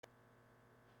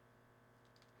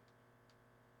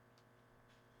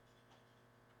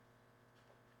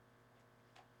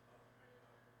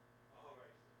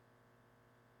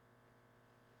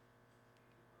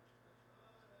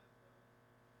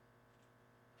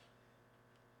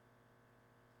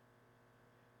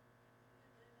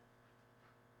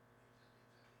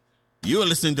You are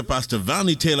listening to Pastor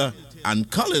Vanny Taylor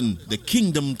and Colin, the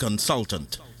Kingdom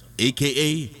Consultant,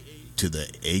 a.k.a. to the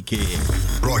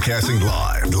a.k.a. Broadcasting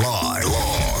live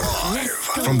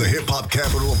from the hip-hop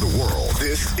capital of the world.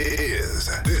 This is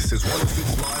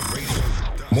 106 Live Radio.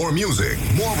 More music,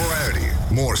 more variety,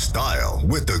 more style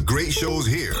with the great shows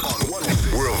here on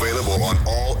 106. We're available on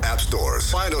all app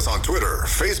stores. Find us on Twitter,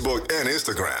 Facebook, and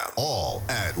Instagram. All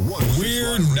at 106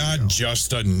 We're not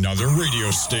just another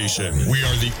radio station. We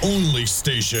are the only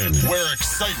station where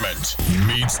excitement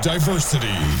meets diversity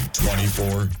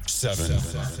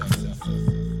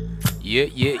 24/7. Yeah.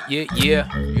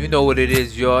 You know what it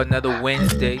is, y'all. Another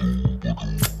Wednesday.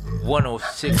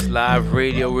 106 Live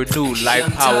Radio, Renewed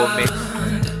Life Power Mix.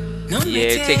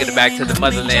 Yeah, taking it back to the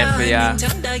motherland for y'all.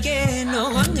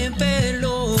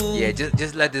 Yeah,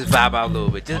 just let this vibe out a little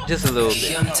bit. Just a little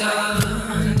bit.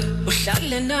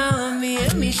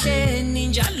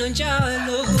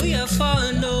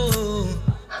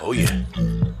 Oh yeah.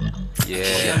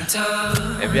 Yeah.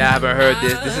 If y'all haven't heard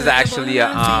this is actually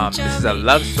a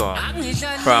love song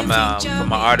from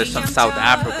an artist from South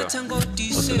Africa.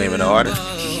 What's the name of the artist?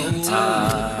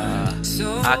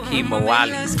 Aki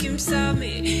Mawali.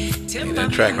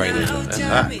 That track right there. That's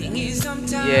hot.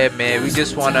 Yeah, man. We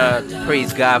just wanna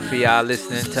praise God for y'all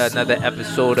listening to another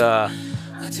episode of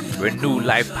Renewed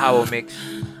Life Power Mix.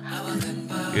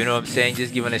 You know what I'm saying?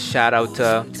 Just giving a shout out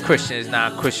to Christians,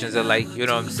 non-Christians alike. You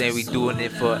know what I'm saying? We doing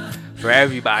it for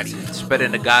everybody,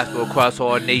 spreading the gospel across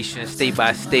all nations, state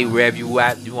by state, wherever you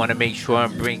at. You want to make sure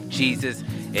and bring Jesus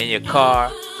in your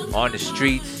car, on the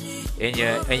streets, in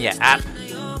your app.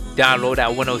 Download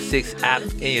that 106 app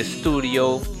in your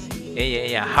studio,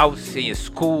 in your house, in your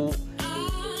school,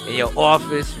 in your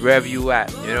office, wherever you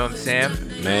at. You know what I'm saying?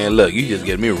 Man, look, you just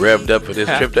get me revved up for this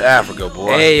trip to Africa,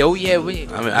 boy. Hey, oh yeah,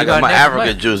 I got my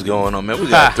Africa juice going on, man. We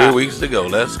got 3 weeks to go.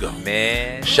 Let's go,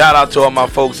 man. Shout out to all my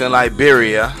folks in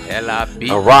Liberia.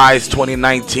 LIB. Arise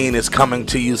 2019 is coming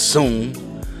to you soon.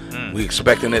 We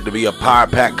expecting it to be a power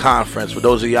pack conference. For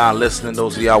those of y'all listening,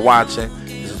 those of y'all watching,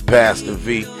 this is Pastor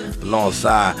V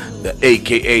alongside the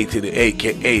AKA to the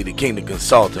AKA, the Kingdom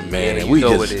Consultant, man. Yeah, and we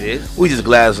know just what it is. We just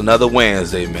glad it's another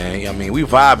Wednesday, man. I mean, we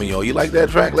vibing, yo. You like that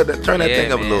track? Turn that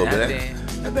thing up a little bit.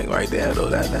 That thing right there, though.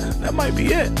 That might be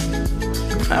it.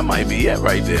 That might be it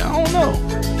right there. I don't know.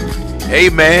 Hey,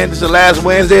 man, this is the last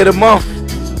Wednesday of the month.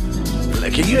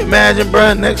 Can you imagine,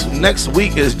 bro? Next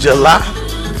week is July.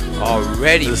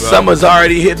 Already, the bro. Summer's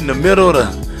already hitting the middle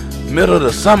of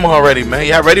the summer already, man.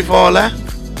 Y'all ready for all that?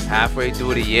 Halfway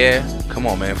through the year. Come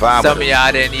on, man. Vibe. Some of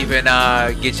y'all didn't even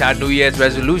get y'all New Year's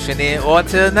resolution in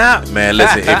until now. Man,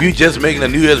 listen, if you just making a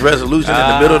New Year's resolution in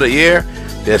the middle of the year,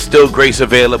 there's still grace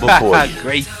available for you.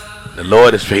 Grace. The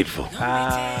Lord is faithful.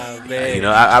 Man.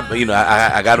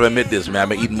 I got to admit this, man. I've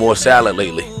been eating more salad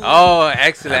lately. Oh,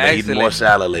 excellent, I've been eating more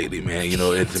salad lately, man. You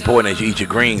know, it's important that you eat your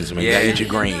greens, man. You gotta eat your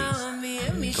greens.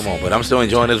 Come on, but I'm still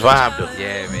enjoying this vibe, though.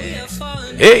 Yeah, man.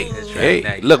 Hey,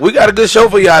 look, we got a good show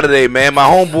for y'all today, man. My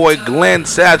homeboy Glenn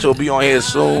Satchel will be on here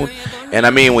soon. And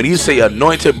I mean, when you say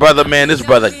anointed brother, man, this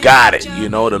brother got it. You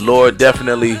know, the Lord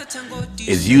definitely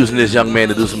is using this young man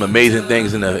to do some amazing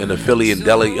things in the Philly and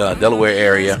Delaware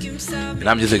area. And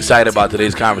I'm just excited about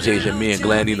today's conversation. Me and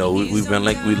Glenn, you know, we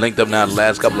linked up now the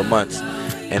last couple of months.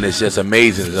 And it's just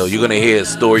amazing. So you're going to hear his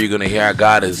story. You're going to hear how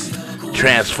God has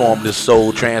transformed his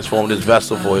soul, transformed his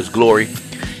vessel for his glory.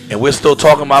 And we're still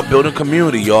talking about building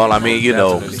community, y'all. I mean, you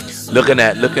know, looking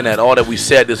at all that we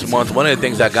said this month, one of the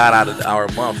things I got out of our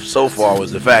month so far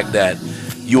was the fact that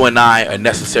you and I are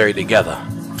necessary together.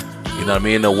 You know what I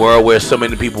mean? In a world where so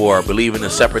many people are believing in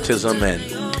separatism and,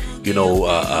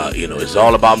 it's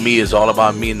all about me,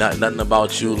 nothing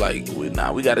about you. Like,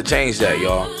 we got to change that,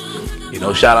 y'all. You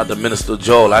know, shout out to Minister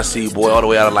Joel. I see you, boy, all the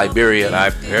way out of Liberia.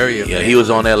 Yeah, man. He was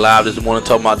on there live this morning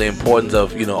talking about the importance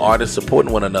of, artists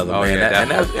supporting one another, man.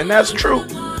 Yeah, and that's true.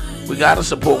 We got to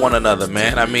support one another,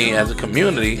 man. I mean, as a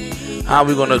community, how are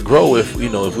we going to grow if we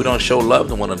don't show love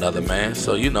to one another, man?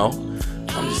 So,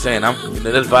 I'm just saying,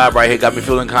 this vibe right here got me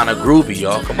feeling kind of groovy,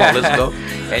 y'all. Come on, let's go.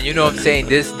 And you know what I'm saying?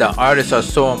 The artists are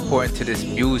so important to this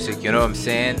music, you know what I'm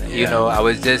saying? Yeah.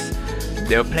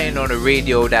 They were playing on the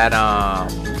radio that I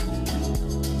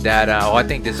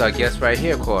think this is our guest right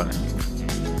here calling.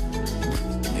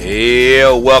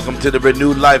 Yeah, welcome to the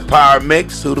Renewed Life Power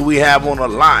Mix. Who do we have on the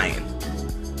line?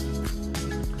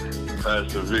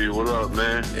 Pastor V, what up,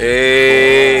 man?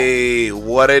 Hey,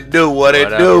 what it do? What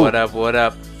do? What up? What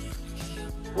up?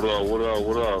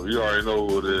 You already know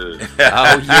who it is.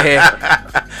 Oh,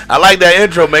 yeah. I like that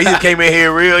intro, man. You just came in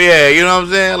here real, yeah. You know what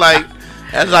I'm saying? Like,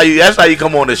 that's how you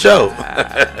come on the show.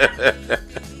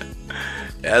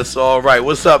 That's all right.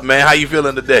 What's up, man? How you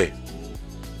feeling today?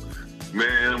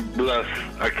 Man, I'm blessed.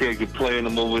 I can't complain.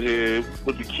 I'm over here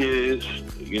with the kids.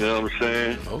 You know what I'm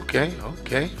saying? Okay.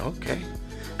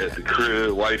 At the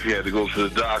crib, wifey had to go to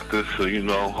the doctor, so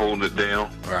holding it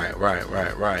down.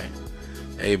 Right.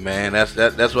 Hey man,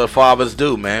 that's what fathers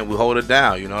do, man. We hold it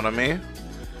down. You know what I mean?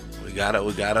 We gotta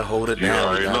hold it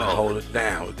down. We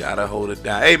gotta hold it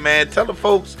down. Hey man, tell the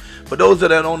folks, for those that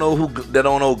don't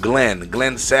know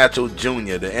Glenn Satchel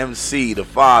Jr., the MC, the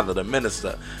father, the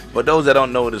minister. For those that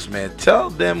don't know this man, tell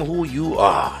them who you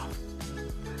are.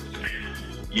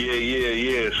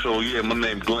 Yeah. So my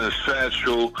name's Glenn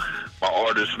Satchel. My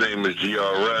artist name is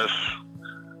GRS.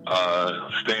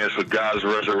 Stands for God's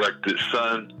Resurrected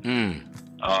Son.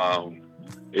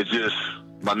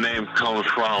 My name comes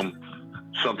from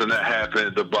something that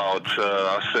happened about,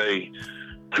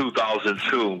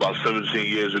 2002, about 17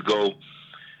 years ago,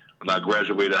 when I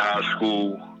graduated high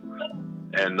school.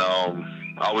 And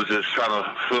I was just trying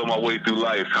to feel my way through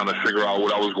life, trying to figure out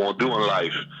what I was going to do in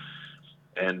life.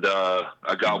 And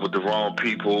I got with the wrong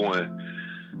people, and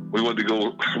we went to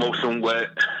go smoke some wet.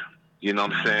 You know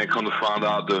what I'm saying? Come to find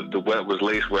out the wet was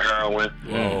laced with heroin.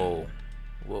 Whoa.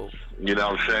 You know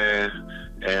what I'm saying?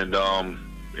 And I'm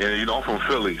from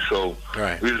Philly, so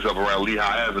we just up around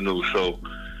Lehigh Avenue. So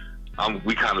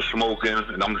we kind of smoking,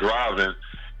 and I'm driving,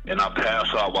 and I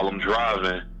pass out while I'm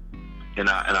driving, and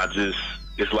I just,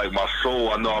 it's like my soul,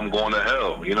 I know I'm going to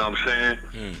hell. You know what I'm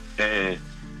saying? And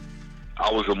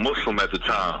I was a Muslim at the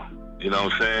time. You know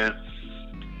what I'm saying?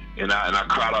 And I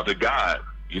cried out to God.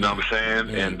 You know what I'm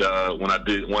saying? And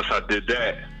once I did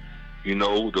that, the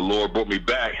Lord brought me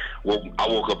back. Well, I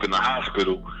woke up in the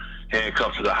hospital,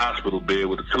 handcuffed to the hospital bed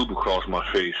with a tube across my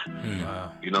face.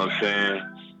 Wow. You know what I'm saying?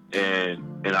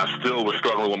 And I still was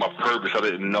struggling with my purpose. I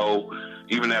didn't know.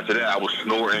 Even after that, I was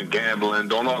snorting, gambling,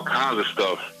 doing all kinds of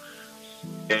stuff.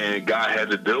 And God had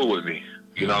to deal with me.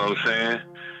 You know what I'm saying?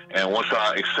 And once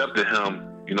I accepted Him,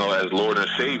 as Lord and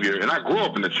Savior, and I grew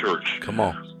up in the church. Come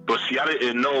on. But see, I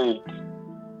didn't know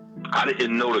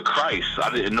the Christ. I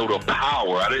didn't know the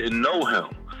power. I didn't know Him.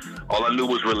 All I knew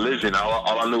was religion.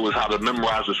 All I knew was how to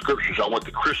memorize the scriptures. I went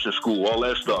to Christian school, all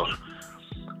that stuff.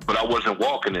 But I wasn't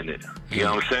walking in it. You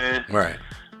know what I'm saying? Right.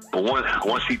 But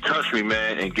once He touched me,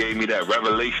 man, and gave me that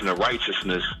revelation of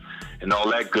righteousness and all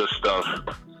that good stuff,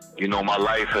 my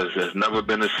life has never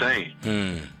been the same.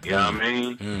 You know what I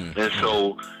mean? And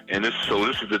so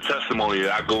this is the testimony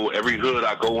that I go, every hood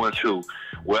I go into,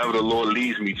 wherever the Lord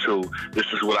leads me to, this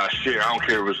is what I share. I don't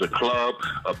care if it's a club,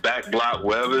 a back block,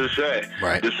 wherever it's at.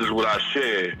 Right. This is what I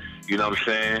share. You know what I'm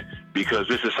saying? Because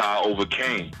this is how I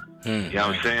overcame. You know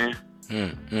what I'm saying?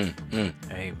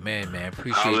 Amen, man.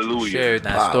 Appreciate you sharing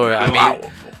that story. I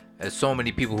mean, there's so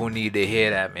many people who need to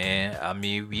hear that, man. I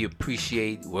mean, we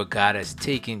appreciate where God has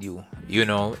taken you,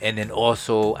 and then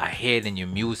also I hear it in your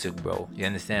music, bro. You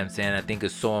understand what I'm saying? I think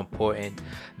it's so important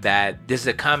that this is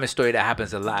a common story that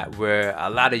happens a lot, where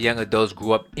a lot of young adults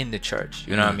grew up in the church,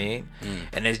 you know what I mean?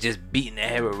 And it's just beating their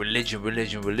head with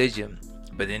religion.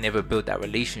 But they never built that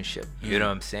relationship. You know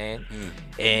what I'm saying?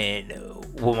 And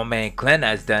what my man Glenn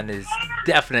has done is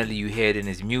definitely, you hear it in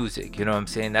his music. You know what I'm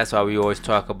saying? That's why we always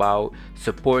talk about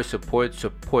support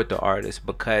the artist,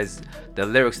 because the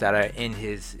lyrics that are in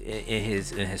his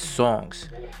songs,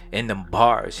 in them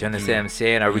bars, you understand what I'm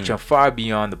saying, are reaching far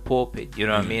beyond the pulpit. You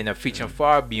know what I mean? They're reaching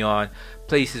far beyond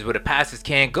places where the pastors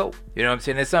can't go. You know what I'm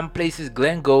saying? There's some places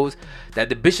Glenn goes that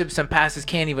the bishops and pastors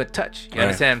can't even touch. You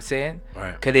understand what I'm saying?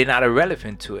 Right. Because they're not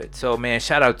irrelevant to it. So, man,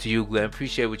 shout out to you, Glenn.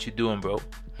 Appreciate what you're doing, bro.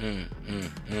 Yeah,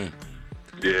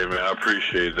 man, I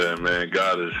appreciate that, man.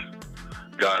 God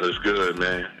is good,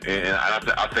 man. And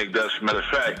I think that's, matter of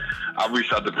fact, I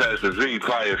reached out to Pastor V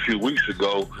probably a few weeks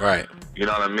ago. Right. You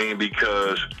know what I mean?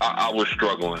 Because I was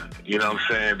struggling. You know what I'm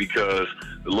saying? Because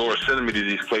the Lord sending me to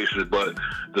these places, but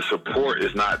the support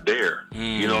is not there.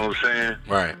 You know what I'm saying?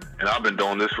 Right. And I've been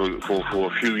doing this for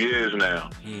a few years now.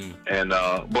 And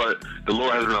but the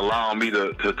Lord has been allowing me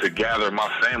to gather my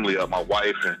family up, my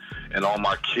wife and all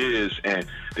my kids, and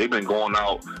they've been going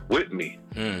out with me.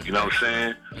 You know what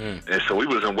I'm saying? And so we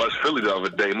was in West Philly the other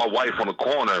day. My wife on the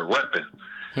corner repping.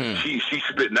 She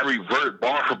spitting every word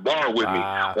bar for bar with me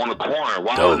on the corner,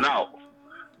 wilding out.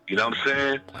 You know what I'm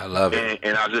saying? I love it.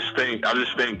 And I just thank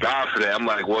God for that. I'm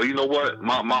like, well, you know what?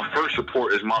 My first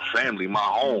support is my family, my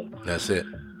home. That's it.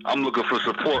 I'm looking for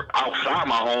support outside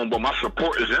my home, but my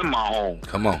support is in my home.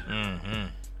 Come on.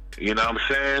 You know what I'm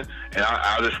saying? And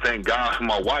I just thank God for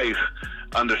my wife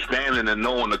understanding and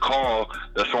knowing the call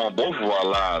that's on both of our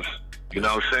lives. You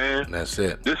know what I'm saying? That's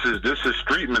it. This is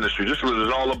street ministry. This is what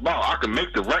it's all about. I can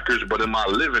make the records, but am I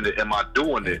living it? Am I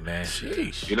doing it? Man,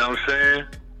 sheesh. You know what I'm saying?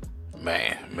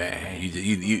 Man,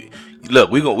 you look,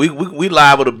 we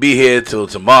liable to be here till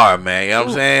tomorrow, man. You know what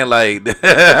I'm saying? Like,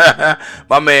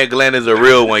 my man Glenn is a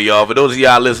real one, y'all. For those of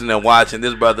y'all listening and watching,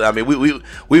 this brother, I mean, we've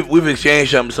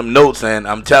exchanged some notes, and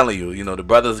I'm telling you, you know, the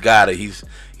brother's got it. He's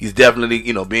definitely,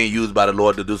 you know, being used by the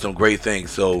Lord to do some great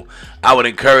things. So I would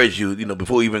encourage you, you know,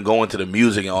 before even going to the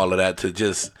music and all of that, to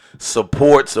just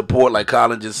support, like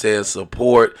Colin just said,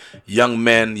 support young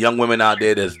men, young women out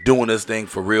there that's doing this thing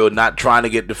for real, not trying to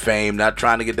get the fame, not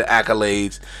trying to get the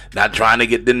accolades, not trying to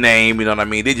get the name, you know what I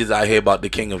mean? They just out here about the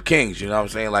King of Kings, you know what I'm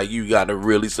saying? Like, you got to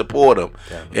really support them.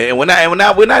 And we're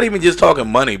not even just talking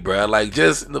money, bro. Like,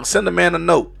 just send the man a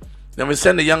note. I mean,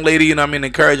 send the young lady, you know what I mean,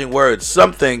 encouraging words,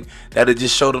 something that'll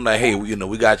just show them that, hey, you know,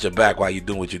 we got your back while you're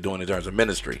doing what you're doing in terms of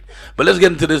ministry. But let's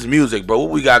get into this music, bro. What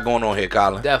we got going on here,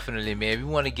 Colin? Definitely, man. We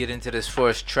want to get into this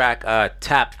first track,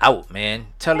 Tap Out, man.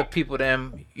 Tell the people,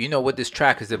 you know what this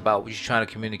track is about, what you're trying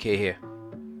to communicate here.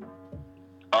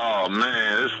 Oh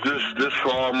man, this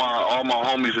for all my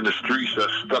homies in the streets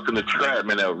that's stuck in the trap,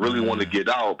 man, that really want to get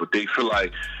out, but they feel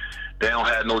like they don't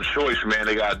have no choice, man.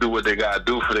 They gotta do what they gotta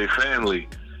do for their family.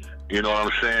 You know what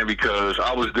I'm saying? Because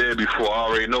I was there before. I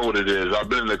already know what it is. I've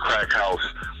been in the crack house,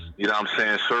 you know what I'm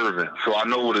saying, serving. So I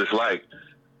know what it's like.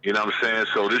 You know what I'm saying?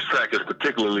 So this track is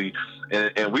particularly,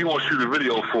 and we want to shoot a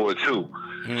video for it too.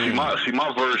 See, my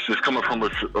verse is coming from a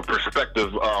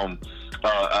perspective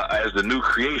as the new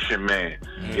creation man.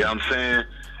 You know what I'm saying?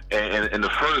 And the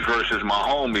first verse is my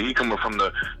homie. He coming from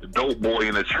the dope boy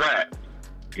in the trap.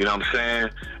 You know what I'm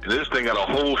saying? And this thing got a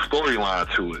whole storyline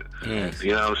to it.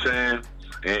 You know what I'm saying?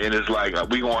 And it's like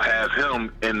we gonna have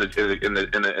him in the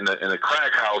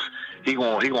crack house. He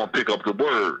gonna pick up the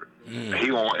word. He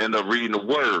gonna end up reading the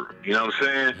word. You know what I'm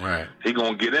saying? Right. He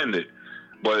gonna get in it.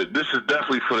 But this is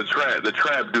definitely for the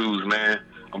trap dudes, man.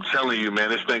 I'm telling you, man,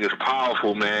 this thing is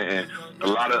powerful, man, and a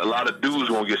lot of dudes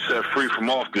gonna get set free from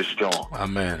off this joint.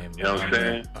 Amen. You know what I'm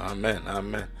saying? Amen.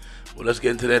 Well, let's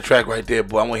get into that track right there,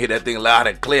 boy. I want to hear that thing loud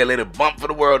and clear. Let it bump for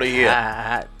the world to hear.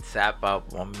 Tap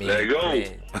out on me. There you go.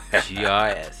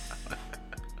 GRS.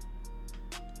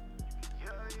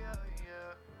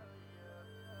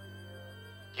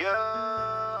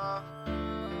 Yeah.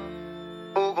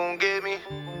 Who gon' get me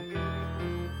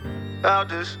out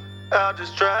this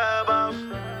trap house?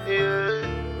 Yeah.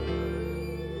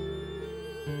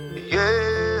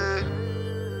 Yeah.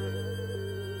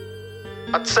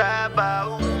 I tap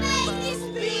out.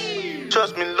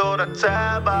 Trust me, Lord, I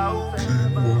tap out.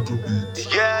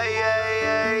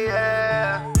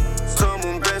 Yeah.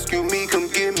 Someone rescue me, come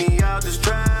get me out this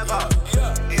trap house.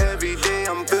 Every day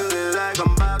I'm feeling like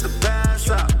I'm about to pass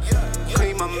out.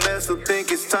 Clean my mess, so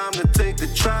think it's time to take the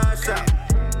trash out.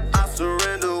 I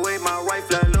surrender away my wife,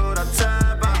 like Lord, I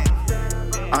tap out.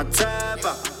 I tap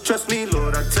out. Trust me,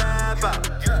 Lord, I tap out.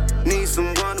 Need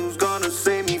someone who's gonna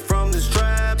save me from this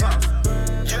trap house.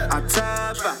 I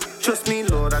tap out. Trust me,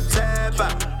 Lord, I tap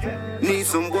out. Need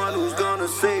someone who's gonna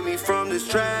save me from this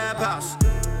trap house.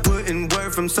 Putting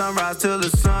word from sunrise till the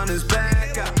sun is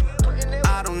back out.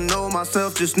 I don't know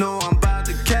myself, just know I'm about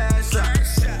to cash out.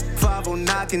 5-0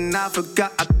 knocking, I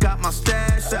forgot I got my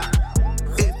stash out.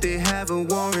 If they have a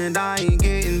warrant, I ain't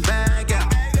getting back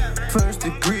out. First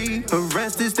degree,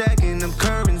 arrested, stacking up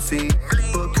currency.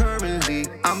 But currently,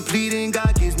 I'm pleading,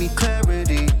 God gives me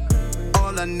clarity.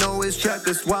 All I know is track,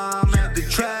 that's why I'm at the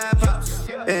trap house.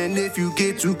 And if you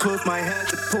get too close, might have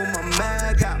to pull my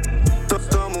mag out.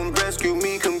 Someone rescue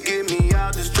me, come get me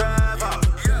out this trap house.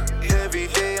 Every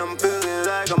day I'm feeling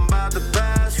like I'm about to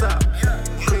pass out.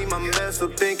 Clean my mess, so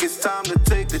think it's time to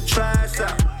take the trash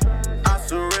out. I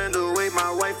surrender away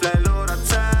my wife, like Lord, I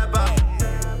tap out.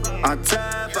 I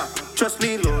tap out. Trust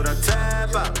me, Lord, I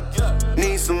tap out.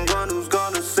 Need someone who's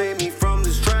gonna save me from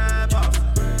this trap house.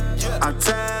 I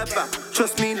tap out.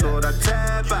 Trust me, Lord, I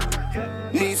tap out.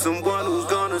 Need someone who's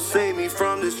gonna save me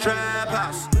from this trap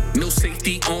house. No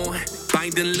safety on,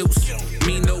 binding loose.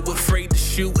 Me no afraid to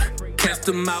shoot. Cast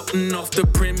them out and off the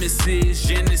premises.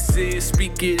 Genesis,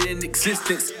 speak it in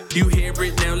existence. You hear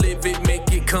it, now live it,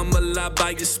 make it come alive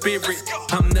by your spirit.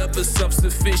 I'm never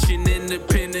self-sufficient,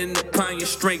 independent upon your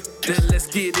strength. Then let's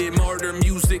get it, martyr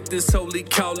music, this holy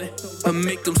calling. I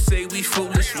make them say we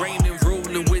foolish, reigning,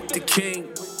 ruling with the king.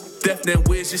 Death, now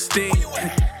where's your sting?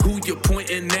 Who you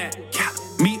pointing at?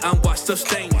 Me, I'm washed up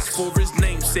stains for his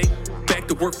name's sake. Back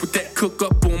to work with that cook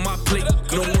up on my plate.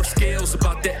 No more scales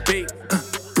about that bait.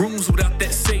 Rooms without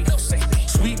that safe.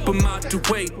 Sweep them out the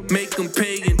way, make them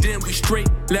pay, and then we straight.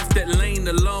 Left that lane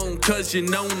alone, cause you're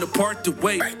known to part the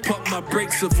way. Pump my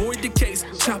brakes, avoid the case.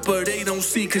 Chopper they don't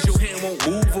see, cause your hand won't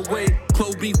move away.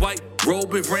 Clothes be white,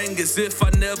 Robe and rang as if I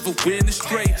never went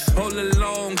astray. All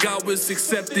along I was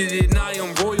accepted and I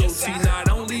am royalty. Not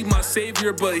only my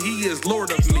savior, but he is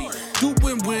Lord of me.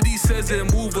 Doing what he says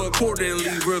and move accordingly.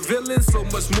 Revealing so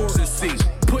much more to see.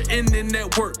 Putting in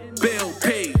that work, bail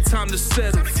paid, time to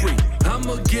settle free.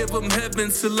 I'ma give him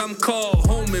heaven till I'm called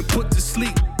home and put to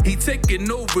sleep. He taking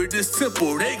over this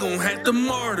temple, they gon' have to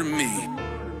martyr me.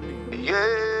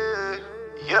 Yeah,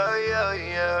 yeah, yeah,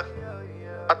 yeah.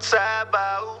 I tap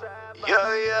out.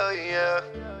 Yeah, yeah, yeah.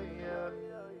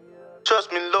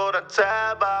 Trust me, Lord, I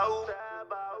tap out.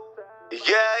 Yeah,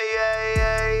 yeah,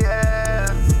 yeah,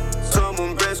 yeah.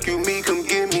 Someone rescue me, come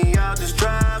get me out this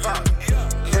trap.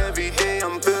 Every day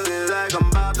I'm feeling like I'm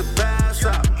about to pass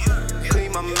out.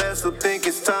 Clean my mess up, think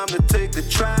it's time to take the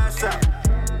trash out.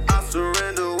 I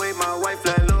surrender away my wife,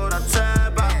 like Lord, I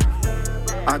tap out.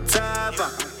 I tap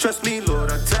out. Trust me,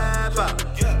 Lord, I tap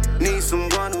out. Need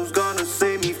someone who's gonna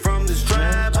save me from this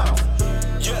trap out.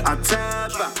 I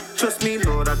tap out. Trust me,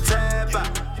 Lord, I tap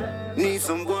out. Need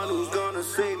someone who's gonna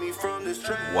save me from this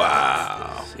trap.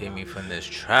 Wow. Save me from this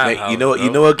trap. Man, you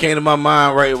know what came to my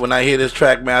mind right when I hear this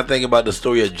track, man? I think about the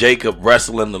story of Jacob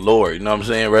wrestling the Lord. You know what I'm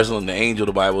saying? Wrestling the angel,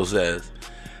 the Bible says.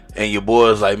 And your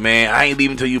boy's like, man, I ain't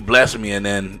leaving till you bless me. And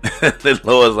then the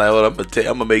Lord's like, well, I'm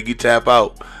gonna make you tap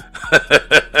out.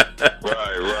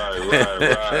 Right.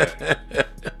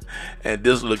 And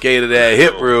dislocated that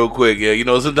hip real quick. Yeah, you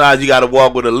know, sometimes you got to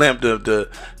walk with a limp to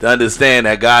understand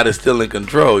that God is still in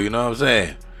control. You know what I'm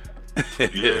saying?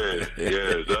 yeah,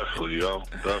 definitely, yo,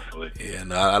 definitely. Yeah,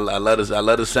 no, I love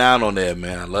the sound on there,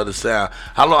 man. I love the sound.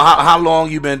 How long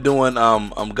you been doing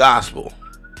gospel?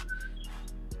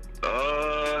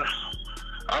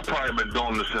 I've probably been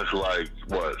doing this since like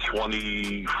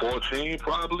 2014,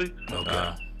 probably.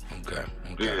 Okay.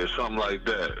 Yeah, something like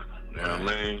that. You know what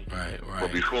I mean? Right.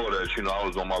 But before that, you know, I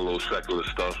was on my little secular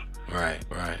stuff. Right.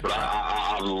 But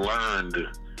I learned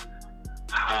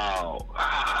how,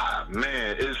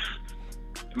 man, it's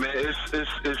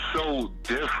so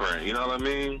different. You know what I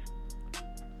mean?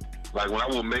 Like when I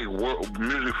would make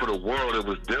music for the world, it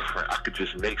was different. I could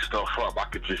just make stuff up. I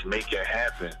could just make it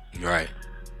happen. Right.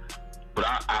 But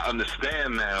I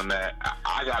understand now that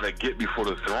I gotta get before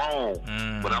the throne.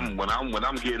 When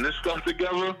I'm getting this stuff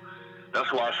together, that's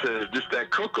why I said just that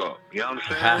cook up. You know what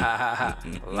I'm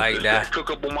saying? Like just that cook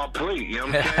up on my plate. You know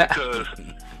what I'm saying? Because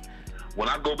when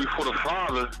I go before the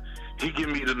Father, He give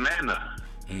me the manna.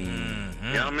 You know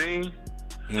what I mean?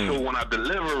 So when I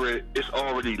deliver it, it's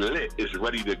already lit. It's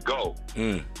ready to go.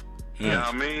 You know what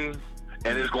I mean?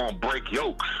 And it's gonna break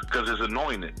yokes because it's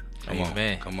anointed.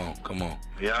 Come on.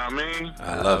 You know what I mean?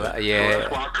 I love it. Yeah. So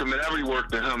that's why I commit every work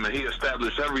to Him, and He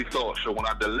established every thought. So when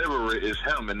I deliver it, it's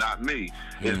Him and not me.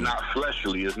 It's not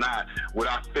fleshly. It's not what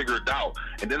I figured out.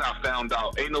 And then I found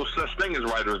out ain't no such thing as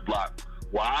writer's block.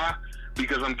 Why?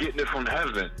 Because I'm getting it from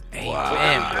heaven.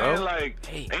 Amen, bro. Like,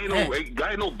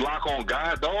 ain't no block on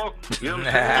God, dog. You know what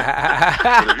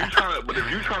I'm saying? but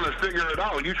if you trying to figure it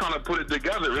out and you trying to put it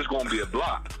together, it's gonna be a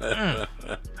block.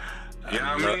 You know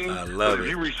what I mean? I love but if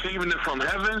you're receiving it from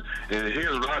heaven, and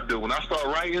here's what I do. When I start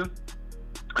writing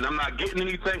and I'm not getting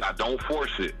anything, I don't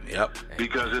force it. Yep.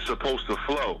 Because it's supposed to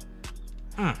flow.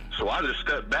 So I just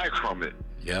step back from it.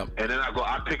 Yep. And then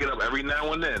I pick it up every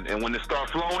now and then. And when it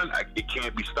starts flowing, it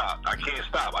can't be stopped. I can't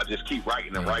stop. I just keep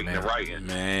writing and writing and writing.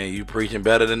 Man, you preaching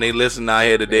better than they listen out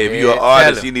here today. Man, if you're an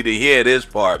artist, you need to hear this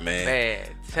part, man. Man,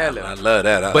 tell him. I love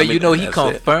that. But you know, he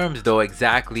confirms though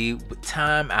exactly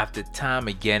time after time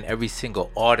again every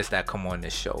single artist that come on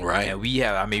this show. Right. And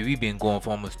we've been going for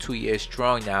almost 2 years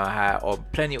strong now.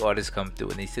 Plenty of artists come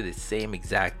through and they say the same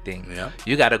exact thing. Yeah.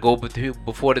 You got to go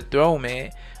before the throne,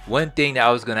 man. One thing that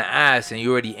I was gonna ask, and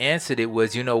you already answered it,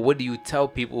 was, you know, what do you tell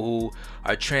people who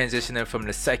are transitioning from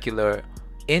the secular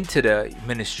into the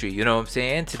ministry, you know what I'm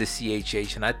saying, into the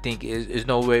CHH? And I think there's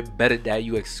no way better that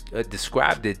you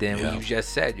described it than what you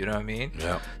just said, you know what I mean?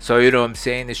 Yeah. So, you know what I'm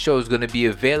saying, the show is going to be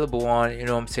available on, you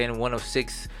know what I'm saying,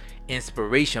 106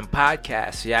 Inspiration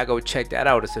Podcast. So y'all go check that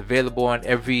out. It's available on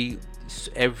every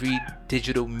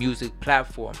digital music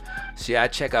platform. So y'all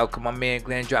check out, cause my man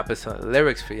Glenn dropping some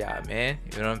lyrics for y'all, man.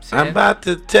 You know what I'm saying? I'm about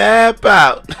to tap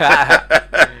out.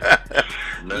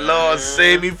 Lord,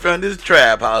 save me from this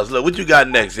trap house. Look, what you got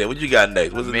next, man? What you got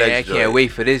next? What's the next? Man, I can't wait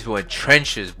for this one.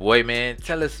 Trenches, boy, man.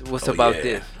 Tell us what's about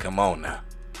this. Come on now.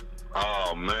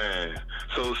 Oh man.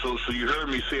 So you heard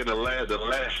me say the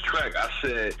last track. I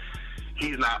said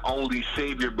He's not only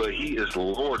Savior, but He is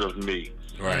Lord of me.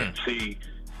 Right. See,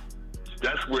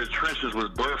 that's where Trenches was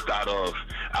birthed out of.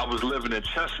 I was living in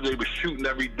Chester. They were shooting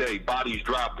every day, bodies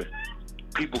dropping.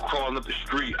 people crawling up the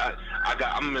street.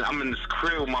 I'm in this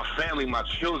crib with my family, my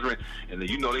children, and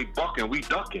you know they bucking, we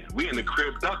ducking. We in the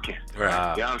crib ducking.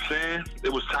 Right. You know what I'm saying?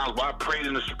 There was times where I prayed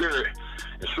in the spirit.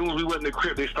 As soon as we went in the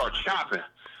crib, they start chopping.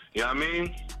 You know what I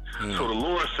mean? So the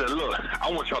Lord said, look,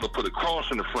 I want y'all to put a cross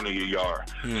in the front of your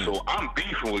yard. So I'm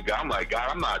beefing with God. I'm like, God,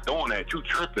 I'm not doing that. You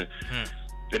tripping.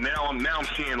 And now I'm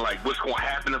seeing like what's going to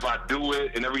happen if I do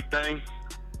it and everything.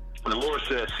 And the Lord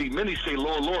said, see, many say,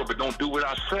 Lord, Lord, but don't do what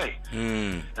I say.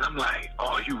 And I'm like,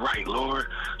 oh, you right, Lord.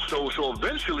 So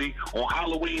eventually, on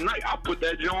Halloween night, I put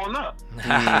that joint up.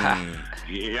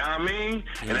 You know what I mean?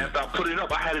 And after I put it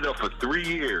up, I had it up for 3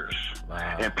 years.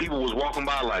 Wow. And people was walking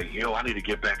by like, yo, I need to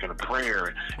get back into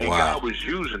prayer. And God was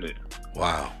using it.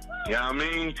 Wow. You know what I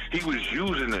mean? He was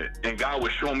using it, and God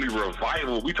was showing me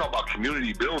revival. We talk about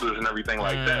community builders and everything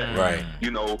like that. Right. You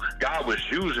know, God was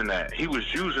using that. He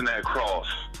was using that cross.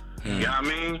 You know what I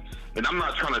mean? And I'm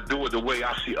not trying to do it the way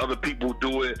I see other people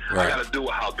do it. Right. I got to do it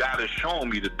how God has shown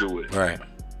me to do it. Right.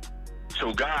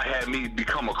 So God had me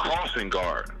become a crossing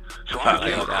guard. So I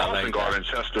became a crossing guard in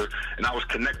Chester, and I was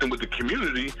connecting with the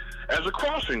community as a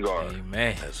crossing guard.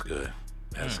 Amen. That's good.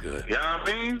 That's good. You know what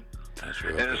I mean? That's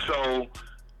real And good. so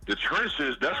the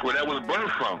trenches, that's where that was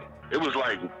birthed from. It was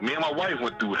like me and my wife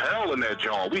went through hell in that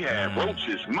joint. We had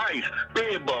roaches, mice,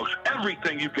 bed bugs,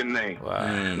 everything you can name.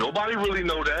 Wow. Nobody really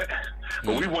know that,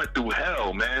 but we went through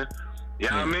hell, man. You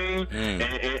know what I mean?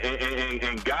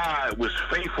 And God was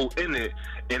faithful in it,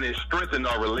 and it strengthened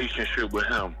our relationship with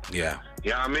Him. Yeah.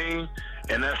 You know what I mean?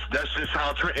 And that's just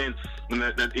how. And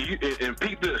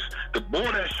peep this: the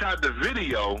boy that shot the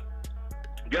video,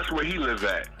 guess where he live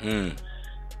at?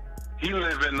 He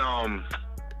live in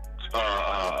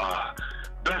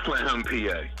Bethlehem,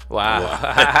 PA. Wow.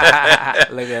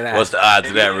 Look at that. What's the odds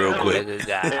of that real quick? Look at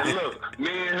that. And look,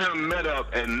 me and him met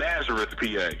up in Nazareth,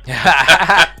 PA.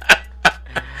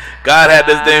 God had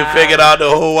this thing figured out the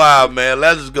whole while, man.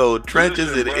 Let's go.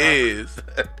 Trenches it is.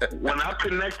 When I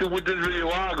connected with this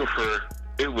videographer,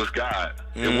 it was God.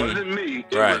 It wasn't me.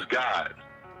 It was God.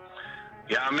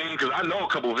 You know what I mean? Because I know a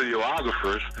couple of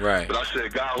videographers. Right. But I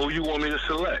said, God, who you want me to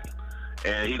select?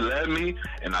 And he led me,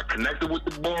 and I connected with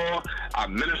the ball. I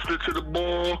ministered to the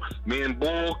ball. Me and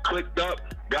ball clicked up,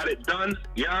 got it done.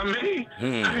 You know what I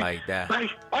mean? Like that.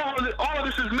 Like all of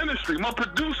this is ministry. My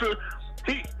producer,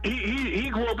 he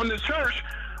grew up in the church,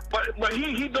 but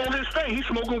he doing his thing. He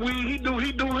smoking weed. He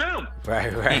do him.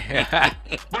 Right.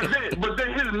 But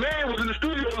then his man was in the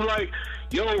studio was like,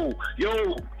 yo,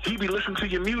 he be listening to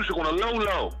your music on a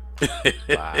low.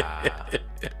 Wow.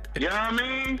 You know what I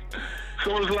mean?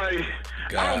 So it's like,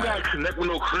 I don't gotta connect with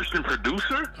no Christian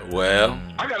producer. Well,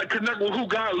 I gotta connect with who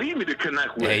God lead me to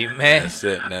connect with. Amen. That's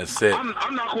it. That's it.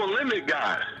 I'm not gonna limit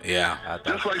God. Yeah.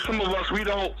 Just like some of us,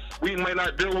 we may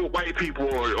not deal with white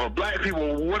people or black people,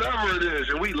 or whatever it is,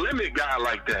 and we limit God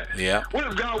like that. Yeah. What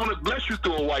if God want to bless you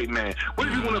through a white man? What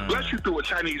if He want to bless you through a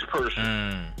Chinese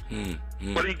person?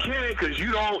 But He can't, because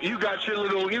you got your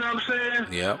little, you know what I'm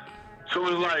saying? Yep. So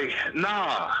it's like,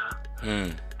 nah.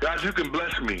 God, you can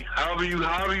bless me however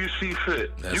you see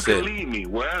fit. That's you can it. lead me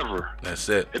wherever. That's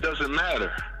it. It doesn't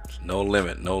matter. No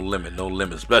limit.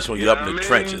 Especially when You you're know up in the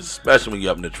what I mean? trenches. Especially when you're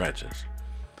up in the trenches.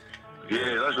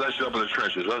 Yeah, let's jump in the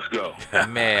trenches. Let's go.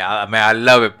 Man, I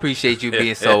love it. Appreciate you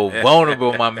being so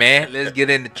vulnerable, my man. Let's get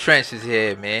in the trenches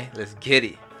here, man. Let's get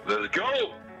it. Let's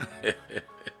go.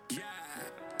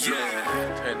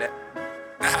 Turn that.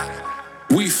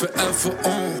 We forever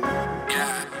on.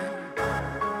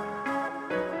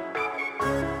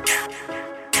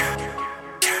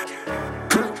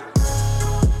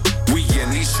 We in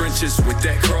these trenches with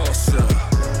that cross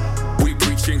up. We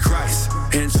preaching Christ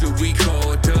until we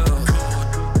called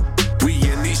up. We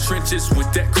in these trenches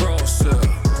with that cross up.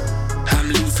 I'm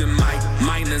losing my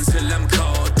mind until I'm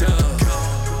called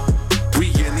up. We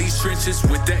in these trenches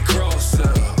with that cross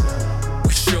up.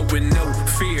 We showing no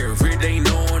fear, it ain't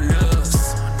on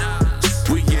us.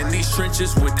 We in these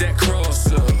trenches with that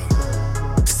cross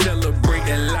up.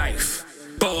 Celebrating life,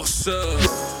 boss up.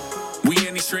 We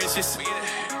in these trenches,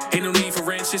 ain't no need for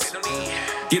wrenches.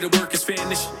 Yeah, the work is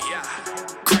finished.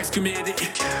 Christ committed,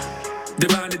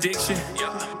 divine addiction.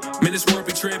 Man, this world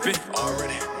be tripping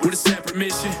with a separate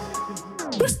mission.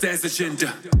 What's that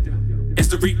agenda? It's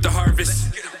to reap the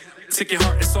harvest. Take your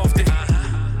heart and soften.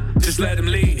 Just let him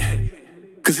lead,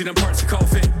 cause he done parts of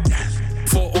coffin.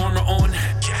 Full armor on,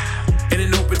 and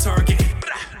an open target.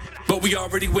 But we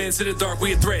already went to the dark,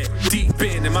 we a threat. Deep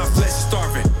in, and my flesh is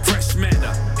starving. Fresh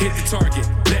manna, hit the target,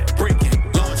 let break it,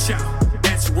 launch out.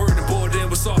 Answer word and board in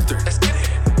with softer.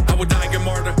 I would die a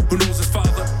martyr who knows his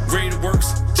father. Greater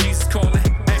works, Jesus calling,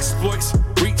 exploits.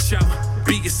 Reach out,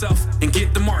 be yourself, and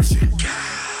get the marching.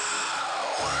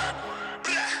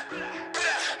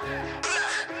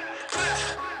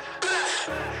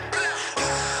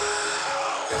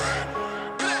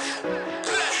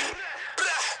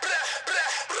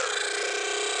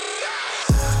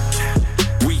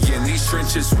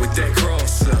 trenches with that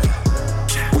cross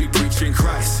up. We preaching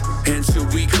Christ until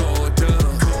we called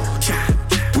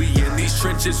up. We in these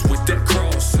trenches with that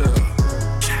cross up.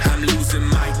 I'm losing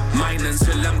my mind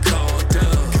until I'm called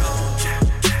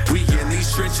up. We in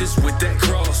these trenches with that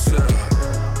cross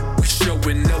up. We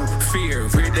showing no fear,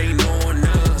 it ain't on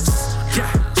us.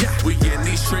 We in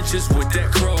these trenches with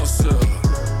that cross up.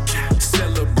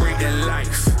 Celebrating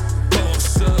life,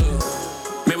 boss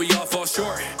up. Man, we all fall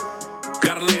short.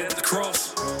 Gotta lay it at the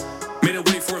cross. Made a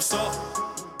way for us all.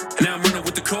 And now I'm running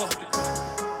with the call.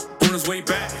 On his way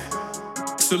back.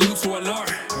 Salute to our Lord.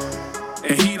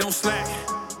 And he don't slack.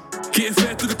 Getting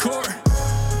fed through the core.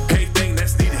 Anything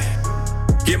that's needed.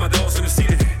 Get my dogs in the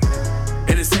seated.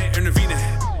 And his hand intervening.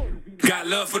 Got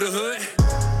love for the hood.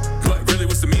 But really,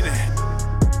 what's the meaning?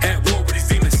 At war with these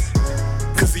demons.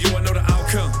 Cause you all know the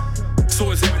outcome.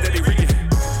 So it's heavy that they reading.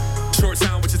 Short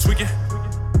time with your tweaking.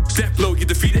 Step low, get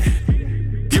defeated.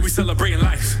 Yeah, we celebrating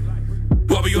life.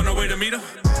 While we on our way to meet him.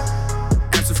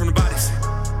 Absent from the bodies.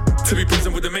 To be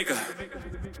present with the maker.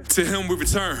 To him we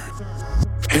return.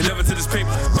 And never to this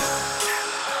paper.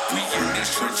 We in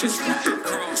these trenches with the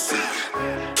cross.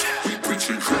 We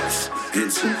preaching Christ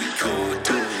until we call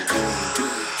done.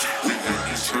 We in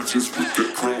these trenches with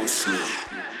the cross.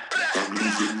 I'm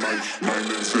losing my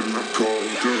mind until I'm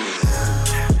called done.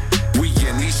 We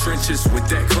in these trenches with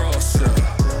that cross.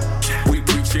 We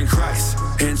preaching Christ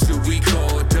until we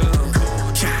call done.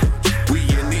 We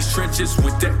in these trenches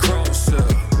with that cross.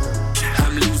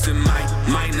 I'm losing my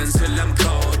mind until I'm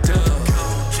called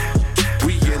up.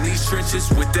 We in these trenches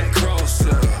with that cross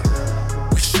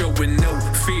up. We showing no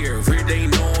fear, it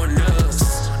ain't on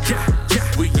us.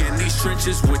 We in these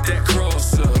trenches with that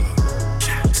cross up.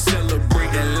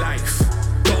 Celebrating life,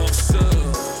 boss up.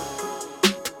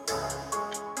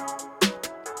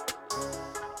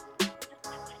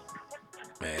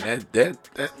 Man,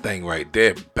 that thing right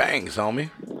there bangs on me.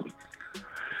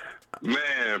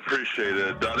 Man, appreciate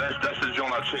it, dog. That's the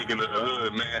joint I take in the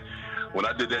hood, man. When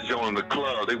I did that joint in the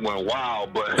club, they went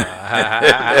wild, but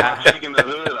I take in the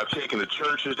hood, I take in the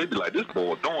churches, they be like, this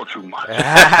boy doing too much.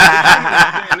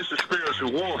 This is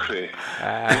spiritual warfare.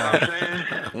 You know what I'm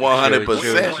saying?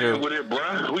 100%. With it,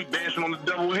 bro. We dancing on the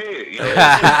double head. You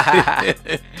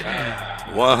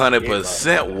know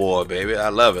 100% war, baby. I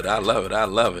love it. I love it. I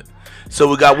love it. So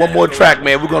we got one more track,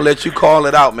 man. We're gonna let you call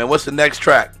it out, man. What's the next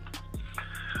track?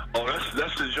 Oh,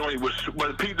 that's the joint.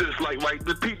 But peep this,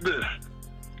 peep this.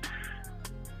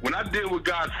 When I did what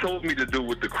God told me to do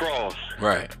with the cross,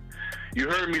 right? You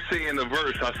heard me say in the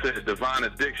verse, I said divine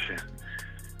addiction.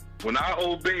 When I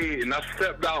obeyed and I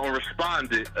stepped out and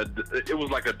responded, it was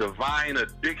like a divine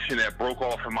addiction that broke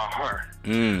off in my heart.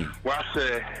 Where I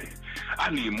said, I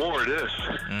need more of this.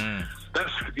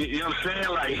 That's, you know what I'm saying?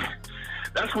 Like,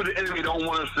 that's what the enemy don't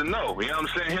want us to know. You know what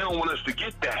I'm saying? He don't want us to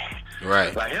get that.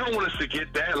 Right. Like, he don't want us to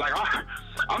get that. Like,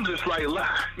 I'm just like,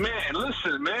 man,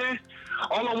 listen, man.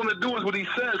 All I want to do is what he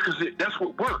says because that's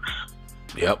what works.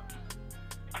 Yep.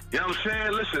 You know what I'm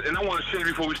saying? Listen, and I want to share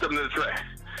before we step into the track.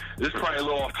 This is probably a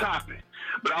little off topic,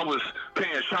 but I was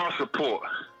paying child support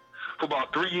for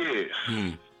about 3 years.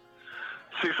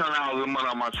 $600 a month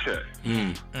on my check.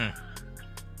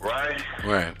 Right?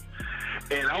 Right.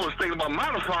 And I was thinking about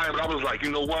modifying, but I was like,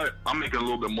 you know what? I'm making a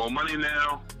little bit more money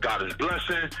now. God is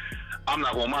blessing. I'm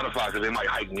not going to modify because they might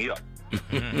hike me up.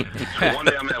 So one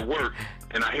day I'm at work,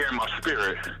 and I hear in my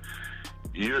spirit,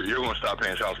 you're going to stop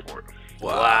paying child support.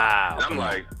 Wow. And I'm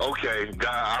like, okay, God,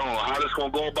 I don't know how this is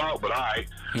going to go about, but all right.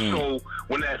 So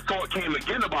when that thought came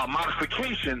again about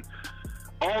modification,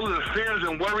 all of the fears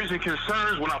and worries and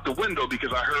concerns went out the window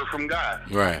because I heard from God.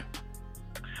 Right.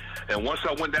 And once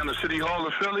I went down to City Hall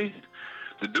in Philly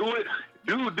to do it,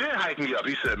 dude did hike me up.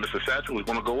 He said, Mr. Satchel, we're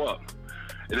going to go up.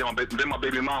 And then my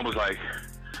baby mom was like,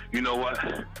 you know what?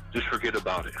 Just forget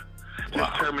about it.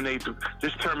 Just terminate the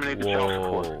child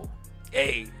support.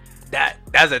 Hey,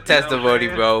 that's a testimony,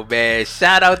 bro, man.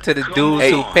 Shout out to the dudes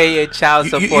who pay your child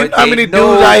support. You know how many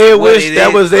dudes I hear wish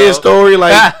that was their story,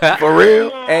 like, for real?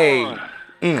 Hey,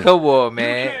 come on,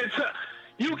 man.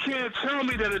 You can't tell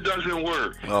me that it doesn't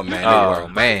work. Oh, man. Oh,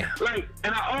 man. Like,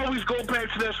 and I always go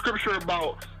back to that scripture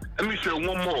about, let me share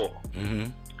one more,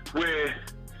 where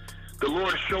the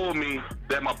Lord showed me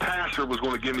that my pastor was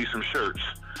going to give me some shirts.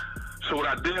 So what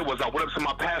I did was I went up to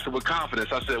my pastor with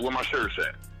confidence. I said, where my shirts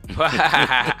at?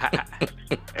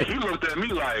 And he looked at me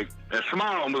like, and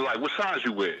smiled and was like, what size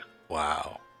you wear?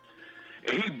 Wow.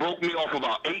 And he broke me off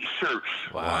about 8 shirts.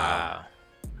 Wow.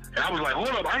 And I was like, hold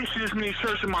up, I ain't seen this many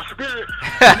shirts in my spirit.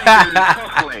 And they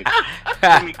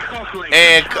gave me cufflinks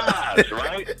and ties,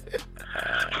 right?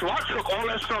 So I took all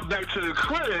that stuff back to the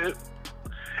crib,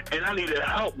 and I needed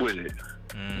help with it.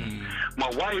 my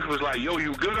wife was like, yo,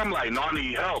 you good? I'm like, no, I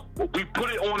need help. We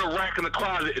put it on a rack in the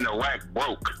closet, and the rack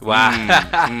broke. Wow.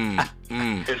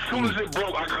 As soon as it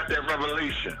broke, I got that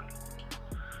revelation.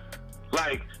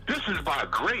 Like, this is by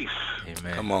grace.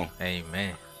 Amen. Come on.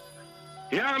 Amen.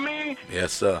 You know what I mean?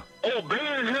 Yes, sir.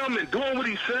 Obeying him and doing what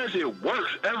he says, it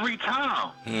works every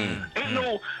time. Ain't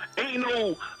no,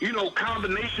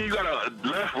 combination. You gotta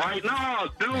left, right. Nah,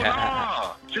 dude,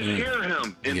 nah. Just hear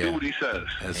him and do what he says.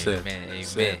 That's Amen.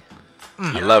 it. Amen.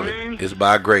 I love it. It's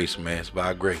by grace, man. It's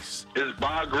by grace. It's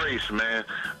by grace, man.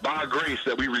 By grace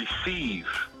that we receive.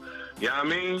 You know what I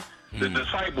mean? The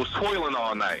disciples toiling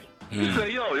all night. He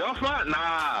said, yo, y'all fine?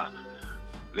 Nah.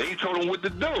 Then he told him what to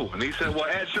do. And he said, well,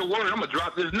 at your word, I'm going to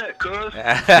drop this net, cuz.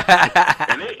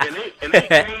 and they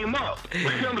came up. You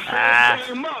know what I'm saying?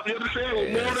 Came up. You understand?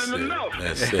 With more than enough.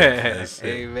 That's it.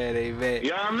 Amen. Amen. You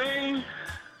know what I mean?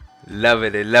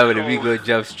 Loving it. We gonna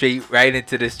jump straight right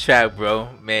into this track, bro.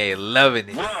 Man, loving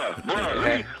it. Bruh,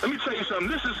 let me tell you something.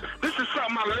 This is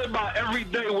something I live by every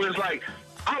day where it's like,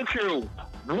 I don't care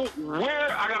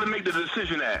where I got to make the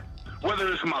decision at.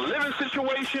 Whether it's my living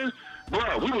situation,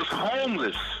 bruh, we was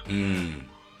homeless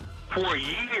for a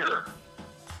year.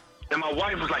 And my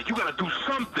wife was like, you got to do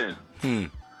something.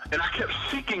 And I kept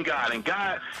seeking God. And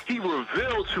God, he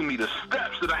revealed to me the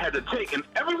steps that I had to take. And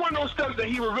every one of those steps that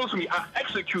he revealed to me, I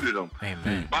executed them.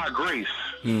 Amen. By grace.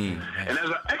 And as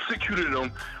I executed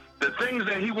them, the things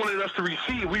that he wanted us to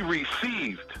receive, we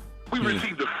received. We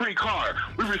received a free car.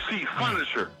 We received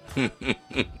furniture.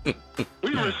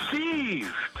 We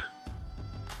received.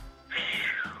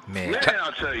 Man,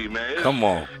 I'll tell you, man. Come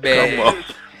on. Man. Come on.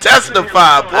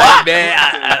 Testify, boy. Man,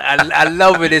 I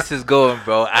love where this is going,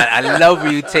 bro. I love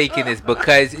where you're taking this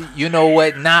because you know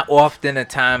what? Not often at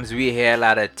times we hear a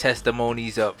lot of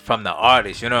testimonies from the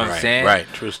artists. You know what I'm saying? Right.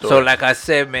 True story. So like I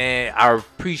said, man, I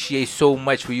appreciate so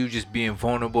much for you just being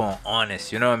vulnerable and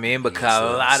honest. You know what I mean? Because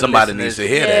a lot of somebody needs to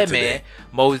hear that today. Man,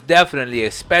 most definitely,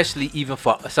 especially even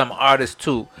for some artists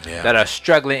too that are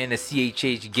struggling in the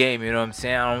CHH game. You know what I'm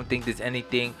saying? I don't think there's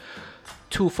anything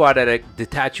too far that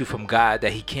detach you from God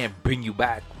that he can't bring you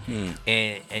back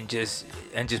and just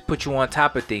put you on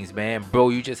top of things, man.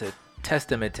 Bro, you just a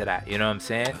testament to that. You know what I'm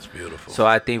saying? That's beautiful. So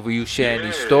I think when you sharing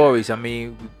these stories, I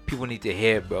mean, people need to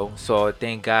hear it, bro. So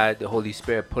thank God the Holy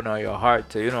Spirit put on your heart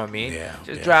to, you know what I mean?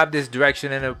 Just drive this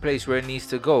direction in a place where it needs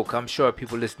to go. I'm sure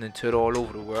people listening to it all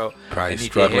over the world probably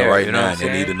struggling right now.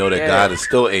 They need to know that God is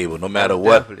still able, no matter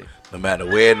what, definitely. No matter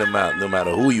where, no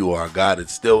matter who you are, God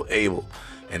is still able.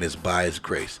 And it's by his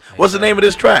grace. What's the name of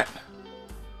this track?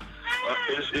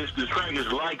 The track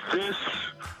is Like This,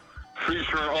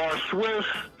 featuring R. Swift.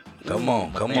 Come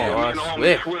on. R.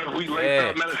 Swift. We linked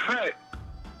up. Matter of fact,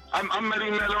 I met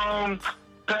him at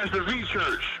Pastor V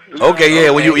Church. Okay,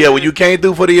 when you came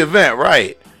through for the event,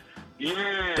 right?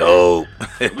 Yeah. Dope.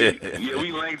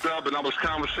 we linked up, and I was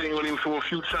conversating with him for a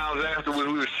few times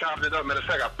afterwards. We was chopping it up. Matter of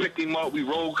fact, I picked him up. We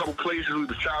rolled a couple places. We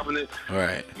was chopping it.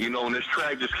 Right. You know, and this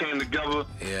track just came together.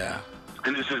 Yeah.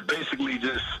 And this is basically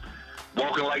just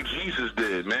walking like Jesus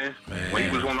did, man. When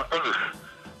he was on the earth.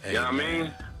 You know what I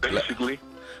mean? Basically.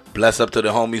 Bless up to the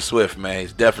homie Swift, man.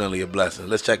 He's definitely a blessing.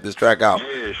 Let's check this track out.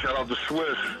 Yeah, shout out to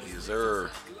Swift. Yes, sir.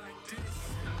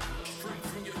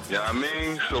 You know what I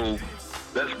mean? So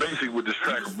that's basically what this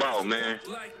track about, man.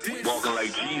 Walking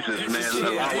like Jesus, man.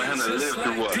 Allowing him to live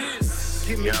through us.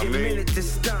 Give me a minute to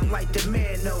stun like the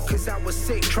man, no. Cause I was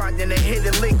sick, tried to hit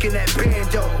a link in that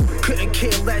bando. Couldn't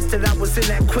care less that I was in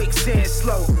that quicksand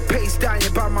slow. Pace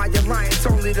dying by my alliance,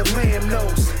 only the lamb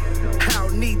knows. How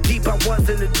knee deep I was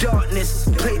in the darkness.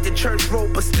 Played the church role,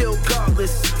 but still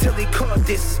godless. Till he caught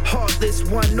this heartless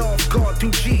one off guard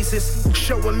through Jesus.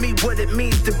 Showing me what it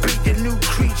means to be the new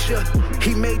creature.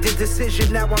 He made the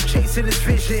decision, now I'm chasing his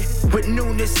vision. With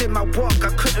newness in my walk,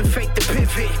 I couldn't fake the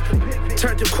pivot.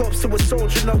 Turned the corpse to a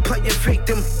soldier, no playing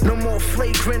victim. No more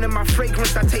flagrant in my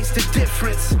fragrance, I taste the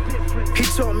difference. He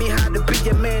taught me how to be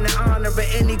a man of honor.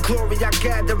 And any glory I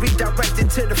gather, redirected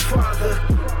to the Father.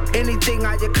 Anything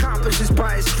I accomplish is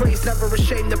by his grace. Never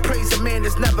ashamed to praise a man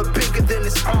that's never bigger than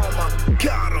his armor.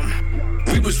 Got him.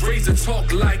 We was raised to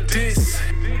talk like this.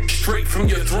 Straight from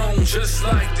your throne, just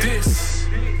like this.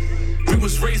 We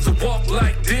was raised to walk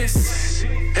like this.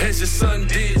 As your son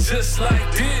did, just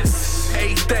like this.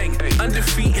 Everything,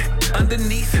 undefeated,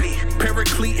 underneath.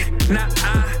 Paraclete, not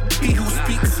I, he who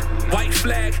speaks. White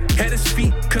flag at his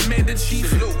feet, commander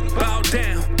chief. Bow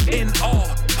down in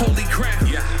awe, holy ground.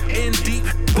 In deep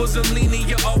bosom leaning,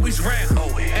 you're always round.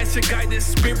 As your guidance,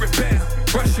 spirit bound.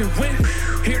 rushing wind.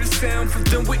 Hear the sound from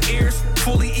them with ears,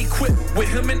 fully equipped with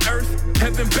him and earth,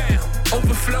 heaven bound,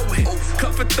 overflowing,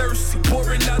 comfort thirsty,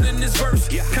 pouring out in this verse.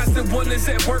 Constant wonders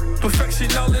at work,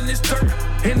 perfection all in this dirt.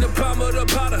 In the palm of the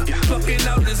potter, plucking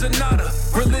out is a nada.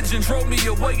 Religion drove me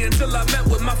away until I met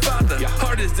with my father.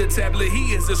 Hard as the tablet,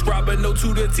 he is a scribe, but no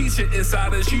tutor, teacher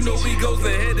inside us. You know he goes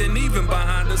ahead and even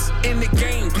behind us. In the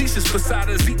game, bleachers beside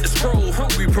us, eat the scroll,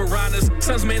 hungry piranhas.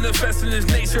 Sons manifesting his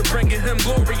nature, bringing him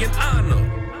glory and honor.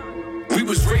 We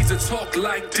was raised to talk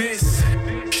like this,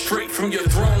 straight from your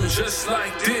throne, just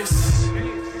like this.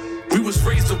 We was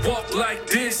raised to walk like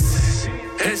this,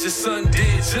 as your son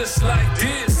did, just like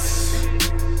this.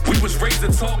 We was raised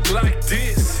to talk like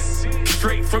this,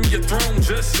 straight from your throne,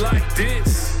 just like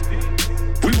this.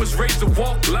 We was raised to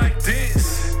walk like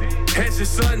this, as your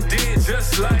son did,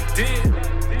 just like this.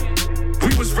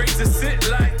 We was raised to sit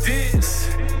like this,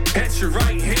 at your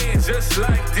right hand, just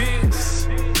like this.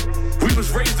 We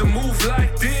was raised to move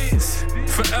like this,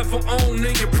 forever on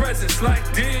in your presence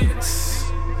like this.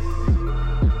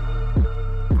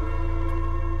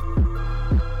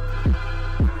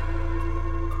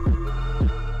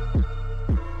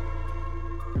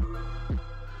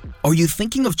 Are you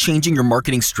thinking of changing your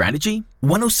marketing strategy?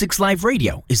 106 Live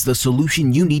Radio is the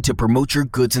solution you need to promote your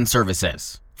goods and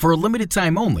services. For a limited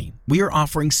time only, we are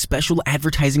offering special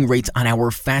advertising rates on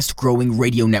our fast-growing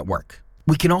radio network.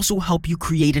 We can also help you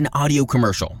create an audio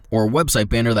commercial or a website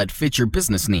banner that fits your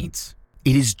business needs.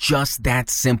 It is just that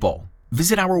simple.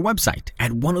 Visit our website at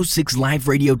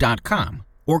 106liveradio.com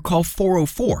or call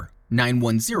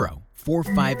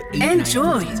 404-910-4589.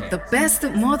 Enjoy the best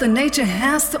that Mother Nature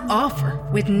has to offer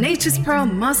with Nature's Pearl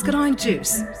Muscadine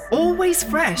Juice. Always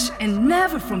fresh and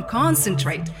never from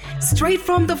concentrate. Straight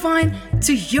from the vine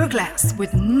to your glass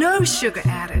with no sugar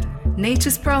added.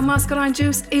 Nature's Pearl Muscadine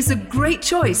Juice is a great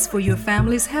choice for your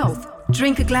family's health.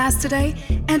 Drink a glass today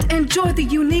and enjoy the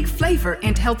unique flavor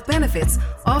and health benefits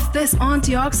of this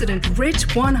antioxidant-rich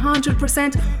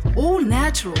 100%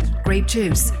 all-natural grape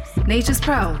juice. Nature's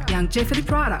Pearl Longevity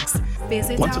Products.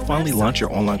 Want to finally launch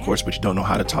your online course but you don't know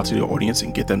how to talk to your audience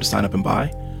and get them to sign up and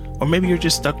buy? Or maybe you're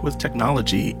just stuck with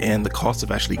technology and the cost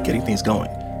of actually getting things going?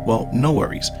 Well, no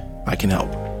worries. I can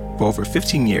help. For over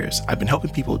 15 years, I've been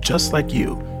helping people just like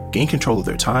you gain control of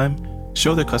their time,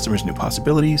 show their customers new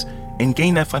possibilities, and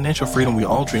gain that financial freedom we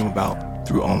all dream about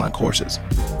through online courses.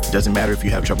 It doesn't matter if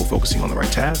you have trouble focusing on the right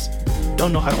tasks,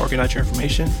 don't know how to organize your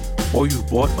information, or you've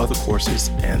bought other courses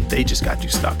and they just got you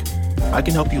stuck. I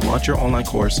can help you launch your online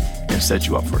course and set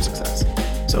you up for success.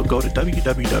 So go to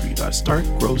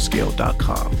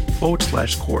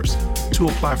www.startgrowscale.com/course to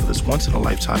apply for this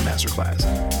once-in-a-lifetime masterclass.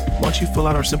 Once you fill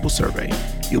out our simple survey,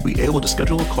 you'll be able to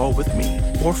schedule a call with me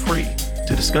for free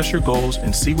to discuss your goals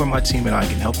and see where my team and I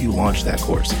can help you launch that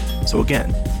course. So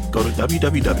again, go to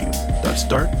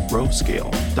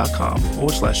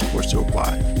www.startgrowscale.com/course to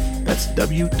apply. That's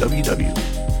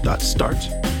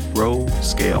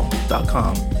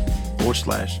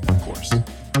www.startgrowscale.com/course.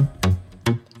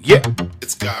 Yeah.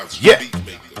 It's God's beat,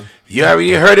 baby. You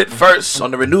already heard it first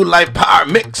on the Renewed Life Power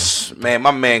Mix. Man,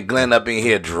 my man Glenn up in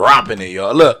here dropping it,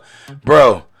 y'all. Look,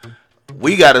 bro,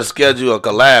 we got to schedule a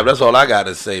collab. That's all I got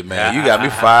to say, man. You got me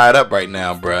fired up right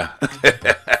now, bro.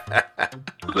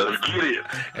 Let's get it.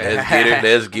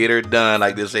 Let's get her done,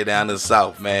 like they say down in the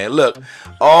South, man. Look,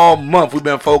 all month we've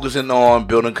been focusing on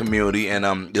building community,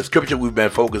 and the scripture we've been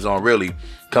focused on really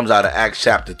comes out of Acts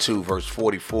chapter 2, verse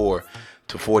 44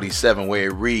 to 47, where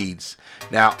it reads,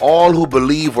 "Now all who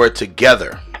believed were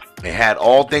together and had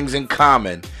all things in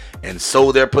common, and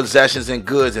sold their possessions and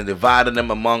goods and divided them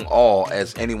among all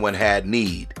as anyone had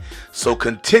need. So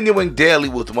continuing daily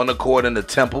with one accord in the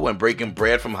temple and breaking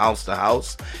bread from house to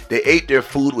house, they ate their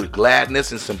food with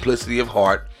gladness and simplicity of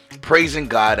heart, praising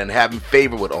God and having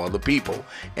favor with all the people.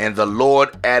 And the Lord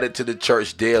added to the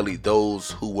church daily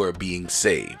those who were being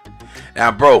saved."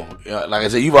 Now, bro, like I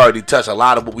said, you've already touched a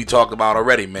lot of what we talked about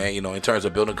already, man, in terms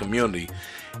of building community.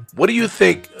 What do you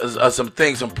think are some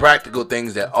practical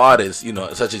things that artists,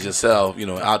 such as yourself,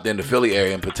 out there in the Philly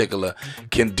area in particular,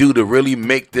 can do to really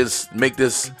make this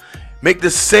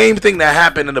same thing that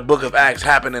happened in the book of Acts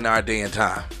happen in our day and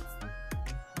time?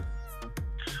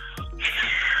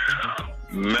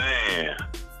 Man,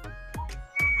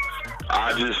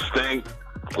 I just think,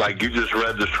 like you just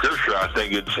read the scripture, I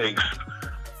think it takes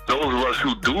those of us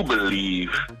who do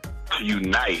believe to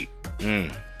unite.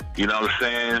 You know what I'm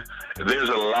saying? There's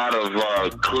a lot of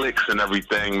cliques and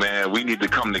everything, man. We need to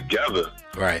come together.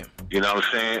 Right. You know what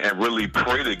I'm saying? And really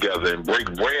pray together and break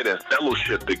bread and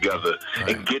fellowship together,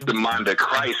 right, and get the mind of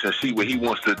Christ and see what he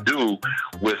wants to do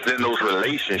within those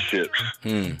relationships.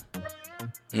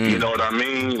 You know what I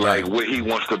mean? Like what he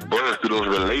wants to birth through those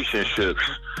relationships.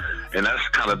 And that's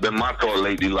kind of been my thought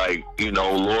lately. Like, you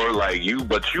know, Lord, like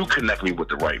but you connect me with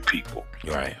the right people.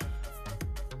 Right.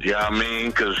 Yeah, I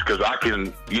mean, because I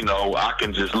can, you know, I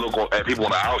can just look at people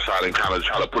on the outside and kind of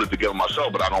try to put it together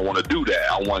myself, but I don't want to do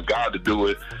that. I want God to do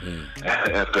it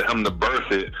and for him to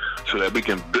birth it so that we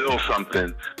can build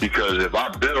something, because if I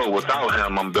build without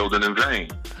him, I'm building in vain.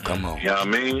 Come on. You know what I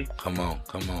mean? Come on.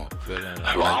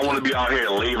 So I want to be out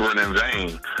here laboring in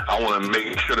vain. I want to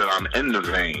make sure that I'm in the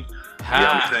vein. You know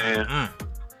what I'm saying?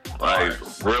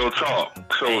 Like, real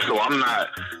talk. So I'm not,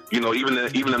 you know, even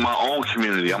in my own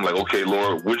community, I'm like, okay,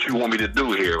 Lord, what you want me to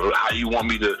do here? How you want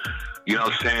me to, you know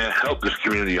what I'm saying, help this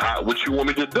community? What you want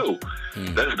me to do?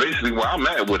 That's basically where I'm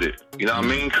at with it. You know what I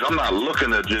mean? Because I'm not looking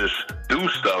to just do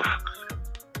stuff,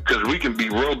 because we can be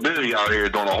real busy out here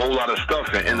doing a whole lot of stuff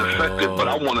and ineffective, but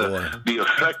I want to be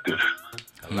effective.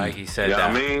 Like he said that.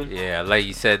 I mean? Yeah, like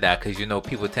you said that, because, you know,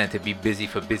 people tend to be busy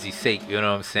for busy's sake. You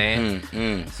know what I'm saying?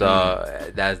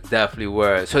 That's definitely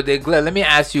where. So, then, Glenn, let me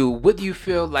ask you, what do you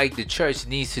feel like the church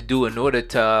needs to do in order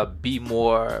to be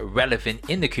more relevant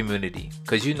in the community?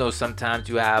 Because, you know, sometimes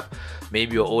you have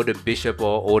maybe an older bishop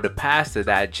or older pastor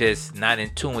that just not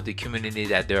in tune with the community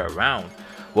that they're around.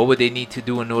 What would they need to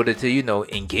do in order to, you know,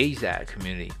 engage that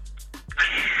community?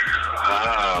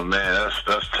 Man,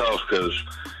 that's tough, because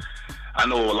I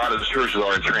know a lot of the churches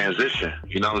are in transition,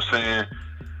 you know what I'm saying?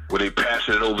 Where they pass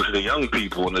it over to the young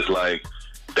people, and it's like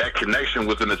that connection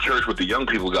within the church with the young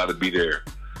people got to be there.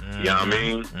 You know what I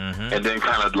mean? And then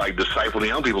kind of like disciple the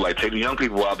young people, like take the young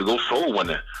people out to go soul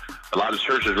winning. A lot of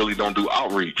churches really don't do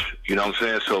outreach, you know what I'm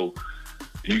saying? So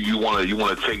you want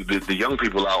to take the young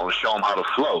people out and show them how to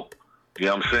flow. You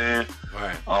know what I'm saying?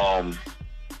 Right.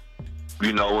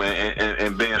 You know,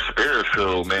 and being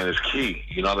spirit-filled, man, is key.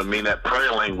 You know what I mean? That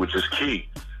prayer language is key.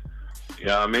 You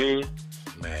know what I mean?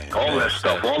 Man, all that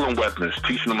stuff, all them weapons,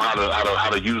 teaching them how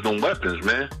to use them weapons,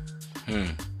 man. You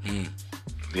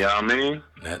know what I mean?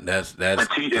 That's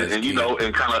and you know,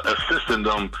 and kind of assisting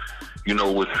them, you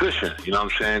know, with fishing. You know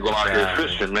what I'm saying? Going out here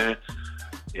fishing, man.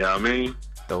 You know what I mean?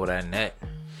 Throw that net.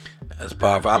 That's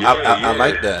powerful. I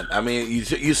like that. I mean,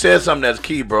 you said something that's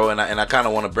key, bro, and I kind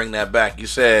of want to bring that back. You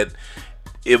said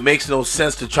it makes no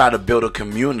sense to try to build a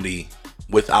community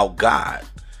without God,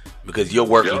 because your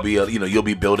work will be, you know, you'll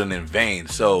be building in vain.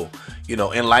 So, you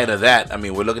know, in light of that, I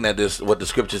mean, we're looking at this, what the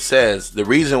scripture says. The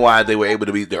reason why they were able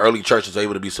to be, the early churches were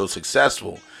able to be so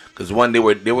successful, because one, they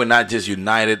were not just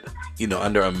united, you know,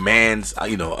 under a man's,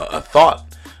 you know, a thought,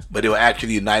 but they were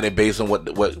actually united based on what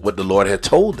the Lord had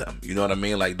told them. You know what I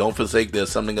mean? Like, don't forsake the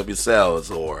assembling of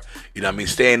yourselves, or, you know what I mean,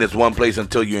 stay in this one place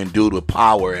until you're endued with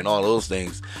power and all those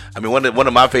things. I mean, one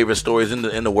of my favorite stories in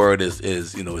the word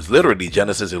is you know, is literally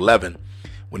Genesis 11,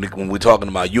 when we're talking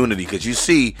about unity, because you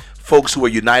see folks who are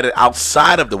united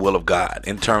outside of the will of God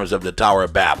in terms of the Tower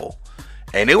of Babel.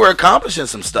 And they were accomplishing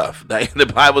some stuff. Like the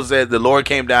Bible said, the Lord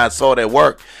came down and saw their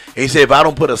work. And he said, if I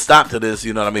don't put a stop to this,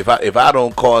 you know what I mean? If I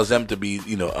don't cause them to be,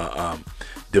 you know,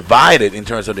 divided in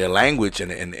terms of their language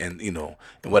and you know,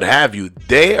 and what have you,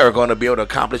 they are going to be able to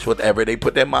accomplish whatever they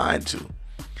put their mind to.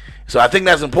 So I think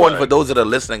that's important for those that are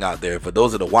listening out there, for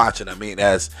those that are watching. I mean,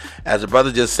 as the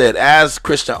brother just said, as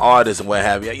Christian artists and what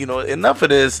have you, you know, enough of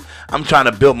this. I'm trying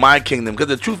to build my kingdom, because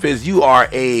the truth is, you are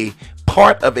a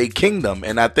part of a kingdom,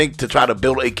 and I think to try to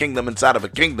build a kingdom inside of a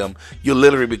kingdom, you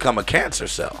literally become a cancer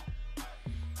cell.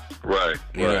 Right.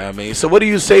 You know what I mean? So what do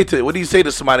you say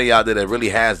to somebody out there that really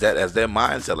has that as their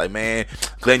mindset? Like, man,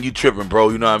 Glenn, you tripping, bro.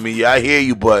 You know what I mean? Yeah, I hear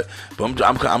you, but I'm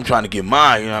trying to get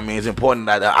mine. You know what I mean? It's important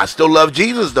that I still love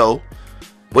Jesus, though.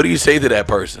 What do you say to that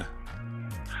person?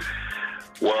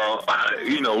 Well,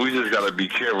 you know, we just got to be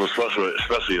careful,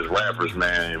 especially as rappers,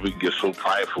 man. We can get so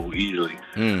prideful easily.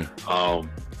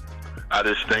 I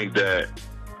just think that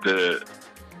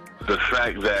the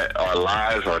fact that our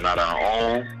lives are not our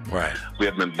own, right? We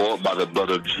have been bought by the blood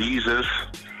of Jesus.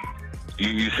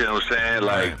 You see what I'm saying?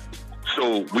 Like,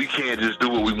 so we can't just do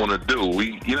what we want to do.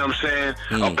 You know what I'm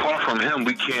saying? Apart from Him,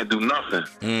 we can't do nothing.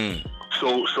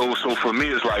 So for me,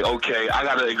 it's like, okay, I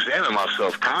got to examine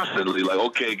myself constantly. Like,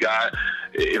 okay, God,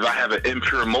 if I have an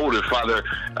impure motive, Father,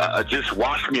 just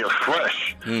wash me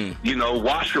afresh. You know,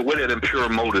 wash away that impure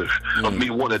motive of me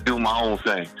wanting to do my own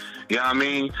thing. You know what I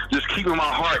mean? Just keeping my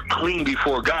heart clean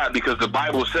before God, because the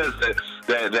Bible says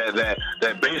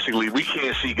that basically we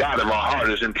can't see God if our heart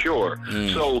is impure.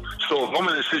 So if I'm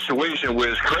in a situation where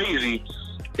it's crazy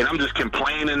and I'm just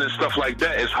complaining and stuff like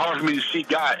that, it's hard for me to see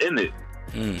God in it.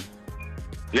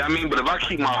 You know what I mean? But if I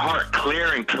keep my heart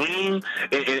clear and clean,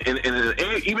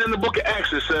 and even in the book of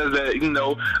Acts, it says that, you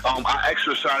know, I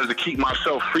exercise to keep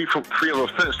myself free of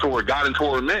offense toward God and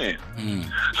toward man.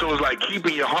 So it's like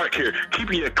keeping your heart clear,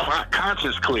 keeping your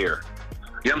conscience clear.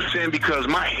 You know what I'm saying? Because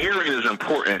my hearing is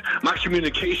important. My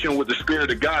communication with the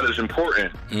Spirit of God is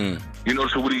important. You know,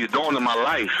 so what he's doing in my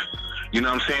life, you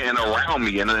know what I'm saying, and around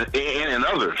me and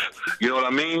others. You know what I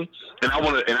mean? And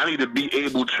I need to be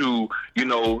able to, you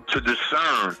know, to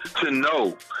discern, to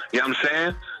know. You know what I'm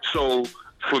saying? So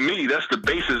for me, that's the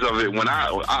basis of it. When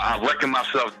I reckon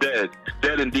myself dead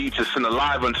indeed to sin,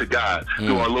 alive unto God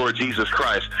through our Lord Jesus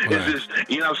Christ. Right. It's just,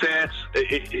 you know what I'm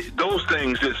saying? Those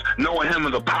things, is knowing him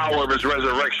and the power of his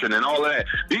resurrection and all that.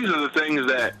 These are the things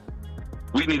that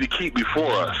we need to keep before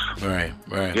us. Right.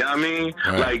 You know what I mean?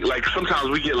 Right. Like sometimes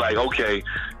we get like, okay,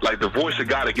 like the voice of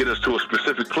God to get us to a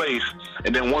specific place,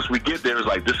 and then once we get there, it's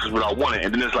like, this is what I wanted.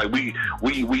 And then it's like we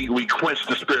quench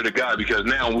the Spirit of God because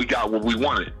now we got what we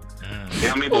wanted. You know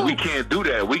what I mean? But we can't do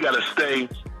that. We got to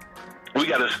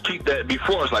keep that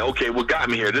before us. Like, okay, what got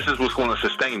me here? This is what's going to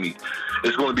sustain me.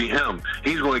 It's going to be him.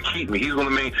 He's going to keep me. He's going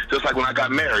to make, just like when I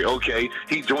got married. Okay,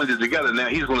 he joined it together. Now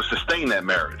he's going to sustain that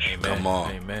marriage. Amen. Come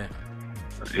on. Amen.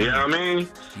 You know what I mean?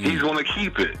 He's going to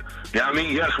keep it. You know what I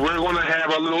mean? Yes, we're going to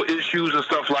have our little issues and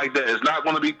stuff like that. It's not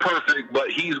going to be perfect, but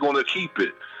he's going to keep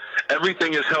it.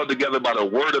 Everything is held together by the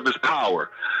word of his power.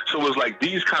 So it's like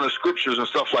these kind of scriptures and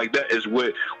stuff like that is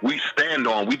what we stand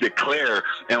on, we declare,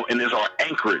 and is our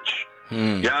anchorage. You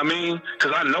know what I mean?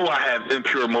 Because I know I have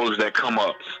impure motives that come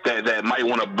up that might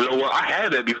want to blow up. I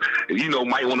had that, you know,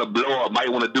 might want to blow up,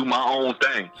 might want to do my own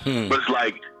thing. But it's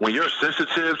like when you're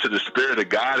sensitive to the Spirit of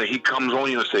God and he comes on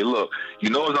you and say, look, you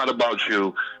know it's not about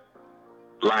you,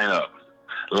 line up,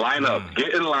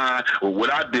 get in line with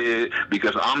what I did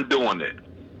because I'm doing it.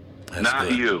 That's not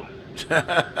good. You. You know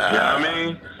what I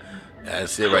mean?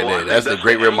 That's it right there. That's a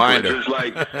great reminder. It's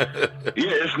like,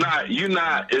 it's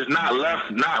not left,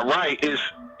 not right. It's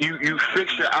you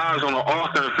fix your eyes on the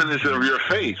author and finisher of your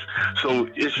faith. So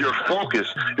it's your focus.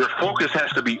 Your focus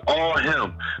has to be all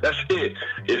him. That's it.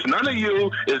 It's none of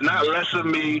you. It's not less of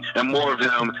me and more of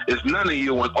him. It's none of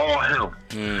you and all him.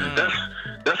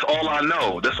 That's all I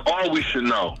know. That's all we should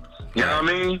know. You know what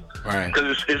I mean? Right.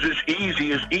 Because it's just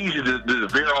easy. It's easy to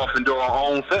veer off and do our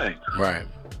own thing. Right.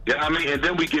 You know what I mean? And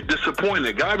then we get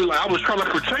disappointed. God be like, I was trying to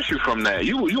protect you from that.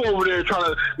 You over there trying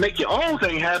to make your own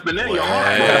thing happen. Then your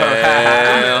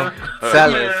heart.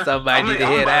 Somebody need to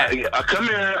hear that. Come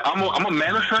here. I'm a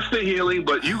manifest the healing,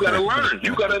 but you got to learn.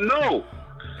 You got to know.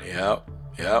 Yep.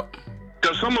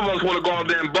 Because some of us want to go out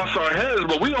there and bust our heads,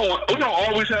 but we don't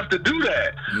always have to do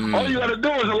that. All you got to do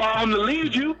is allow him to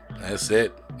lead you. That's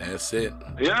it. You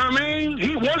know what I mean?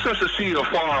 He wants us to see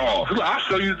afar off. He's like, I'll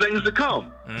show you things to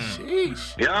come.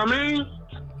 Sheesh. You know what I mean?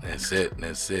 That's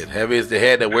it. Heavy is the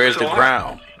head that wears the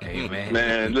crown. Amen.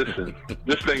 Man, listen,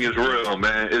 this thing is real,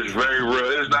 man. It's very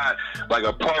real. It's not like,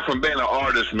 apart from being an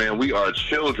artist, man, we are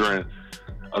children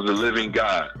of the living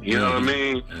God. You know what I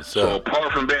mean? So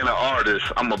apart from being an artist,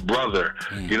 I'm a brother.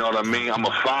 You know what I mean? I'm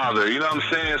a father. You know what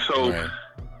I'm saying? So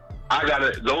I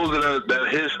gotta, those that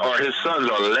his sons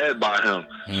are led by him.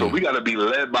 So we gotta be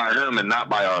led by him and not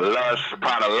by our lust,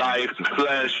 pride of life, and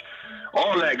flesh.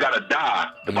 All that gotta die.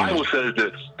 The Bible says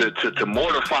that to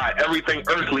mortify everything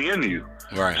earthly in you.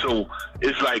 Right. So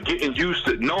it's like getting used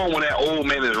to knowing when that old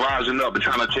man is rising up and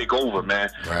trying to take over, man.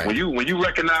 Right. When you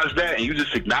recognize that and you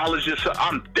just acknowledge yourself,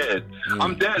 I'm dead.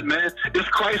 I'm dead, man. It's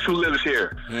Christ who lives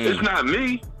here. It's not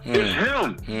me. It's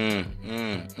him.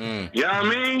 You know what I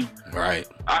mean? Right.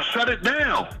 I shut it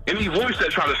down. Any voice that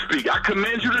try to speak, I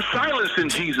command you to silence in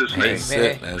Jesus' name.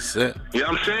 That's it. You know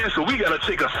what I'm saying? So we got to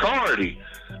take authority.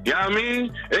 You know what I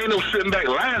mean? It ain't no sitting back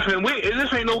laughing.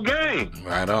 This ain't no game.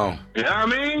 Right on. You know what I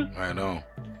mean? Right on.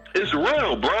 It's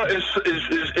real, bro.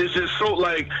 It's just so,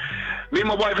 like, me and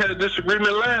my wife had a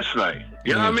disagreement last night.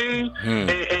 You know what I mean?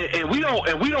 And we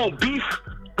don't beef.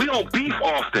 We don't beef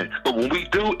often, but when we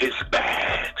do, it's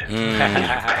bad.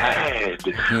 It's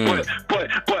bad.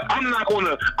 But I'm not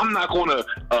gonna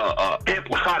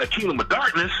amplify the kingdom of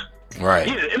darkness. Right.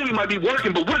 Yeah, the enemy might be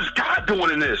working, but what is God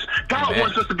doing in this? God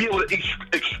wants us to be able to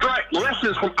extract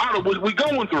lessons from out of what we're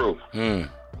going through.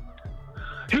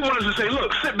 He wants us to say,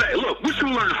 look, sit back, look, what you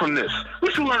learning from this?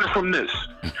 What you learning from this?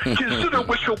 Consider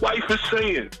what your wife is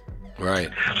saying. Right.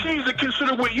 She needs to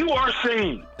consider what you are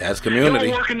saying. That's community.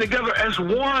 You're working together as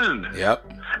one. Yep.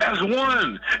 As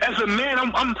one. As a man,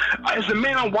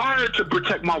 I'm wired to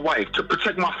protect my wife, to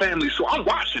protect my family. So I'm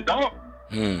watching, dog.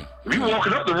 If you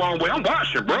walking up the wrong way, I'm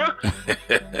watching, bro.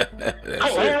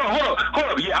 Hold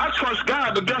up. Yeah, I trust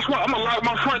God, but guess what? I'm gonna lock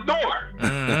my front door.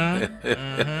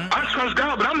 I trust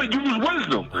God, but I'm gonna use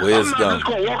wisdom. Wisdom. I'm not just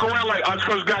gonna walk around like I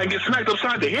trust God and get smacked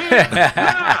upside the head.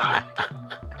 Nah.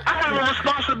 I have a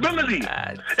responsibility.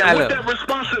 And with that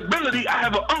responsibility, I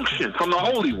have an unction from the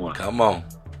Holy One. Come on.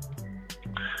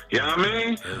 You know what I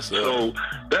mean? Yes, so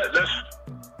that's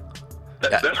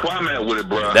why I'm at with it,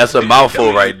 bro. That's a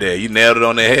mouthful right there. You nailed it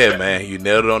on the head, man. You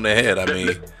nailed it on the head. I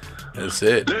mean, that's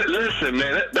it. Listen,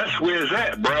 man, that's where it's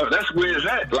at, bro. That's where it's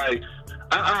at. Like,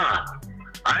 I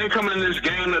ain't coming in this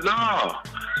game to, no.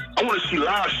 I want to see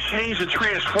lives change and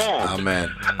transform.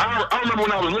 Amen. I remember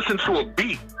when I was listening to a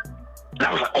beat, and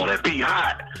I was like, oh, that beat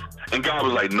hot. And God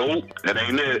was like, nope, that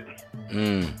ain't it.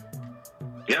 You know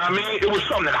what I mean? It was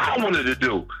something that I wanted to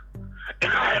do.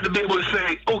 And I had to be able to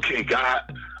say, okay, God,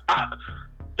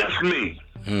 that's me.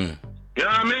 You know what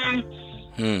I mean?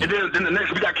 And then the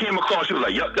next beat I came across, he was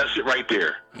like, yup, that's it right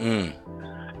there. And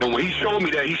when he showed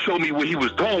me that, he showed me what he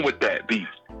was doing with that beat.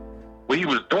 What he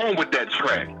was doing with that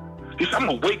track. He said, I'm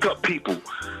going to wake up people.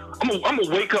 I'm gonna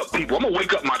wake up people. I'm going to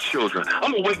wake up my children.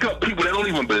 I'm going to wake up people that don't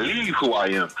even believe who I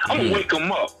am. I'm going to wake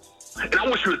them up. And I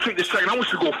want you to take this track and I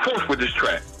want you to go forth with this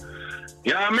track.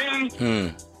 You know what I mean?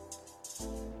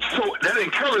 So that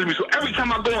encouraged me. So every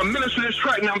time I go and minister this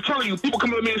track, now I'm telling you, people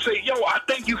come up to me and say, yo, I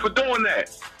thank you for doing that.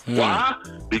 Why?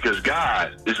 Because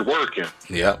God is working.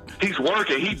 Yep. He's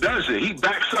working. He does it. He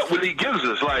backs up what he gives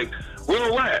us. Like,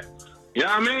 where we're at. You know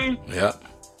what I mean? Yep.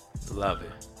 Love it.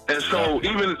 And so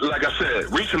even like I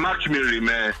said, reaching my community,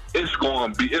 man, it's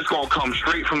gonna come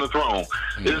straight from the throne.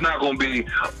 It's not gonna be,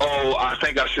 oh, I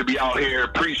think I should be out here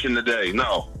preaching today.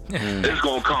 No. It's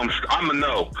gonna come. I'm a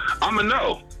no. I'm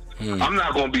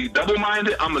not gonna be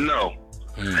double-minded. I'm a no.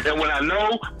 And when I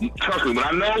know, trust me, when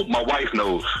I know, my wife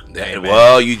knows.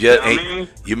 Well, you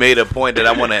made a point that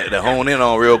I want to hone in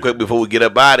on real quick before we get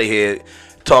up out of here.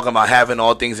 Talking about having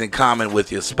all things in common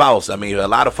with your spouse. I mean, a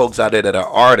lot of folks out there that are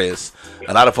artists,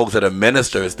 a lot of folks that are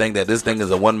ministers think that this thing is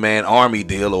a one-man army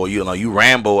deal, or you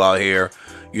Rambo out here,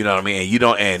 you know what I mean?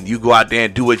 And you go out there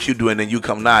and do what you do, and then you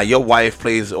come now. Your wife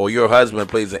plays, or your husband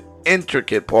plays, an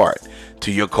intricate part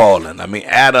to your calling. I mean,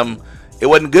 Adam, it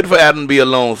wasn't good for Adam to be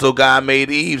alone, so God made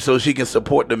Eve so she can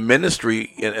support the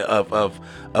ministry of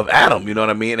Adam. You know what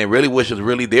I mean? And really wish it was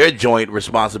really their joint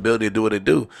responsibility to do what they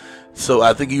do. So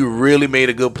I think you really made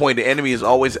a good point. The enemy is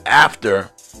always after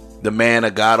the man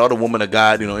of God or the woman of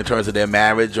God, in terms of their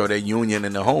marriage or their union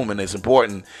in the home. And it's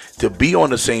important to be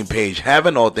on the same page,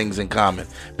 having all things in common,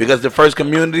 because the first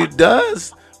community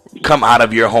does come out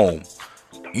of your home.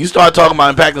 You start talking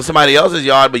about impacting somebody else's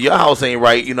yard, but your house ain't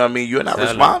right. You know what I mean? You're not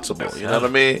responsible. You know what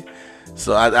I mean?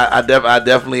 So I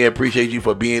definitely appreciate you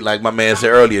for being, like my man said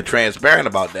earlier, transparent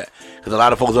about that. Because a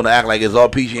lot of folks don't act like it's all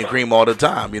peachy and cream all the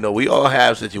time. We all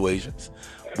have situations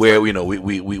where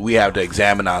we have to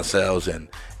examine ourselves and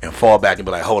fall back and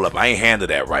be like, hold up, I ain't handled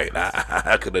that right.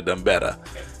 I could have done better.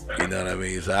 You know what I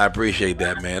mean? So I appreciate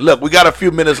that, man. Look, we got a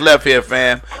few minutes left here,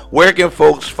 fam. Where can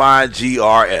folks find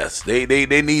GRS? They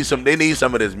need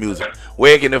some of this music.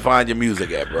 Where can they find your music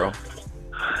at, bro?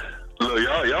 Look,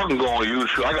 y'all can go on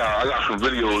YouTube. I got some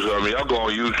videos of me. Y'all go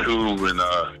on YouTube and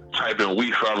type in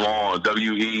We Feron,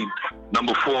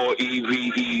 WE4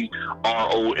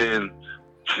 EVERON.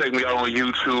 Check me out on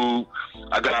YouTube.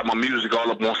 I got my music all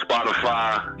up on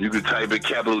Spotify. You can type it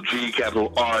capital G,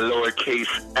 capital R, lowercase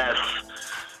s,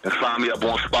 and find me up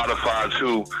on Spotify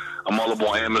too. I'm all up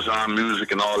on Amazon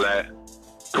Music and all that.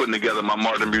 Putting together my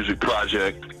Martin Music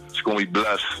project. It's gonna be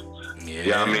blessed. Yeah,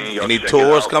 you know what I mean? Any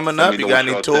tours coming up? You got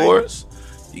any tours?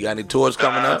 You got any tours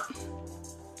coming up?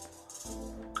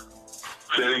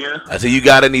 Say it again? I said, you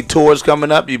got any tours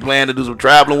coming up? You plan to do some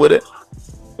traveling with it?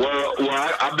 Well,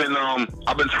 I've been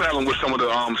traveling with some of the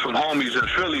some homies in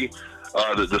Philly,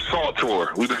 the Salt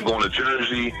Tour. We've been going to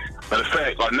Jersey. Matter of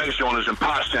fact, our next joint is in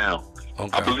Pottstown.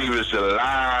 Okay. I believe it's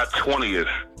July 20th.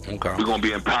 Okay. We're gonna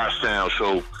be in Pottstown.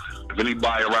 So if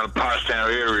anybody around the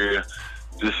Pottstown area,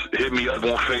 just hit me up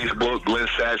on Facebook, Glenn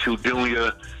Satchel Jr.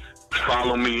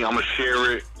 Follow me. I'm gonna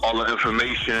share it, all the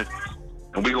information.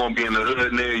 And we're going to be in the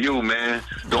hood near you, man.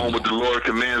 Doing what the Lord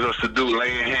commands us to do.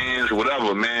 Laying hands,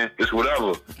 whatever, man. It's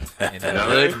whatever. In the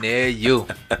hood near you.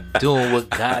 Doing what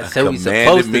God said we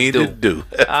supposed to do.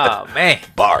 Oh, man.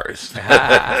 Bars.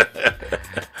 I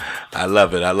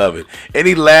love it.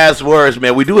 Any last words,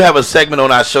 man? We do have a segment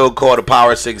on our show called The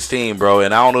Power 16, bro.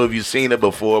 And I don't know if you've seen it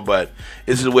before, but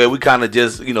this is where we kind of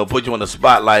just, put you on the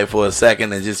spotlight for a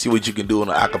second and just see what you can do on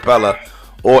the acapella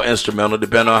or instrumental,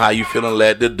 depending on how you feeling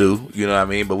led to do, you know what I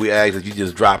mean? But we ask that you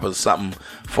just drop us something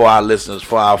for our listeners,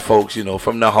 for our folks,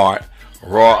 from the heart,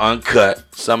 raw, uncut,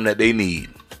 something that they need.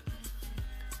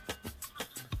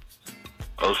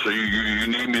 Oh, so you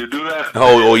need me to do that?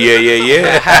 Oh yeah.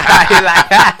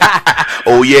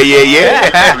 Oh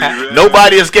yeah.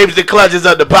 Nobody escapes the clutches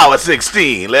of the Power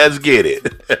 16. Let's get it.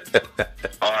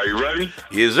 All right, you ready?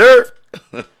 Yes, sir.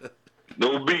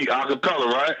 No beat,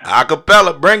 acapella, right?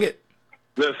 Acapella, bring it.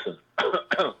 Listen.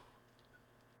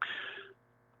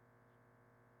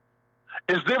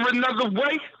 Is there another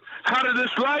way out of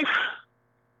this life?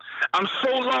 I'm so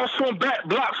lost on back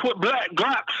blocks with black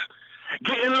glocks.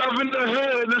 Getting love in the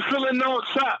hood and feeling on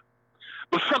top.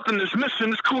 But something is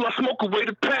missing. It's cool, I smoke away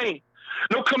the pain.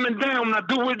 No coming down, I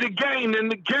do it again in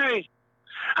the game.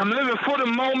 I'm living for the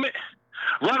moment.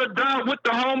 Ride or die with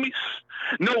the homies.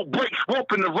 No brakes,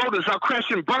 roping the rotors. I'll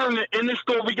crash and burn it. In this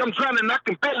story, I'm drowning. I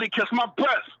can barely catch my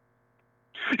breath.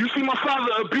 You see, my father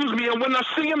abused me, and when I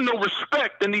see him, no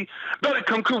respect. And he better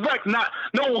come correct, not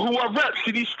knowing who I rep.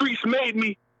 See, these streets made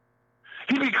me.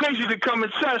 He be crazy to come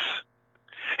and test.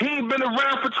 He ain't been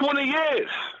around for 20 years.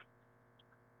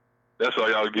 That's all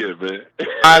y'all get, man.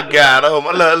 I got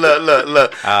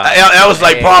look. That was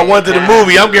like part 1 to the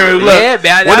movie. I'm getting look. Yeah,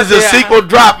 man, when does the sequel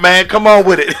drop, man? Come on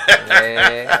with it.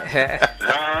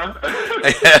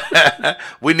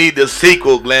 We need the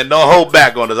sequel, Glenn. Don't hold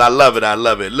back on us. I love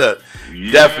it. Look,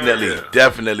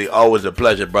 definitely, always a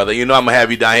pleasure, brother. You know I'm gonna have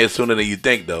you down here sooner than you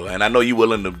think, though, and I know you're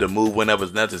willing to move whenever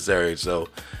it's necessary. So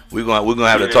we're gonna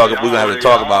have to talk. We're gonna have to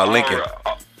talk about Lincoln.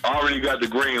 I already got the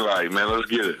green light, man. Let's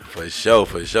get it. For sure.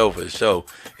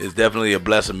 It's definitely a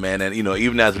blessing, man. And,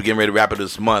 even as we get ready to wrap it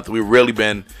this month, we've really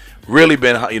been,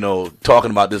 talking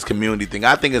about this community thing.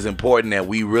 I think it's important that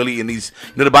we really, in these,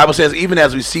 the Bible says, even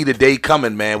as we see the day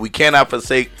coming, man, we cannot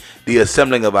forsake the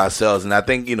assembling of ourselves. And I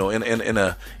think, in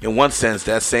one sense,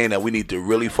 that's saying that we need to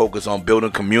really focus on building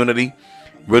community.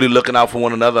 Really looking out for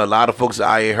one another. A lot of folks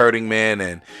are out here hurting, man,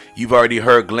 and you've already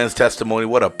heard Glenn's testimony.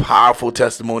 What a powerful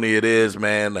testimony it is,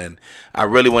 man, and I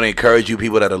really want to encourage you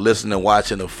people that are listening and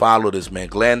watching to follow this, man.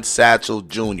 Glenn Satchel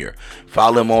Jr.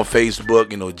 Follow him on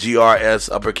Facebook,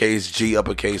 GRS, uppercase G,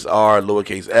 uppercase R,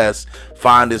 lowercase S.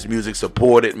 Find his music,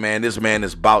 support it, man. This man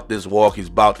is about this walk. He's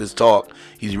about this talk.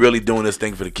 He's really doing this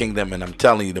thing for the kingdom, and I'm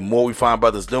telling you, the more we find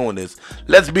brothers doing this,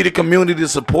 let's be the community to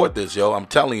support this, yo. I'm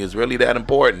telling you, it's really that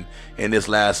important in this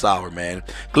last hour, man.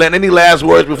 Glenn, any last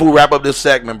words before we wrap up this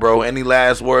segment, bro? Any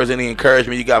last words, any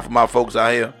encouragement you got for my folks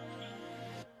out here?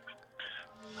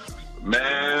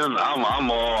 Man,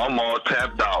 I'm all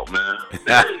tapped out, man.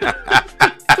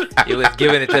 You was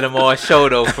giving it to them all show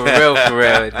though, for real.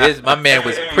 This my man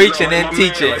was preaching and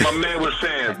teaching. Like my man was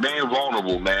saying, being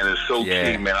vulnerable, man, is so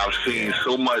key, man. I've seen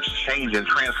so much change and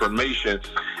transformation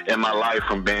in my life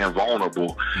from being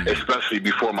vulnerable, especially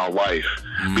before my wife.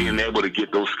 Being able to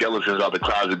get those skeletons out the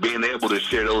closet, being able to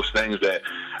share those things that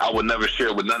I would never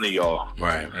share with none of y'all.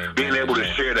 Right. Being able to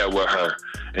share that with her.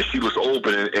 And she was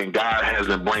open, and God has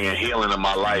been bringing healing in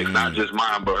my life, not just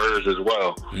mine, but hers as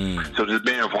well. So just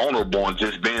being vulnerable and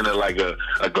just being like a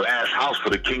glass house for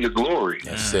the King of Glory.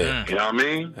 That's it. You know what I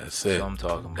mean? That's it. That's what I'm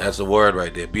talking about. That's the word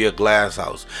right there. Be a glass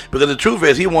house. Because the truth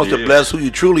is, he wants to bless who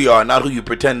you truly are, not who you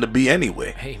pretend to be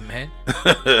anyway. Amen.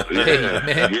 Yeah,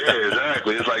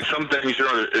 exactly. It's like some things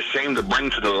you're ashamed to bring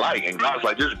to the light, and God's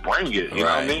like, just bring it. You know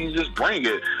what I mean? Just bring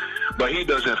it. But he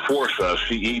doesn't force us.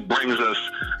 He brings us,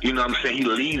 you know what I'm saying? He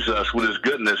leads us with his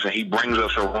goodness, and he brings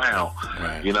us around.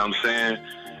 Right. You know what I'm saying?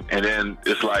 And then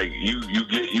it's like you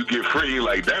get free. You're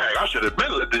like, dang, I should have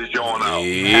been let this joint out. Yep.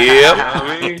 You know what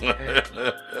I mean?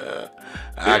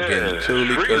 I can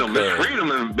truly freedom. It's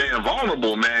freedom and being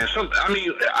vulnerable, man.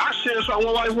 I shared something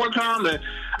with my wife one time, and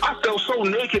I felt so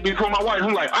naked before my wife.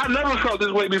 I'm like, I never felt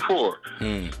this way before.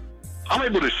 I'm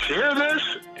able to share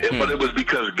this, but it was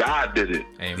because God did it.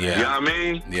 Amen. You know what I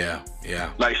mean? Yeah.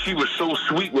 Like, she was so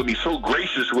sweet with me, so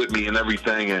gracious with me and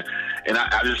everything, and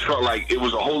I just felt like it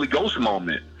was a Holy Ghost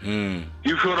moment.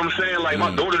 You feel what I'm saying? Like,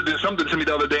 my daughter did something to me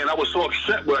the other day, and I was so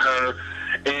upset with her,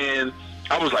 and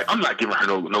I was like, I'm not giving her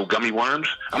no gummy worms.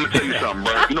 I'm gonna tell you something,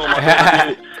 bro. You know what my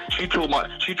daughter did? She told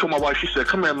my wife, she said,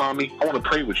 "Come here, mommy. I want to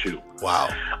pray with you." Wow.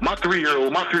 My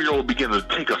three-year-old began to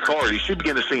take authority. She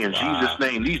began to say, in Jesus'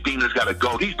 name, these demons gotta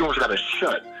go. These doors gotta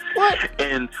shut. What?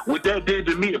 And what that did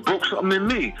to me, it broke something in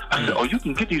me. I said, "Oh, you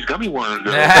can get these gummy worms,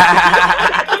 girl."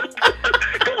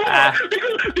 Come on,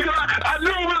 because I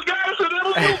knew it was God, so that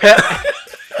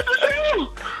was you.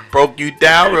 Broke you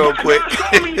down real quick.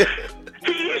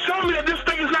 He showed me that this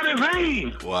thing is not in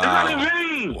vain. Wow. It's not in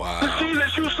vain. Wow. The seed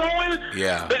that you sowing,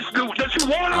 that you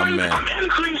watering, I'm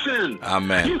increasing.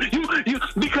 Amen. You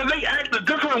because they act a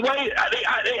different way. They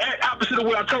act opposite of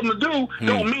what I told them to do.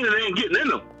 Don't mean that they ain't getting in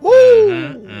them.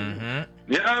 Woo.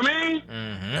 You know what I mean?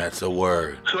 Mm-hmm. That's a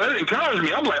word. So that encouraged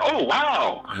me. I'm like, oh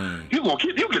wow, you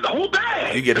get the whole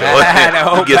bag. You get the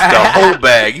whole, the whole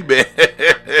bag. You bet.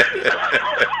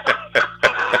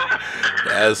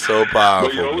 That's so powerful.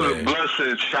 But, it was a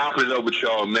blessing chopping it up with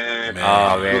y'all, man.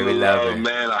 Oh man, we love it,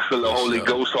 man. I feel the Holy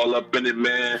Ghost all up in it,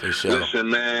 man. For sure. Listen,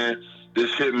 man.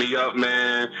 Just hit me up,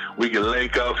 man. We can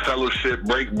link up, fellowship,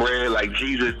 break bread like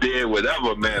Jesus did,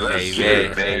 whatever, man. Let's get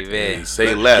it, man. Amen.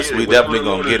 Say less. We definitely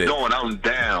gonna get it. I'm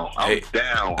down. I'm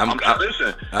down.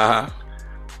 Listen.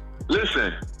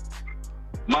 Listen.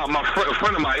 My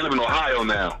friend of mine, he live in Ohio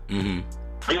now. Mm-hmm.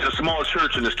 He had a small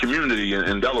church in this community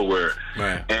in Delaware.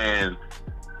 Right. And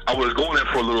I was going there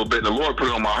for a little bit, and the Lord put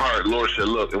it on my heart. The Lord said,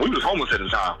 look, and we was homeless at the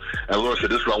time. And the Lord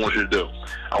said, this is what I want you to do.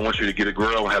 I want you to get a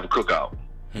grill and have a cookout.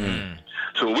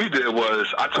 So what we did was,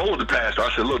 I told the pastor,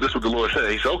 I said, look, this is what the Lord said.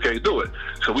 He said, okay, do it.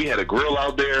 So we had a grill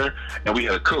out there, and we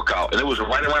had a cookout. And it was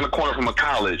right around the corner from a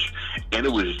college. And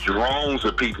it was drones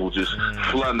of people just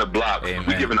flooding the block. Amen.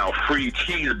 We giving out free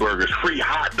cheeseburgers, free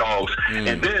hot dogs.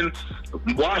 And then,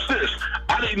 watch this.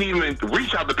 I didn't even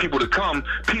reach out to people to come.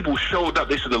 People showed up.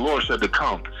 They said the Lord said to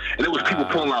come. And it was people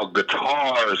pulling out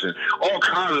guitars and all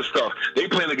kinds of stuff. They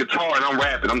playing the guitar, and I'm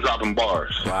rapping. I'm dropping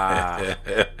bars. Wow.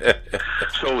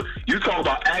 So you talk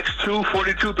about Acts 2,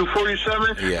 42 through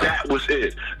 47, that was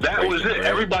it. That was it.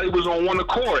 Everybody was on one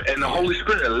accord, and the Holy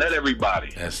Spirit led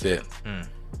everybody. That's it. You know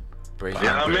what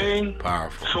I mean?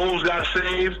 Powerful. Souls got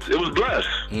saved. It was blessed.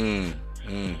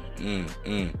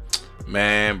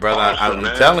 Man, brother, I'm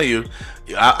telling you,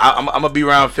 I'm going to be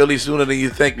around Philly sooner than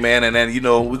you think, man. And then,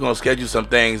 we're going to schedule some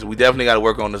things. We definitely got to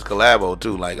work on this collabo,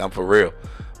 too. Like, I'm for real.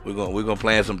 We're gonna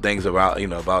plan some things about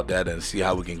about that and see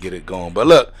how we can get it going. But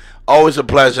look, always a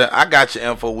pleasure. I got your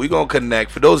info. We're gonna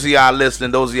connect. For those of y'all listening,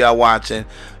 those of y'all watching,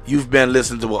 you've been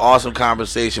listening to an awesome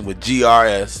conversation with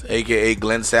GRS, aka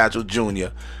Glenn Satchel Jr.,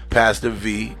 Pastor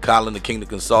V, Colin the Kingdom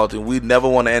Consultant. We never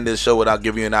want to end this show without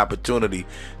giving you an opportunity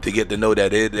to get to know that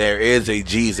there is a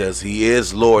Jesus. He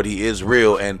is Lord. He is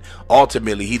real, and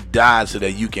ultimately, He died so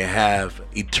that you can have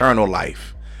eternal life.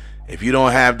 If you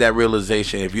don't have that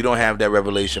realization, if you don't have that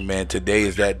revelation, man, today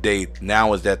is that day.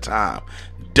 Now is that time.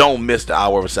 Don't miss the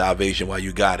hour of salvation while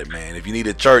you got it, man. If you need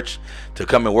a church to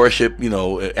come and worship,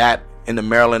 in the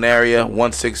Maryland area,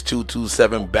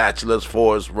 16227 Bachelor's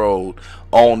Forest Road,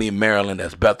 Olney, Maryland.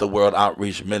 That's Bethel World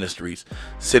Outreach Ministries,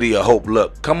 City of Hope.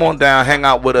 Look, come on down, hang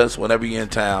out with us whenever you're in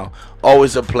town.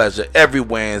 Always a pleasure. Every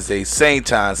Wednesday, same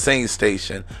time, same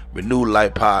station, Renewed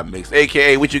Life Pod Mix.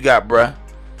 AKA, what you got, bruh?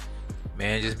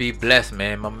 Man, just be blessed,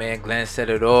 man. My man Glenn said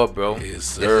it all, bro. Yes,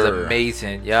 sir. This is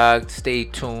amazing. Y'all stay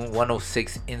tuned.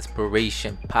 106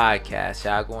 Inspiration Podcast.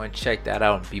 Y'all go and check that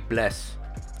out and be blessed.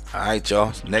 All right,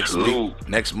 y'all. Next week,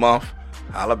 next month,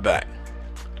 holla back.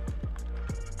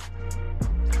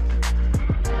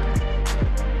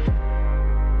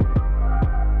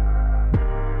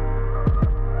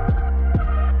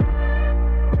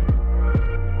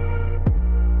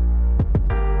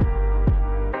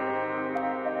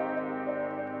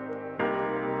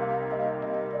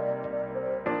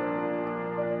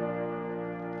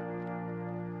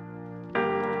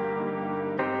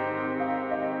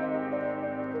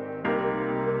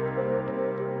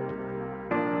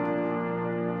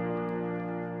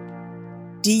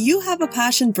 Do you have a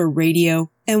passion for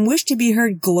radio and wish to be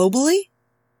heard globally?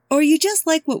 Or you just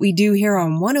like what we do here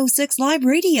on 106 Live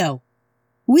Radio?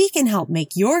 We can help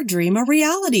make your dream a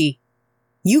reality.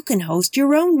 You can host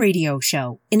your own radio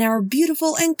show in our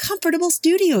beautiful and comfortable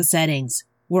studio settings,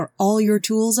 where all your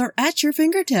tools are at your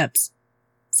fingertips.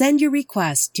 Send your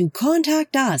request to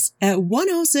contact us at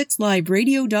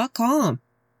 106liveradio.com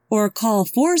or call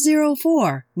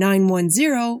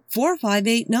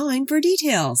 404-910-4589 for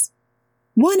details.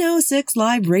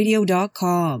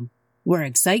 106liveradio.com, where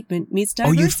excitement meets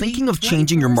diversity. Are you thinking of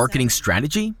changing your marketing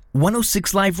strategy?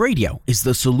 106 Live Radio is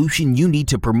the solution you need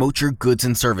to promote your goods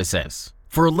and services.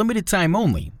 For a limited time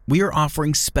only, we are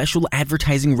offering special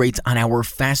advertising rates on our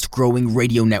fast-growing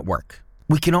radio network.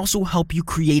 We can also help you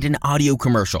create an audio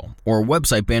commercial or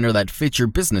website banner that fits your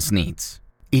business needs.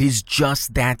 It is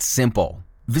just that simple.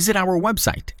 Visit our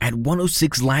website at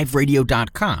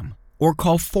 106liveradio.com or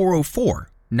call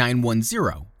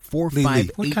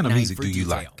 404-910-4589. What kind of music do you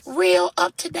like? Real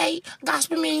up-to-date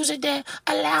gospel music that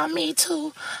allow me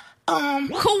to,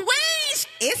 Queens,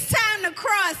 it's time to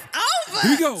cross over.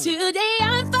 Here we go. Today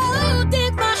I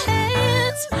folded my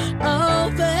hands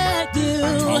over you.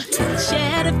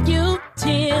 Shed a few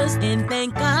tears and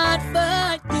thank God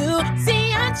for you.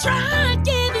 See, I tried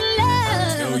giving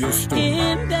love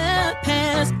in the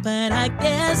past, but I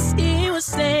guess He was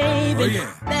saving.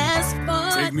 That's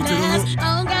for last.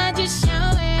 Oh God, just show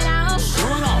it off. Show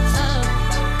it off.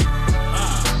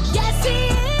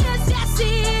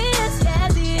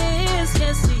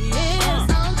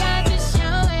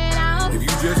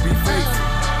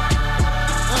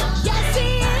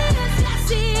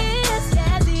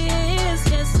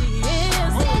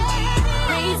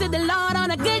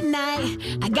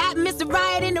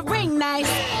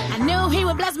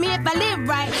 me if I live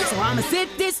right. So I'ma sip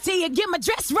this tea and get my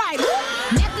dress right.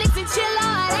 Netflix and chill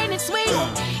out, ain't it sweet?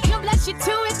 He'll bless you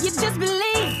too if you just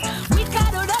believe. We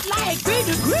cuddled up like 3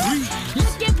 degrees.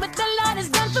 Look at what the Lord has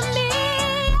done for me.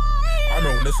 I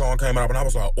remember when this song came out and I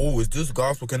was like, oh, is this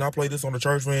gospel? Can I play this on the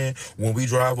church van when we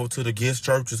drive up to the guest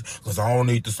churches? Because I don't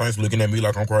need the saints looking at me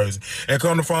like I'm crazy. And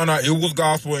come to find out it was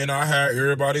gospel and I had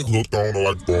everybody hooked on it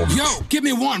like bomb. Yo, give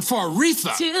me one for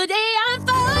Aretha. Today I'm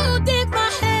folding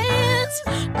my hands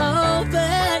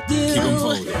over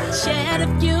you. Shed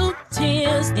a few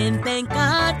tears and thank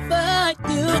God for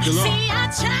you. See,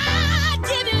 I tried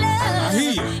giving love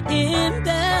in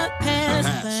the past,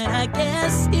 but I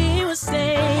guess he was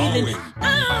saving.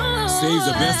 Oh, saves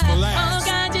the best for last. Oh,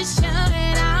 God, just show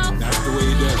it out. That's the way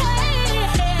he does it.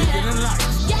 Bigger than life.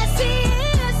 Yes, he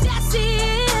is. Yes, he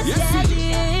is. Yes,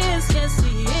 he is. Yes,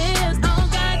 he is. Oh,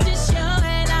 God, just show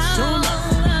it out. Show him out.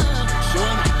 Show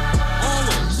him out.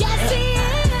 Always. Yes, he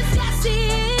is. Yes, he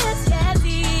is. Yes,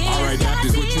 he is. All right,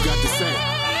 Baptist, what you got to say?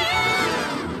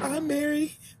 I'm Mary.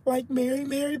 Like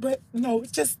Mary, but no,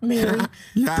 it's just Mary.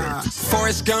 Yeah.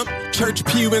 Forrest Gump, church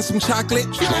pew and some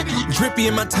chocolate. Drippy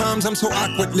in my times, I'm so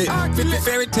awkward lit.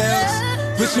 Fairy tales,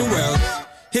 wishing well.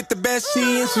 Hit the best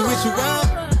scenes, we wish you well.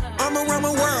 I'm around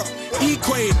my world,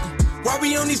 equate. While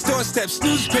we on these doorsteps,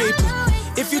 newspaper.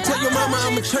 If you tell your mama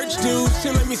I'm a church dude,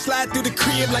 she'll let me slide through the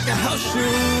crib like a house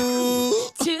shoe.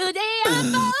 Today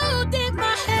I'm folding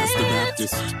my hands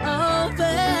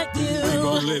over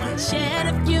you. Shed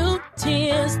a few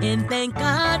tears and thank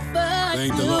God for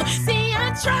Thank you. the Lord. See,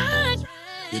 I tried.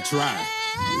 You tried.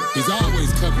 He's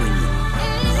always covering you.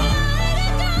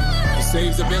 He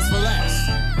saves the best for last.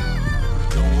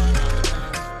 Don't worry about it.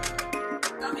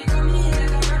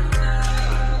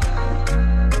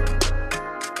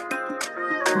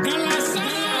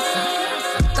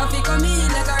 Coffee come in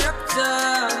like a raptor,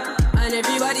 and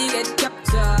everybody get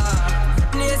captured.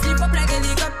 Play sleep up like a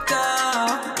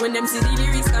helicopter when them see the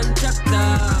lyrics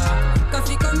contractor.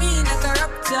 Coffee come in like a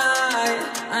raptor,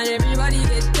 and everybody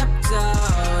get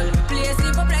captured. Play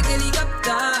sleep up like a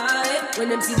helicopter when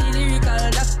them see the lyrical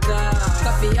doctor.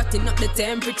 Coffee acting up the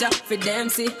temperature for them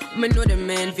see. Me know the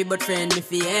man fi but friend me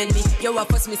fi envy. Yo, I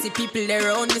first me see people there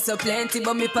around me so plenty,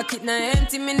 but me pocket na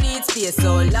empty. Me need space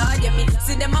so Lord, yeah me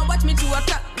see them a watch me to a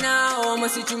clock now.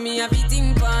 Must see through me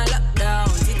everything for lockdown.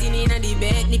 Sitting in a the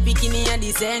bed, ni picking in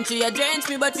the century. A drench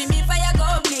me, but for me fire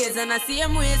go blaze. And I see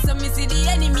him way, so me see the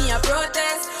enemy a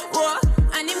protest. Whoa,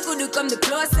 and him could come the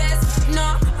closest.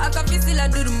 No, I can feel still I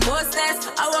do the mostest.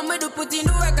 I want me to put in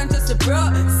the work and trust the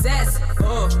process.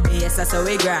 Oh, yes, that's how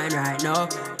we grind right now.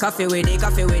 Coffee with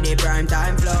the prime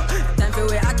time flow. Time for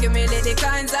we accumulate the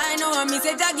kinds I know. And me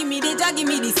say, give me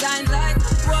the signs like,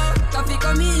 whoa, coffee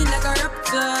come in like a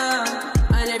raptor,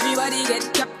 and everybody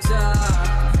get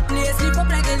captured. Play sleep up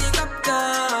like a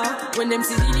helicopter when them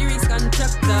see the lyrics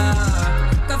contractor.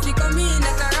 Coffee come in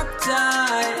like a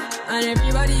raptor, and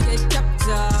everybody get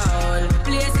captured.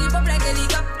 Play sleep up like a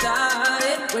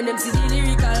helicopter when them see the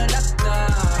lyrical doctor.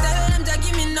 Tell them to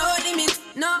give me no limit.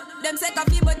 No, them say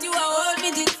coffee but you a whole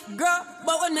midget. Girl,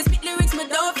 but when me spit lyrics me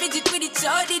don't fidget with it.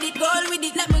 Show did it, goal with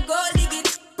it, let me go dig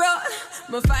it. Bro,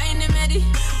 me find him ready.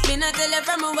 Me not tell her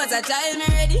from me was a child, me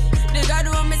ready. The God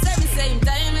who me serve me same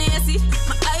time, you see.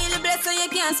 My highly blessed so you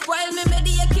can't spoil me,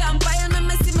 baby, you can't pile me,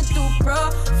 me see me too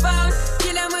profound.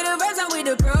 Kill them with the verse and with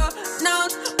the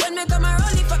pronouns. When me come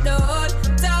around, lift up the whole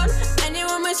town.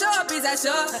 Anyone me show up is a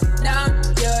showdown.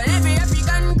 Yo, every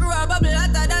African crew a bubble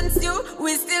hotter than stew.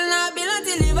 We still not build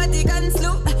until the Vatican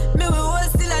slew. Me we hold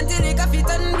still until the coffee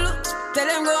turn blue. Tell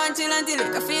them go and chill until the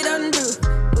coffee done brew.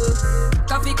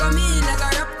 Coffee come in like a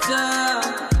raptor,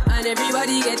 and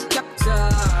everybody get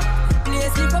captured. Play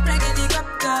sleep up like a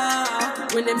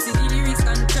helicopter when them see the lyrics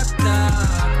contractor.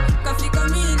 Coffee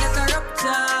come in like a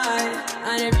raptor,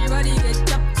 and everybody get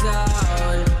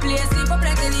captured. Play sleep up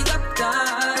like a helicopter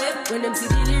when them see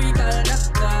the lyrical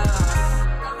doctor.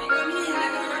 Coffee come in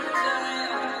like a raptor.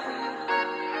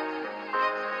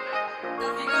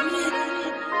 Coffee come in.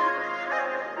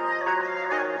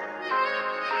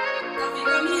 Coffee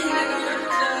come in like a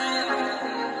raptor.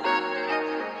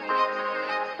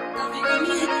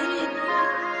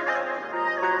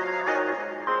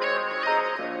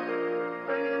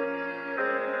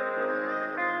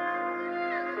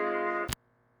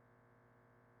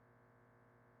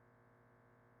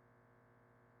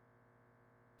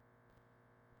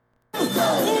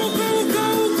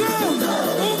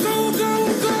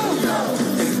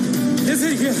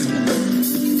 Listen here.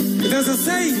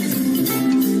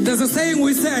 There's a saying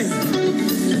we say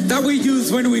that we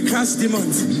use when we crush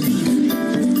demons.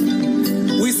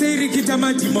 We say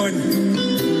Rikitama demon.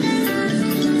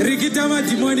 Rikitama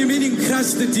demon, meaning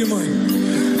crush the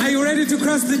demon. Are you ready to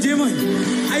crush the demon?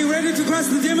 Are you ready to crush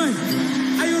the demon?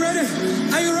 Are you ready?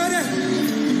 Are you ready?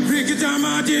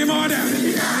 Rikitama demon.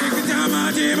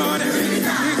 Rikitama demon.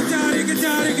 Rikitama demon.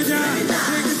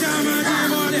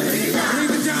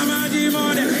 Rikitama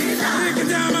demon.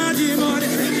 Rikitama demon.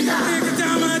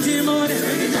 Rikitama demon.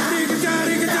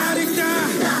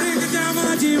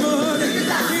 Rikitama demon.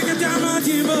 Rikitama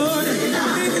demon.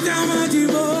 Rikitama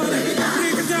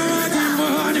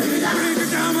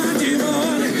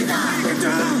demon.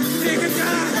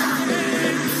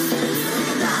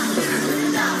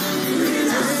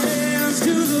 Dance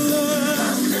to the Lord.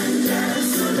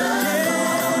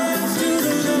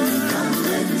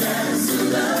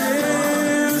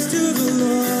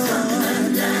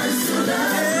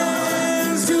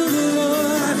 Dance to the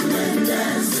Lord.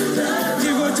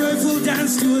 Give a joyful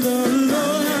dance to the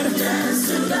Lord. Dance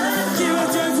to the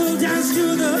Lord. Dance to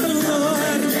the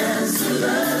Lord. Dance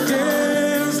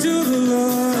to the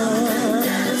Lord.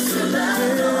 Dance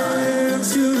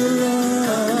to the Lord. Dance to the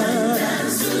Lord.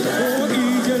 Oh,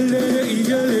 eagerly,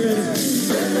 eagerly.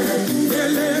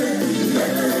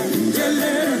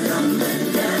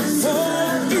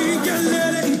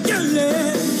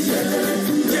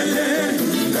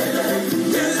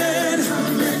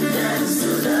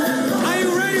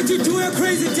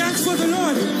 Crazy dance for the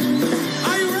Lord.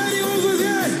 Are you ready over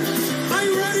there? Are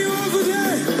you ready over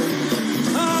there?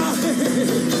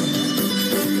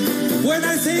 When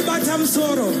I say Batam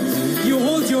Soro, you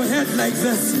hold your head like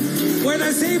this. When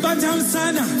I say Batam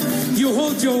Sana, you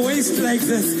hold your waist like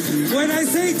this. When I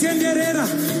say Tenderera,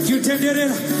 you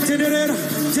tenderera, tenderera,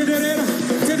 tenderera,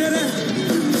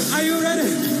 tenderera. Are you ready?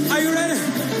 Are you ready?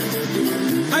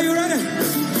 Are you ready?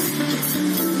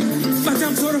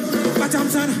 Batam Soro, Batam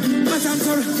Sana, Batam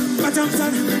Soro, Batam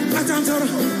Sana, Batam Soro,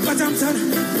 Batam Sana,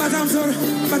 Batam Soro,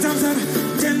 Batam Sana,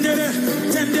 Tenderera,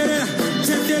 Tenderera,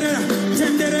 Tenderera,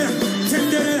 Tenderera,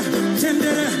 Tenderera,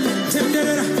 Tenderera,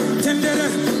 Tenderera, Tenderera,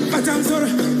 Batam Soro,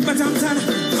 Batam Sana,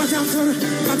 Batam Soro,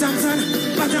 Batam Sana,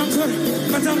 Batam Soro,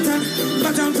 Batam Sana,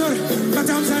 Batam Soro,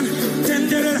 Batam Sana,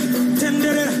 Tenderera,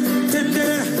 Tenderera,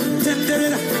 Tenderera,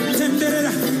 Tenderera,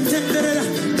 Tenderera, Tenderera,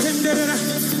 Tenderera.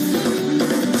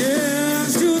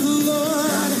 Dance to the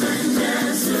Lord.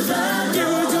 Dance to the Lord. Give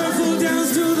a joyful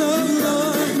dance to the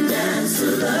Lord. Dance to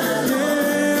the Lord.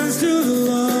 Dance to the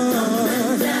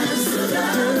Lord. Dance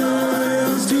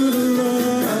to the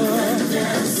Lord.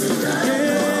 Dance to the Lord.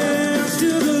 Dance to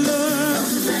the Lord.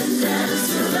 Dance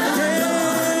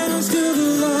to the Lord. Dance to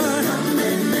the Lord.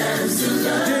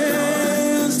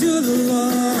 Dance to the Lord. Dance to the Lord.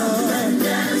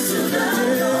 Dance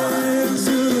to the Lord. Dance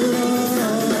to the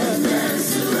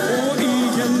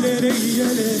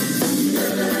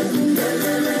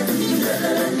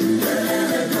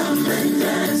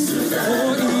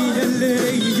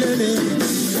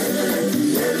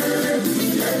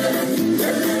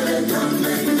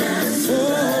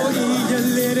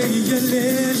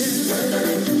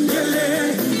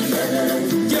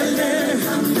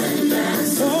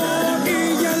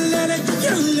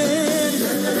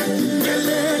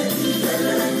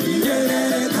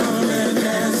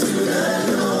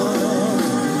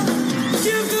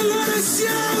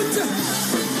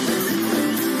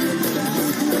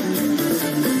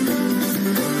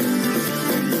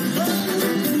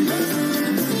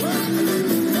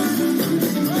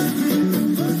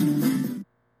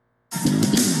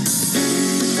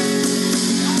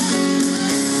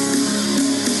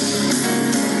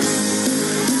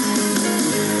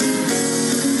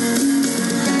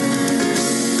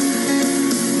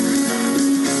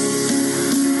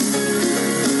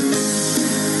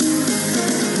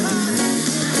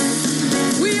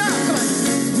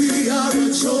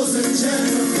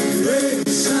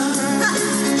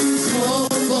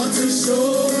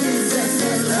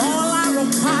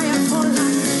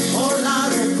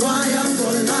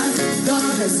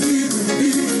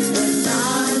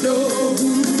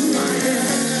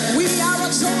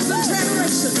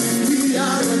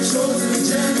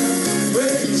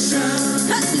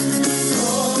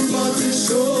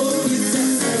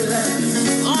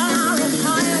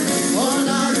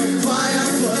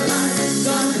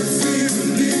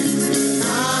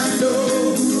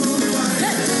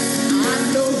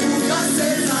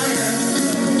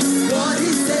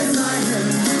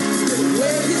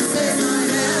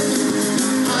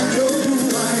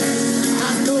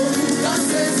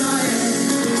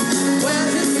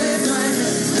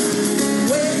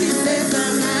Where he says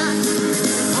I am.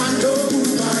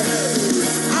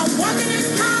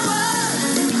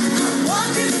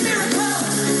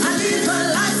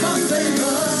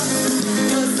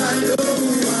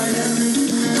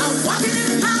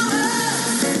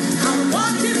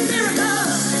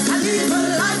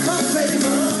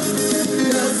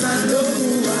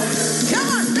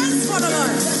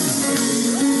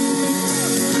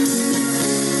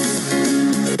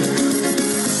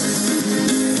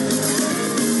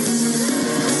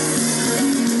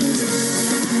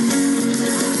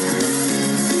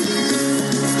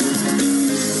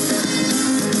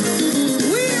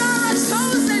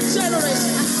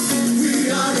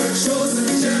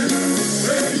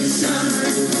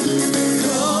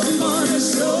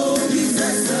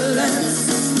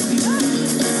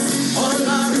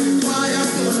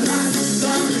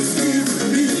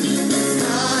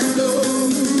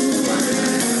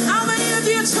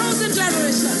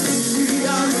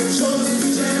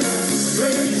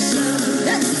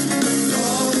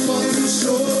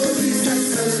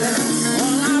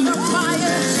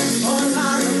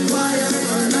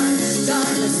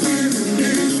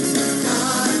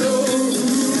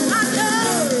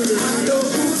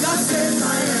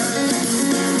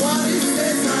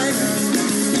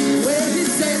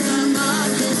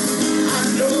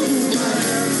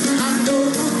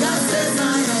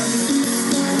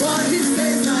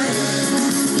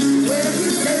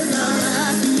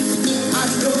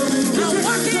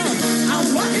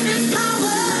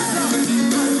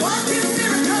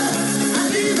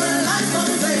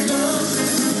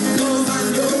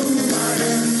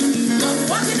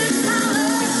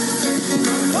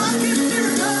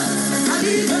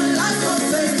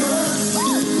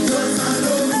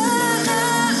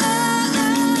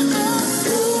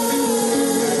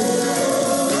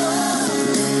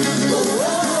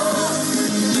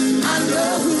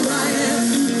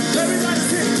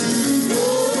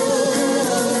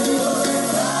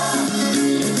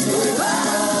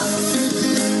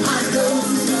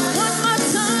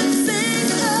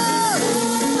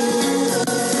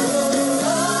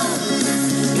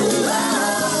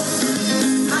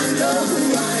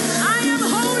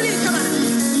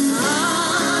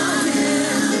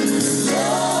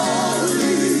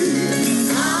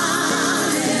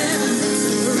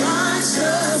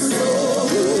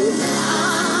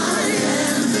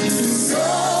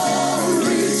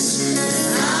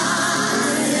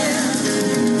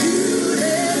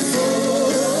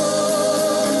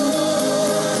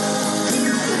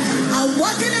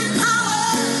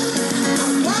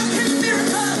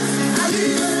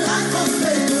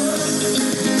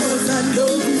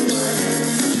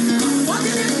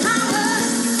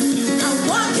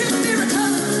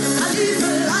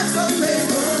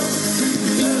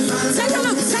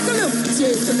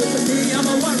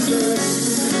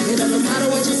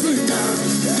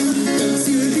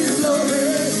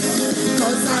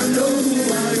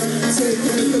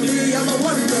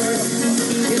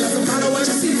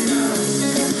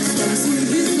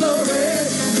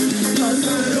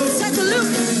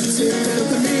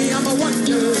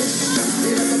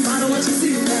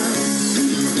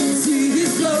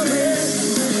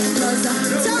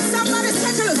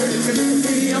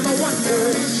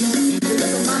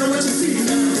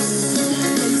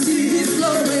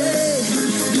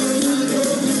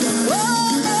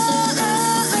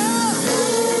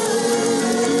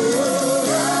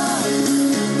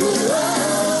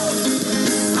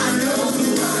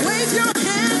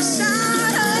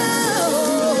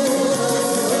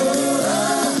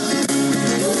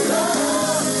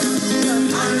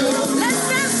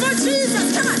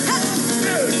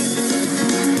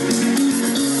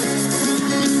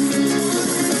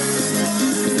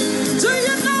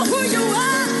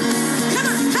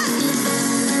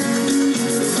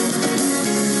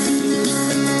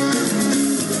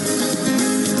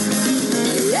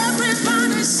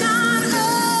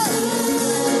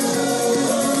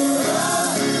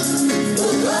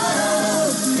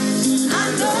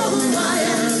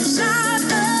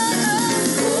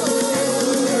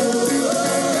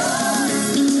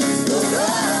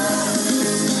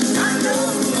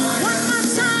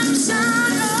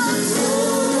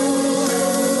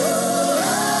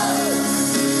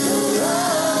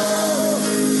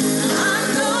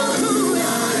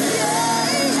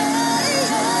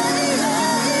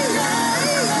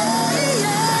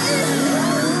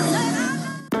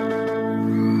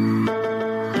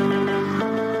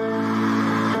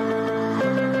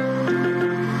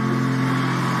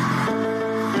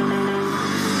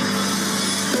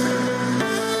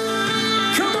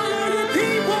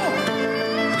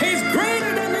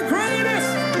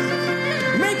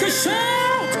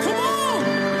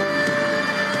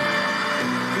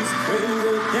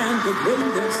 the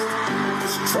greatest,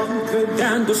 stronger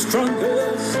than the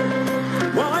strongest,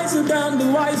 wiser than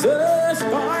the wisest.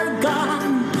 Our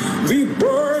God, we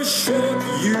worship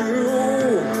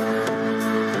you.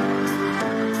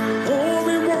 Oh,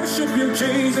 we worship you,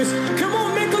 Jesus. Come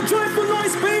on, make a joyful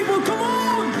noise, people. Come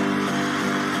on.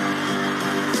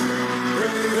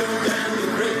 Greater than the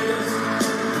greatest,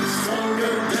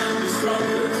 stronger than the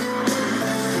strongest,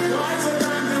 wiser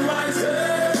than the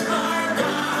wisest. Our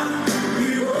God,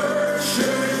 we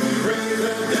worship you.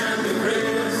 Greater than the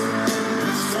greatest,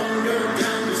 stronger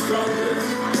than the strongest,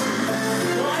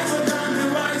 wiser than the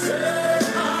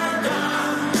wisest. Our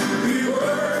God, we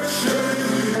worship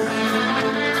you.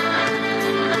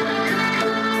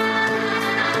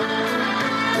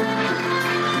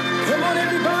 Come on,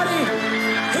 everybody.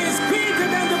 He's bigger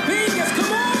than the biggest.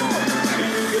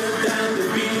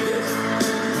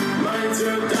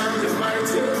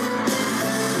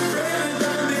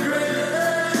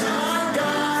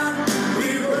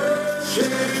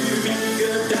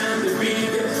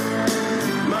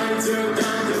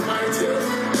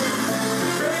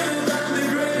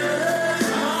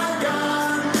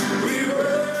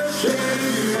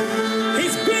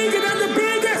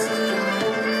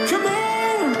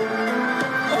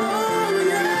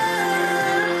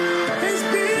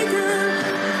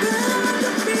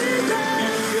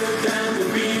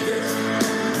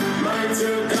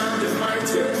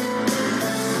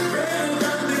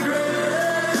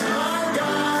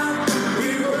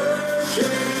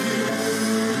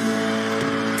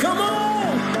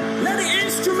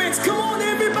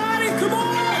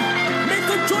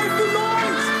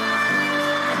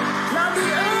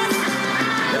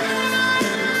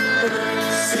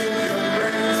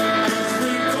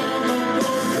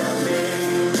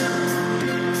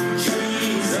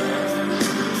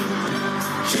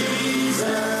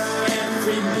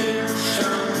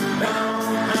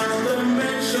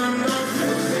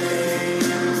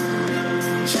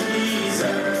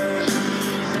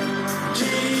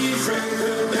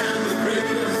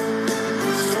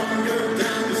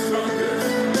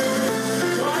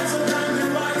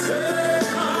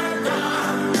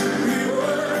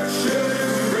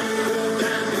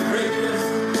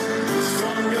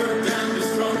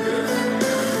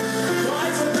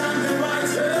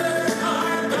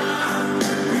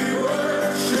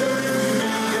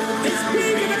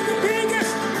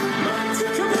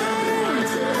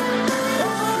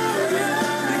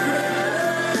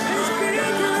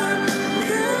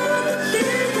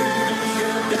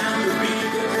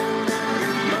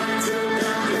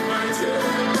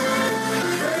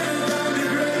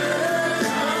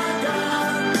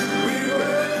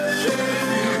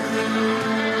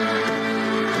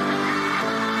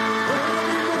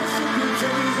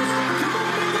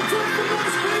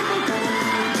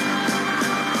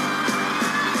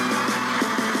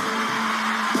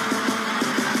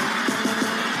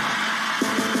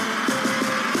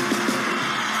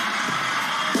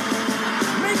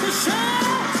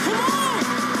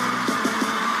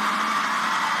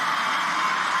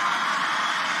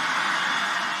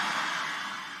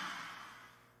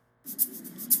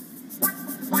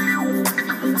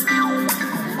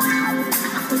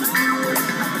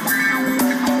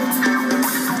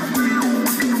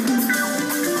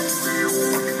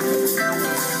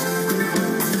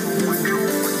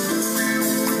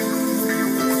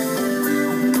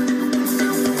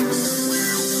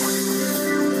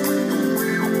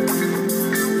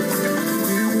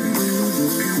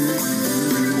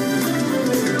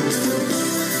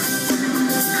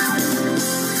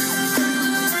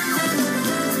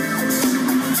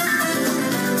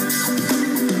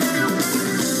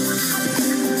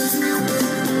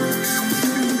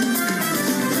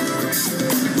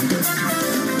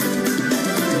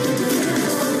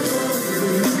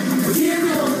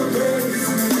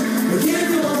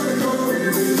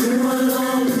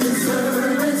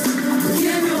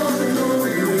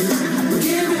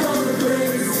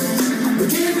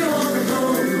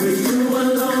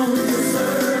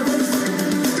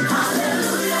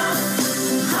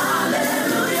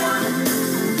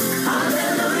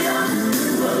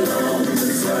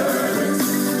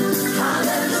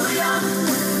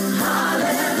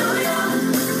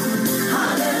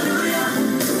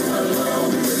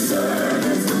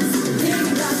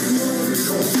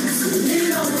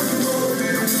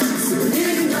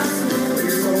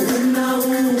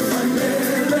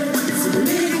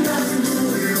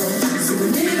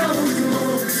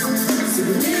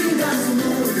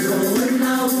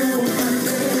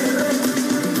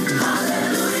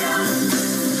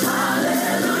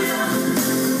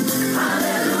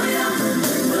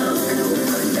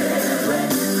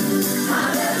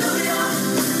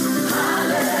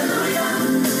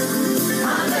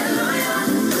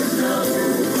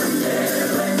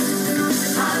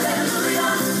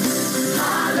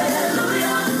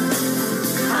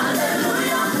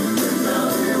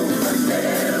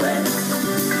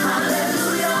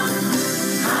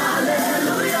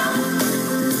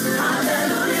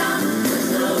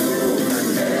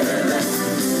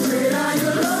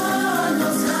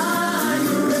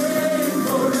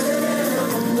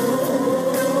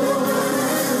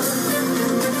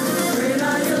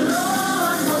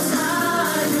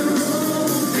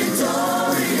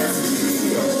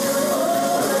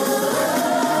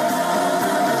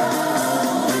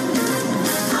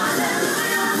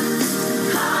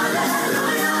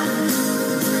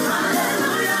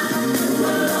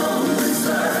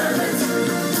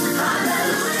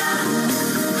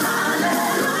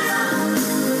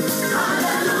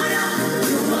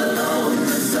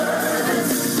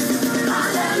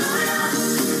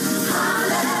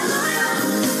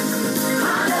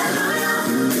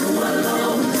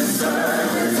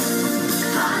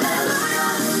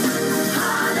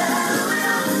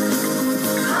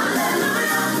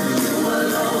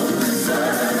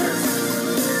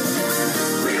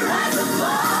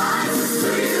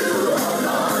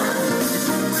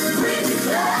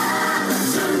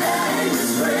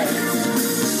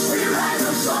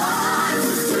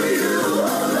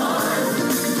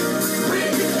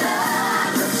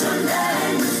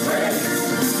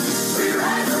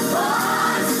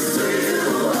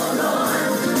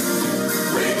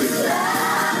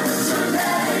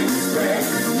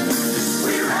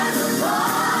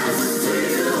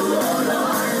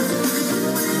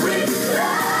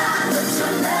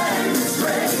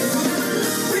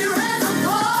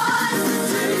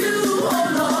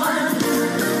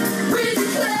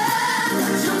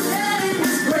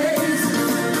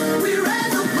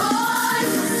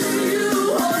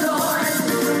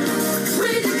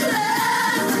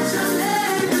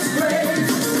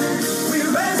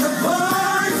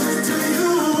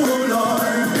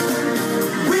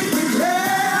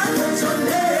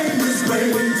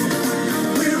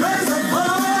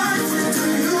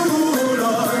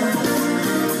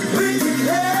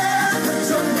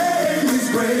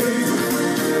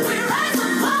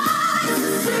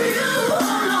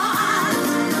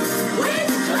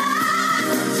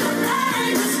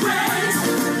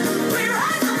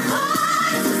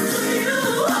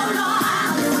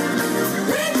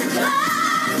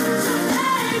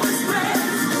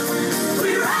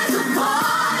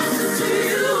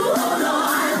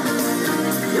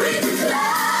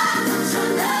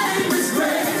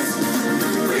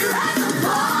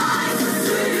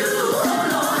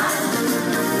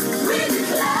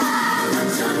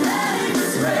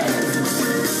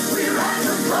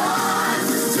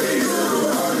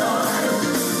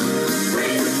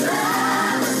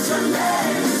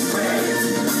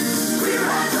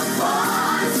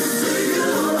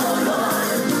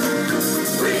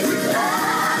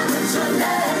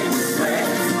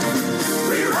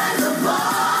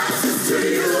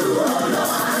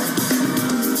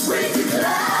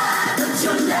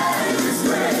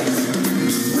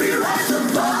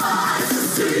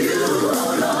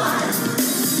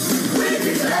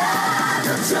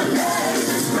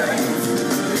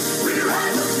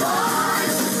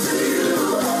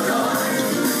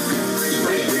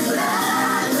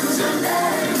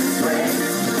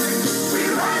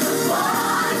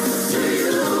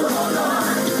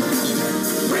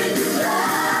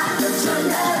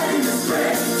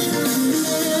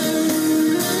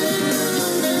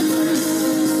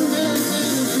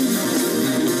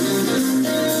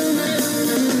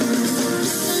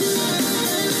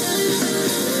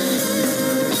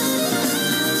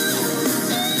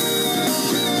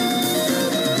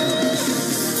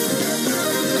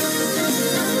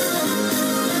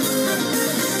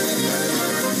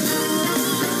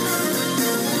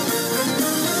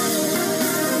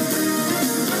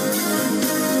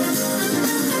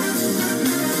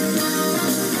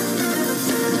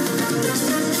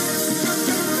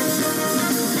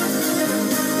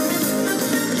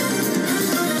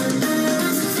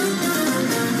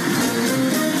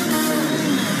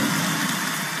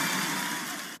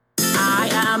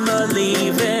 am a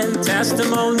living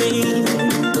testimony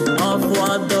of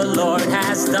what the Lord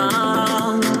has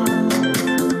done.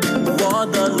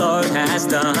 What the Lord has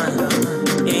done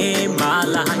in my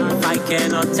life, I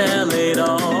cannot tell it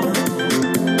all.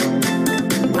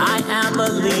 I am a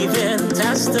living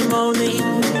testimony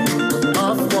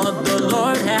of what the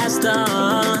Lord has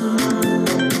done.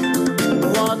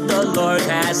 What the Lord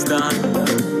has done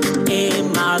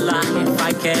in my life,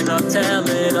 I cannot tell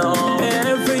it all.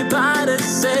 Everybody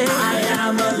say, I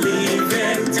am a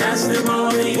living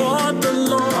testimony. What the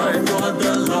Lord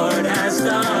has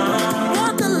done.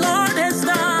 What the Lord has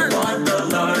done. What the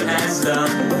Lord has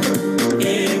done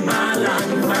in my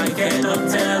life, I cannot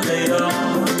tell it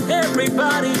all.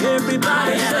 Everybody say,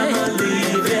 I am a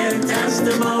living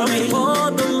testimony.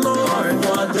 What the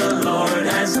Lord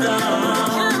has done.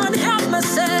 Come on, help me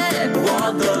say,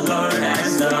 what the Lord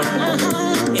has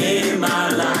done in my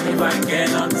life, I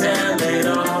cannot tell it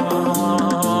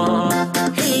all.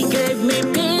 He gave me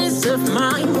peace of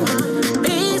mind,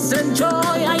 peace and joy,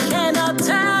 I cannot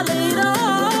tell it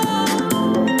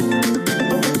all.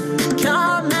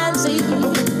 Come and see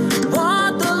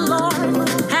what the Lord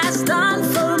has done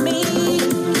for me.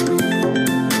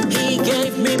 He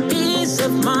gave me peace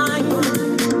of mind,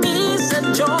 peace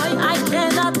and joy, I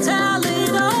cannot tell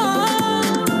it all.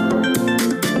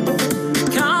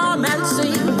 Come and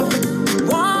see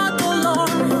what the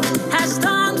Lord has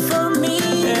done for me.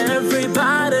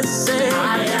 Everybody say,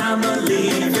 I am a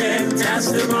living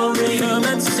testimony. Come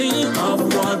and see of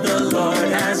what the Lord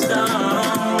has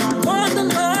done. What the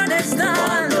Lord has done.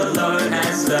 What the Lord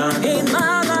has done in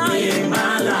my life. In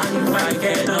my life, I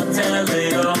cannot tell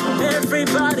it all.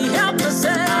 Everybody help me say,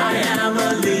 I am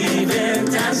a living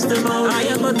testimony. I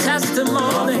am a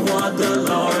testimony of what the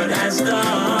Lord has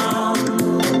done.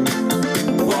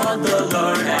 What the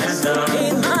Lord has done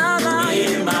in my life.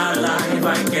 In my life,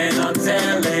 I cannot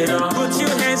tell it all. Put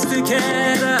your hands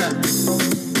together.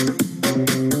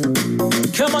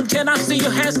 Come on, can I see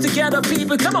your hands together,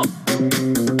 people? Come on.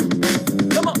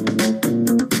 Come on.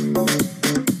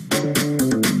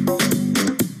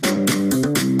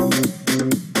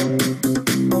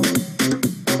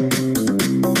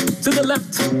 To the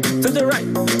left, to the right,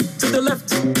 to the left,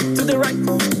 to the right,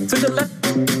 to the left,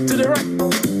 to the right.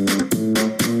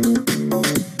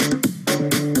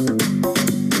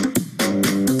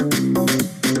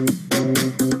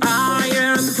 I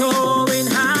am going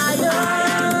higher.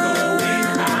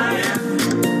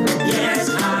 Yes,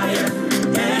 higher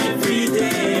every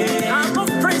day. I'm a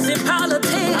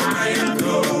principality. I am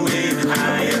going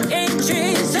higher. In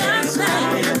Jesus'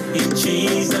 name. In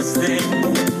Jesus'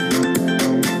 name.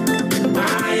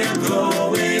 I am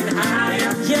going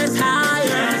higher. Yes, higher.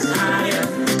 Yes, higher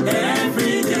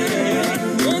every day.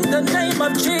 In the name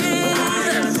of Jesus.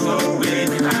 I am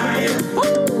going higher.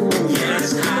 Woo.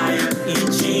 Yes, higher in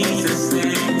Jesus'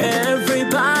 name.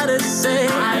 Everybody say,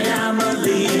 I am a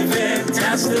living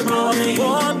testimony.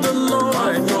 What the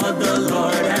Lord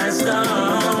has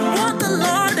done. What the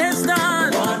Lord has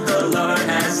done. What the Lord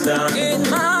has done in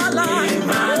my life. In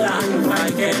my life,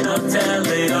 I cannot tell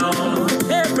it all.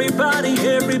 Everybody,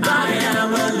 I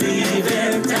am a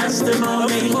living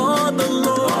testimony. What the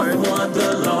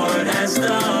Lord has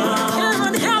done. Come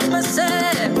on, help me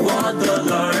say, what the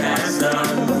Lord has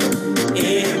done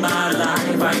in my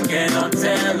life, I cannot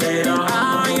tell it all.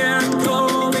 I am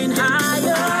going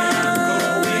higher. I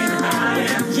am going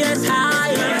higher. Yes,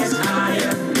 higher. Yes,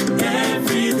 higher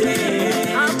every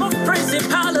day. I'm a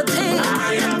principality.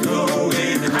 I am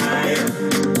going higher.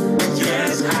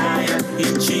 Yes, higher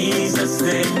in Jesus'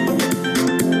 name.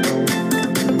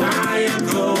 I am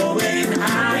going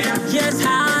higher. Yes,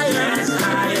 higher. Yes,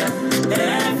 higher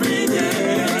every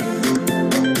day.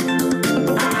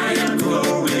 I am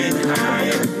going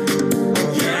higher.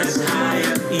 Yes,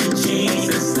 higher in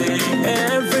Jesus' name.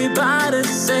 Everybody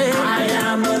say, I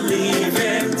am a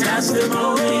living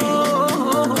testimony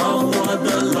of what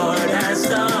the Lord has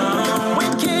done. We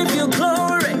give you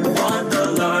glory. What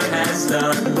the Lord has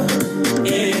done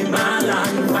in my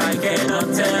life, I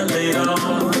cannot tell it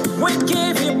all. We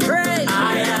give you praise.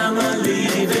 I am a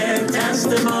living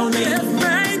testimony of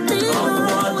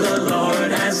what the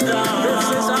Lord has done. This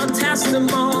is our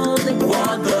testimony.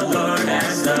 What the Lord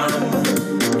has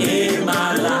done in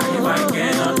my life, I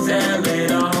cannot tell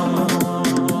it all.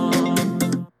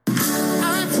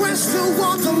 I press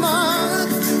toward the mark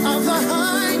of the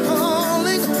high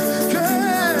calling.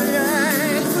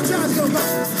 Yeah.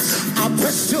 I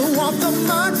press toward the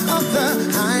mark of the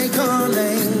high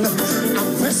calling.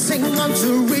 I'm pressing on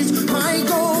to reach my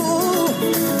goal.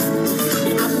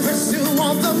 I press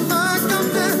toward the mark of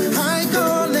the high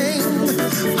calling.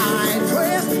 I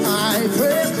press, I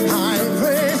press, I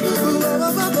press.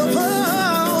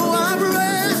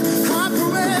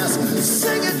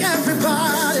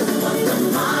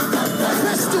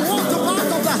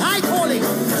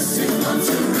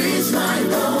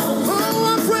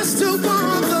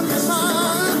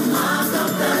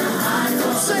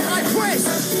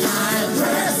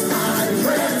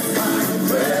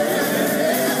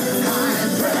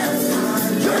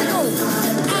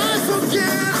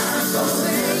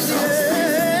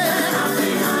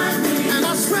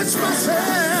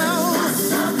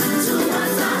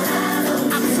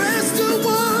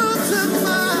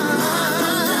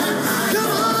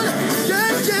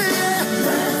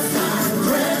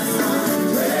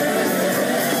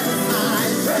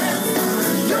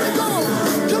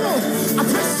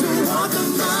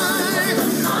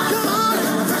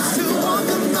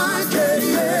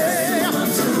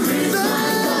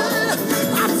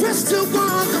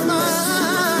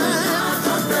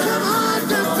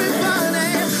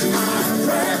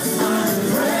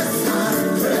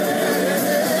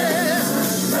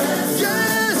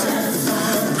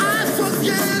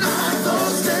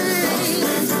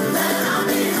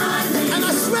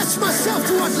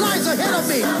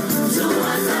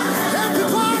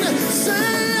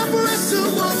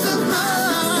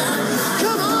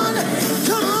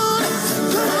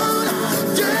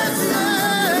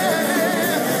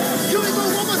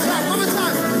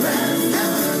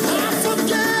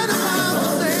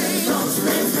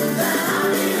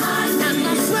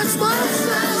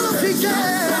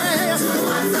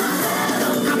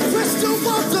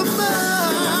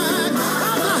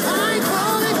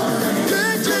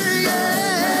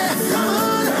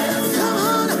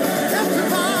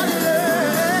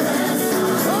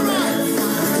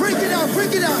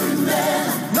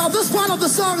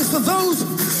 song is for those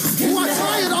who are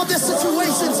tired of their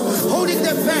situations holding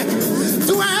them back.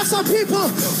 Do I have some people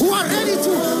who are ready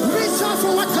to reach out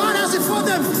for what God has in for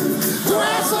them? Do I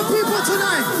have some people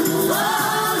tonight?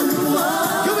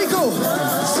 Here we go.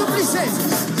 Simply says,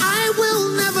 I will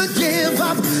never give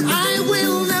up. I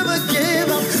will never give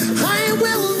up. I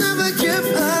will never give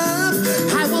up.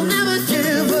 I will never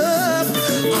give up.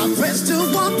 I press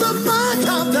toward the mark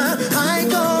of the high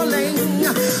calling.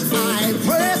 I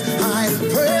press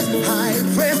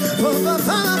for the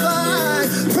Father.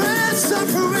 Press and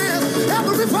press.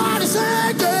 Everybody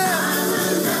say, girl,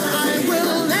 I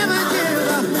will never give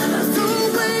up.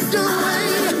 No way.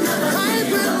 I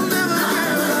will never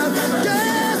give up.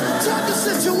 Girl, talk the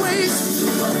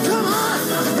situation. Come on.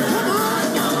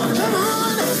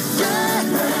 Yeah.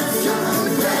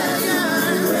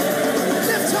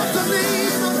 Lift up the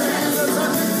name of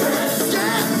Jesus.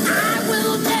 Yeah, I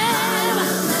will never.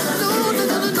 No.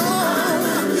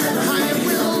 I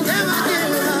will never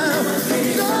give up.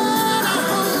 Lord, I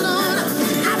hold on.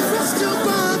 I press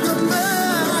toward the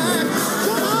mark.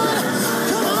 Come on.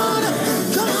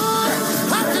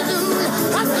 Hallelujah.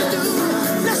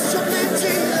 Bless your name,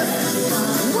 Jesus.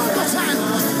 One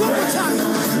more time.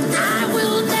 I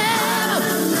will never.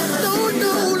 No.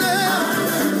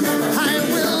 I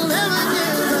will never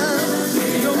give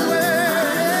up. No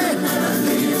way.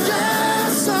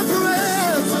 Yes, I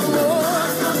praise the Lord.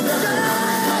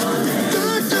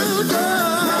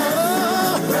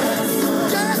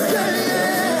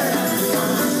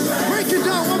 Break it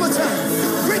down one more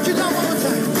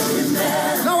time.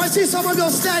 Now I see some of you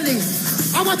standing.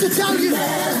 I want to tell your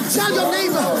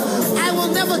neighbor, I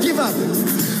will never give up.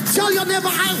 Tell your neighbor,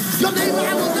 I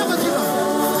will never give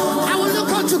up. I will look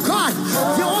unto God,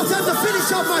 the author and the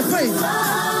finisher of my faith.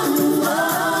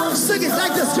 Sing it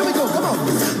like this. Here we go. Come on.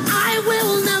 I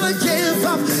will never give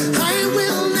up. I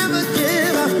will never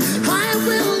give up. I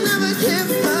will never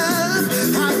give up.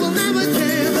 I will never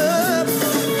give up.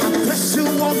 I press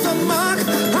toward the mark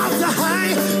of the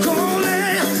high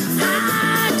calling.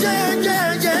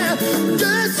 Yeah.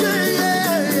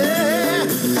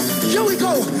 Here we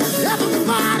go.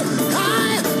 Everybody,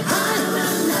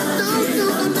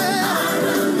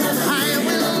 I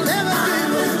will never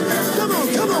give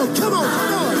up. Come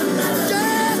on.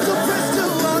 Yes, the press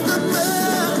toward the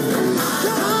mark.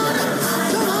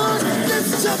 Come on.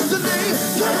 Lift up the name.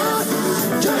 Come on.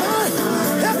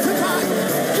 Everybody,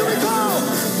 here we go.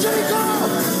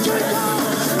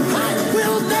 I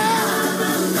will never.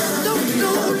 No,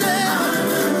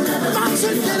 never.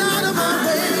 Mountain, get out of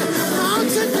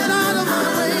my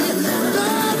way.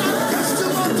 Lord, I press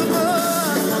toward the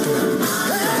mark.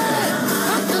 Hey,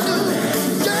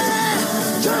 hallelujah.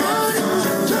 Yeah, come on.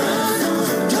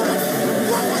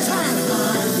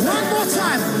 One more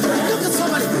time. Look at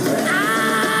somebody.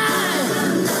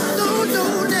 No,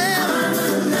 never.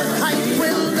 I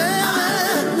will never.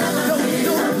 No,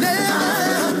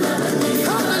 never.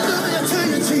 Hallelujah to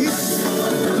you, Jesus.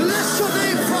 Bless your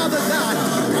name, Father God.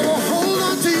 I will hold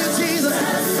on to you, Jesus.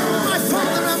 My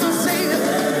Father and my Savior.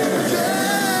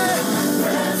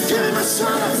 Yeah. Give him a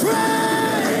shout of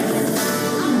praise.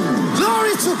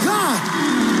 Glory to God.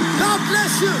 God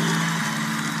bless you.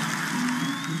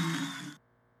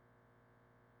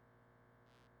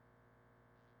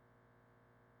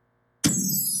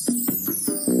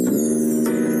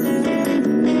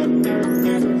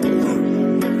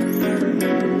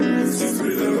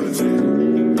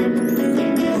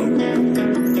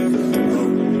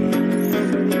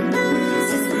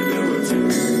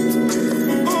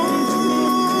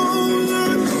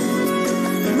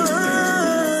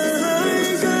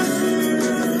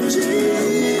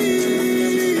 Jesus.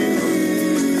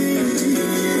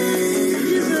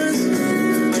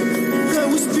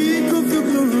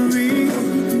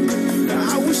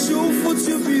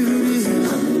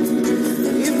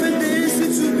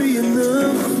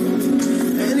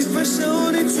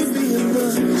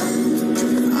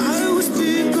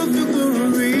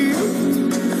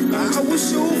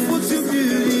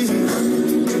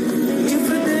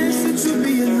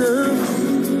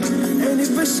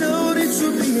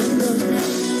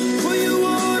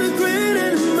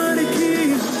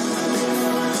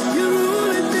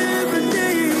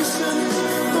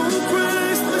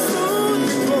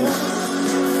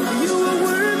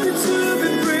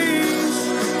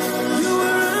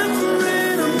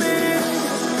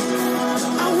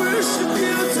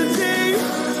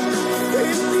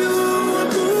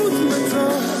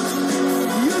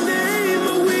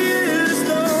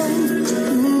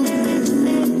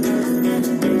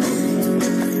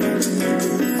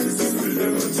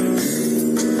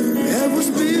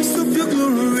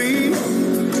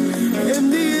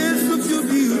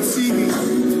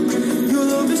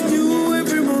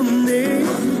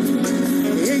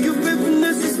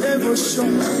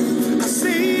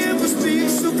 sea ever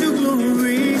speaks of your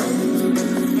glory,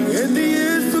 and the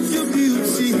earth of your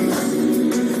beauty.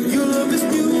 Your love is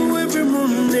new every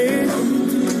morning,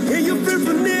 and your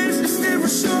faithfulness is never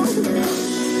shown.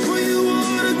 For you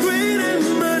are the great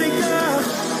and mighty God,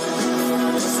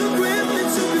 so greatly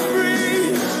to be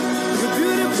praised. You're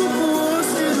beautiful for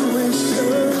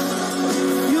situation.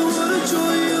 You are the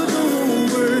joy of the whole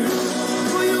world.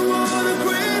 For you are the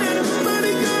great and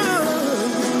mighty God,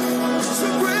 so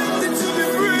greatly to be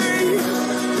praised.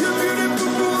 You're beautiful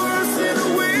for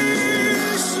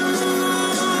situation.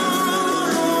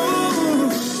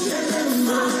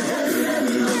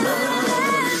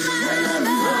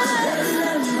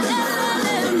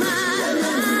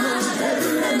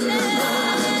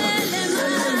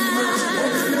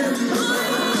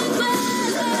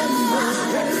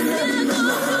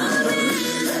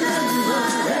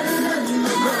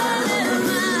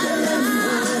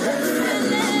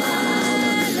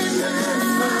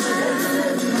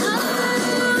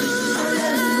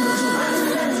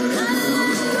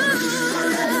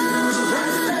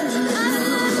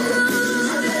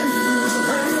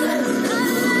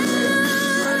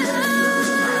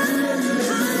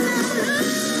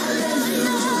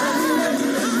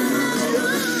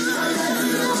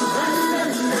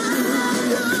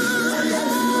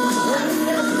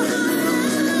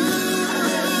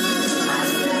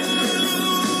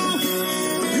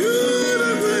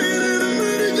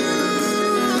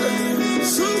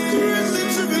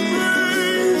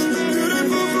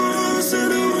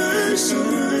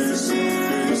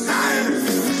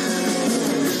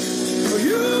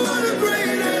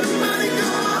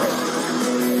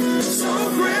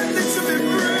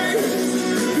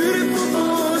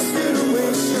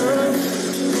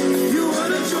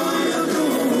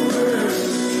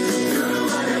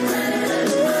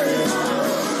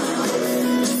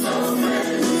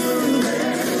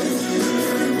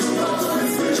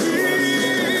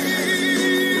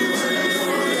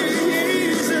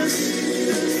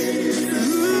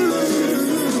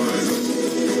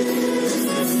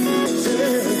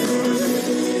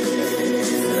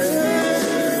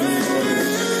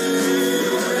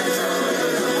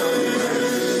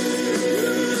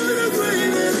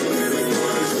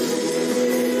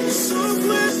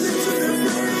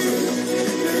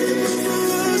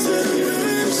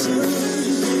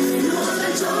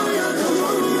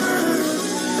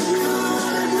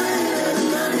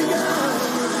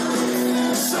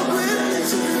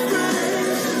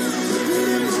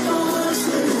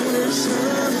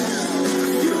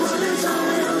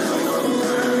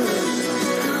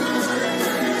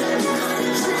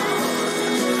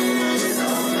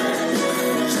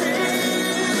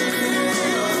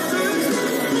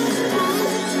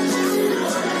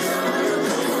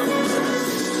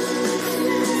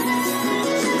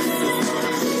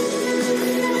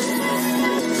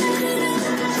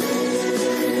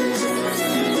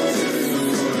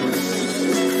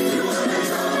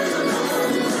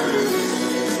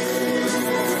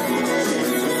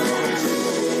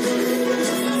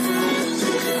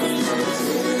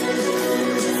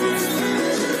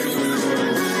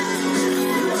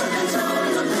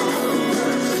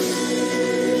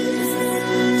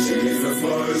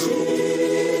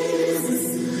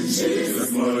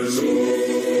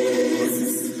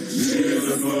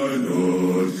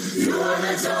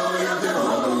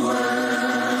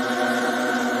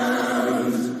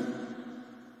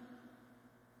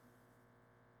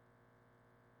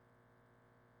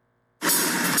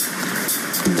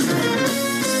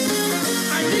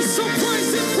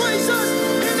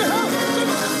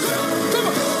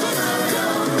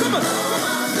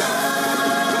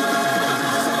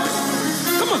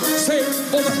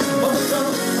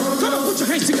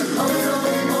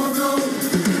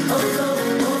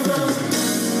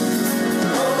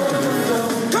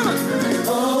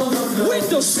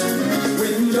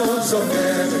 Windows of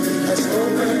heaven has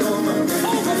opened over me.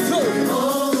 Overflow.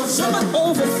 Somebody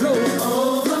overflow.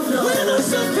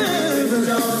 Windows of heaven.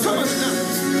 Come on now.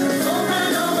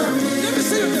 Open over me. Let me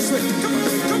say it this way. Come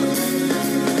on.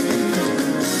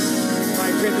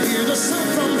 I can hear the sound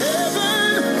from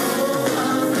heaven.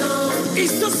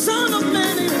 It's the sound of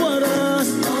many waters.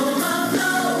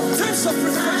 Times of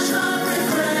refreshing.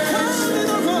 Coming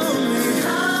over me.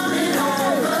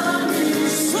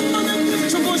 Somebody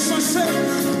lift your voice and say,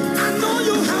 I know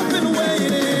you have been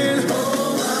waiting.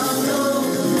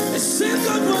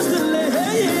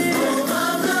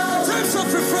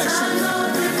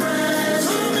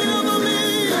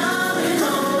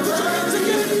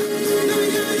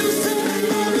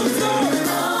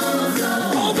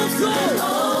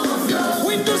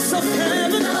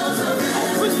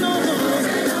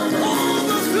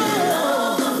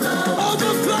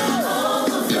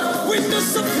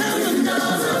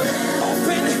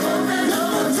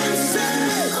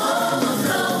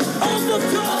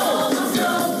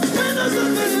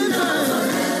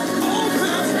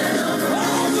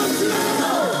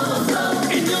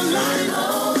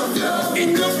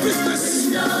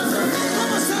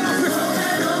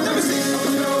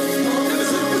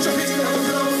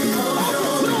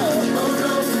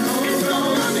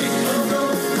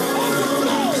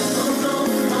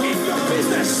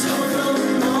 yes.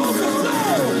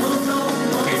 Overflow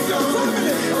in your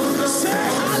family. Say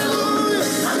hallelujah.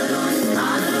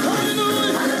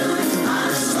 Hallelujah.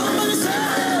 Somebody say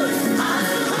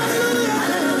hallelujah.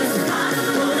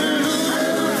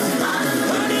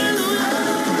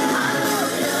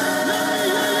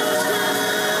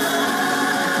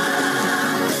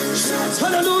 Shout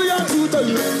hallelujah to the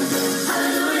Lord.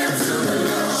 Hallelujah to the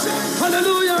Lord. Shout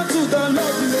hallelujah to the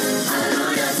Lord.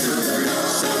 Hallelujah to the Lord.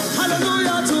 Shout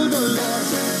hallelujah to the Lord.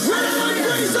 When everyone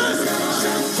praises,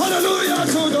 shout hallelujah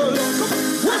to the Lord.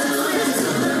 Hallelujah to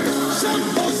the Lord. Shout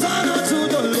Hosanna to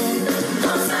the Lord.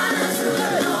 Hosanna to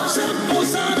the Lord. Shout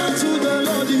Hosanna to the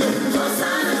Lord.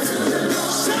 Hosanna to the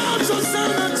Lord. Shout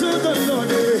Hosanna to the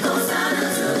Lord. Hosanna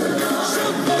to the Lord.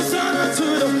 Shout Hosanna to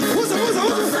the Lord. Hosanna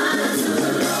to the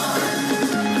Lord.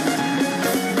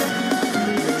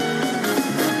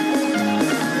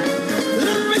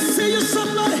 Let me see you,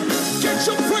 somebody. Get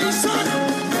your praise on.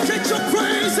 Get your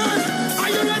praise on. Are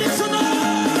you ready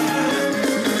tonight?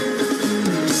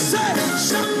 Say,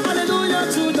 shout hallelujah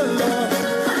to the Lord.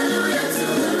 Hallelujah to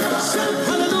the Lord. Shout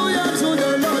hallelujah to the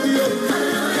Lord.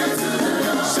 Hallelujah to the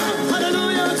Lord. Shout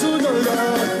hallelujah to the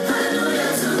Lord. Hallelujah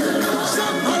to the Lord.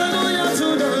 Shout hallelujah to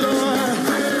the Lord.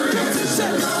 Hallelujah to the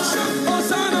Lord. Shout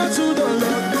Hosanna to the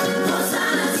Lord.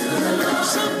 Hosanna to the Lord.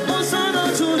 Shout Hosanna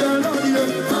to the Lord.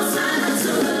 Hosanna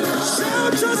to the Lord.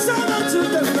 Shout Hosanna to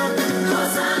the Lord.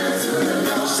 Hosanna to the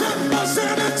Lord. Shout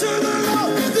Hosanna to the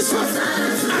Lord. This one.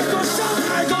 I go shout,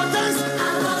 I go dance.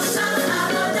 I go shout, I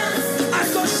go dance. I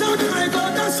go shout, I go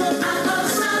dance.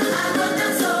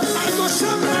 I go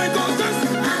shout, I go dance.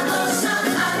 I go shout, I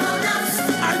go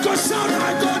dance. I go shout,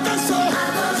 I go dance.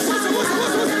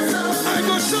 I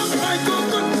go shout, I go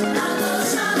dance.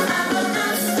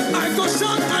 I go shout, I go dance. I go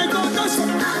shout, I go dance.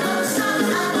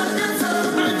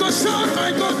 I go shout,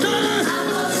 I go dance.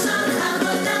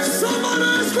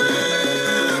 Somebody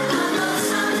scream!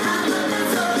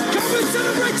 Can we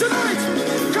celebrate tonight?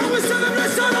 Can we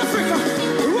celebrate South Africa?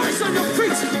 Rise on your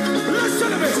feet. Let's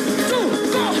celebrate. 2,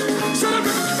 go.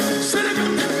 Celebrate.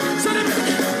 Celebrate. Celebrate.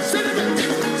 Celebrate.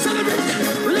 Celebrate.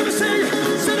 Let me say it.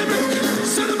 Celebrate.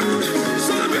 Celebrate.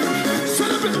 Celebrate.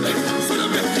 Celebrate.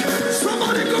 Celebrate.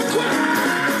 Somebody go quick.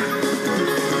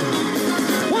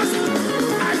 What?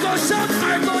 I go shout,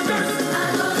 I go dance.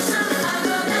 I go shout, I go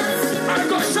dance. I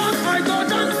go shout, I go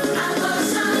dance.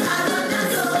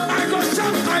 I go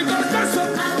shout, I go dance. I go shout, I go dance.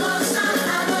 I go shout,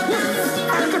 I go dance.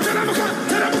 I go Telamuka,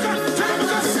 Telamuka,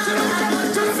 Telamuka, Telamuka,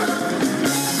 Telamuka.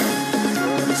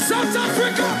 South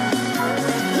Africa,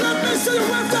 let me see you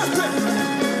wave that thing.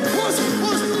 What?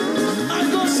 I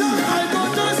go shout, I go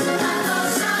dance. I go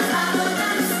shout, I go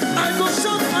dance. I go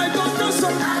shout, I go dance. I go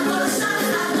shout, I go dance.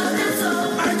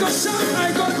 I go shout,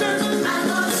 I go dance. I go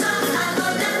shout, I go dance.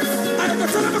 I go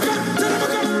Telamuka,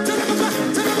 Telamuka, Telamuka,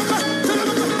 Telamuka,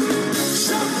 Telamuka.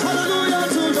 Shout hallelujah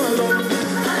to the Lord.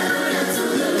 Hallelujah to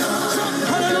the Lord. Shout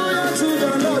hallelujah to the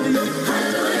Lord.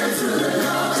 Hallelujah to the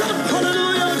Lord. Shout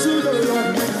hallelujah to the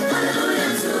Lord.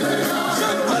 Hallelujah to the Lord.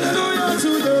 Shout hallelujah to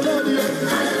the Lord.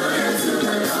 Hallelujah to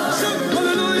the Lord. Shout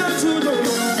hallelujah to the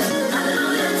Lord.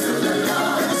 Hallelujah to the Lord.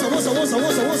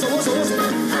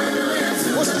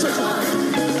 What's the church?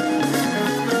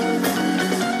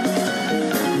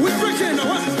 We're breaking now,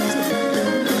 what?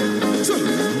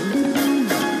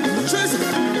 Chase it.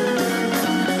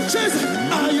 Chase it.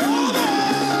 Are you over?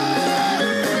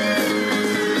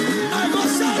 I go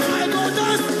shout, I go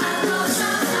dance. I go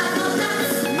shout, I go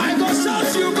dance. I go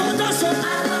shout, you go dance. I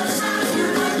go shout, you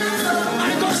go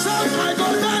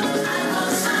dance. I go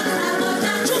shout, I go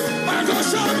dance. I go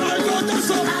shout, I go dance. I go shout, I go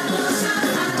dance.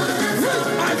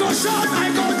 I go shout, I go dance. I go shout, I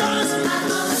go dance. I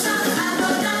go shout, I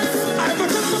go dance. I go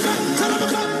Telamuka,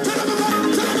 Telamuka, Telamuka,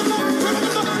 Telamuka,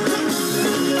 Telamuka.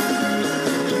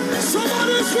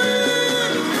 Somebody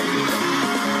scream!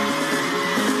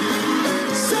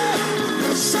 Say,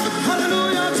 shout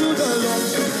hallelujah to the Lord.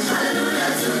 Hallelujah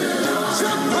to the Lord.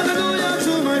 Shout hallelujah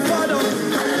to my Father.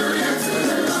 Hallelujah to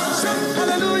the Lord. Shout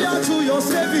hallelujah to your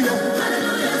Savior.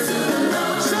 Hallelujah to the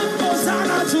Lord. Shout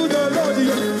Hosanna to the Lord.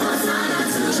 Hosanna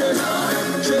to the Lord.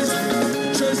 Chase,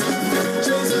 chase,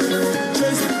 chase,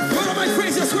 chase. Where are my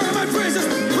praises? Where are my praises?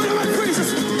 Where are my praises?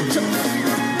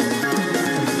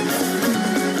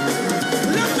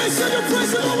 Let me see you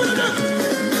praise him over the neck.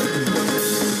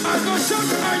 I go shout,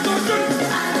 I go dance.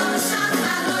 I go shout,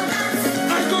 I go dance.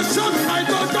 I go shout, I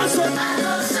go dance. I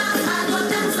go shout, I go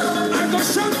dance. I go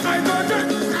shout, I go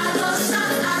dance. I go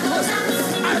shout, I go dance.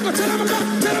 I go Telamuka,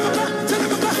 Telamuka,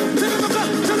 Telamuka, Telamuka,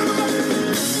 Telamuka.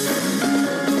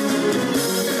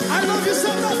 I love you,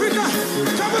 South Africa.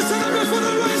 Come and celebrate for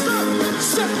the rise now.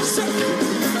 Shout, shout,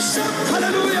 shout,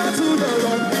 hallelujah to the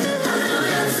Lord.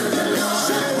 Hallelujah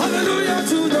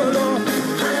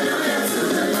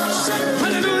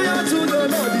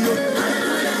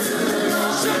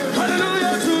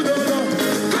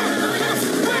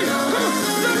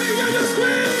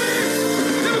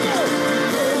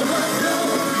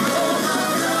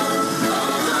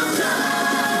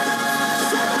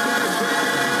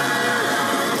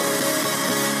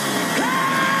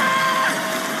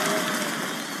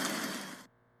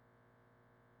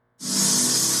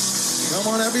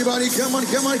Come on, everybody. Come on,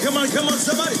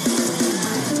 somebody.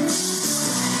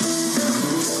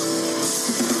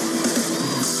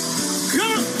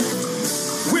 Come on.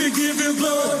 We give you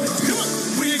glory. Come on.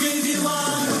 We give you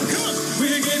honor. Come on.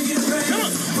 We give you praise. Come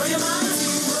on. For your mighty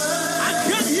word. I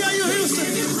can't hear you, Houston.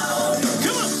 We give you glory.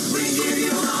 Come on. We give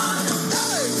you honor.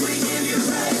 Hey. We give you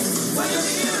praise. For your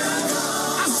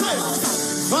miracle. I say,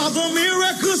 Father,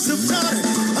 miracles have done it.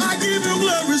 I give you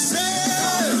glory. Say,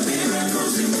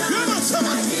 come on,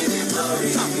 somebody.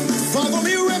 Father,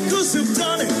 miracles have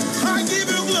done it. I give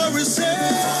you glory. Say,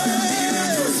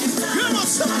 come on,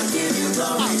 somebody.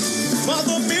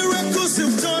 Father, miracles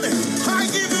have done it. I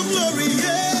give you glory.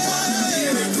 Yeah.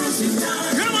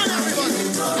 Come on,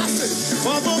 everybody. I say,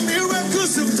 Father,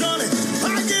 miracles have done it.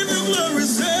 I give you glory.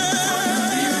 Say,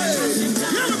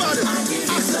 everybody.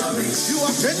 I say, you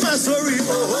have changed my story.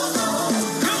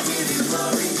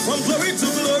 From glory to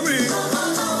glory.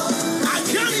 I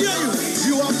can't hear you.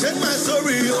 You have changed my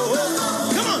story.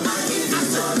 Come on.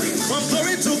 From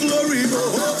glory to glory.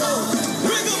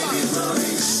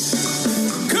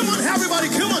 Come on, everybody.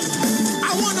 Come on.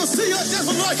 I want to see your dance,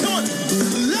 Lord. Come on.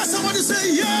 Let somebody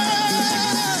say,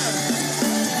 yeah.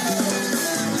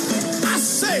 I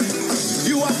say,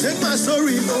 you have changed my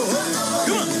story.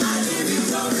 Come on.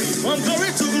 From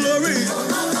glory to glory.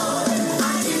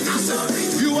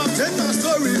 You have changed my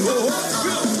story.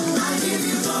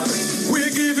 We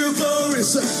give you glory,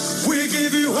 sir. We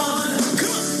give you honor.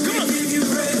 Come on, come on.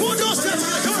 Put those steps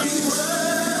in. Come on.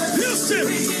 Houston.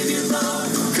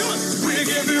 Come on. We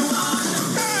give you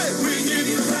honor. Hey, we give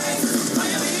you praise.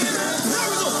 There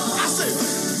we go. I say,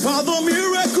 Father,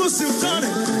 miracles you've done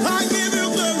it. I give you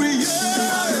glory.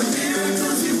 Yeah.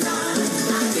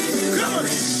 Come on.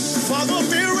 Father,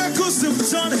 miracles you've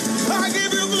done it. I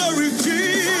give you glory,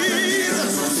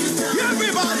 Jesus.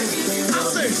 Everybody, I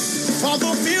say,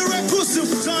 Father, miracles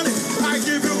you've done it. I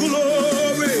give you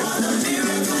glory. I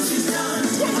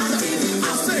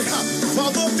say,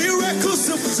 Father, miracles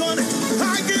you've done it.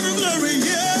 I give you glory.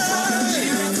 Yeah.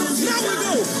 Now we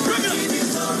go. Bring it up.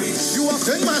 You have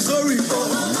changed my story.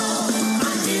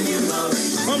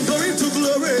 From glory to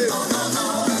glory.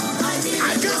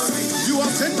 I guess you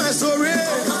have changed my story.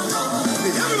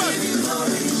 Everybody,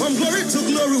 from glory to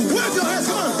glory. Wave your hands.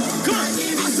 Come on. Come on.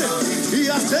 I said, he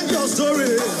has changed your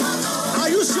story. Are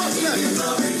you sure that?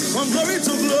 From glory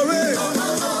to glory.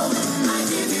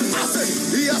 I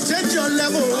said, he has changed your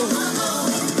level.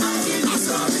 I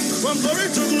said, from glory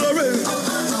to glory.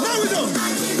 Now we go.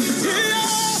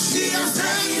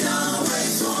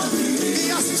 He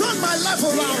has turned my life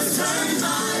around.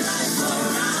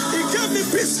 He gave me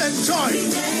peace and joy.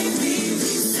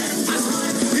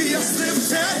 He has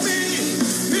lifted me.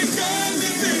 He gave me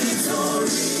victory.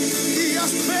 He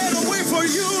has made a way for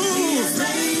you.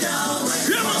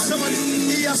 Come on, somebody.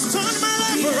 He has turned my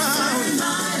life around.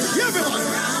 Everybody.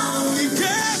 He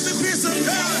gave me peace and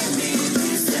joy.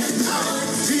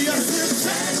 He has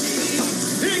lifted me.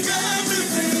 He gave me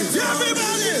victory.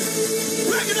 Everybody.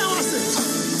 Break it down. I say,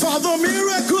 Father,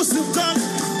 miracles you've done.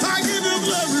 I give you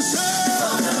glory.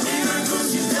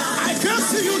 I can't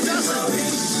see you dancing.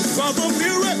 Father,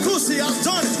 miracles he has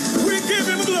done. We give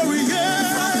him glory.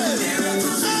 Yeah.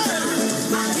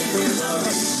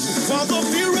 Father,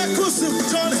 miracles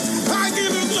you've done. I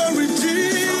give him glory,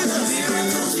 Jesus.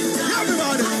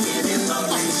 Everybody.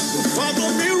 Father,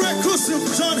 miracles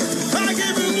you've done. I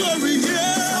give him glory.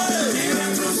 Yeah.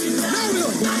 Now we go.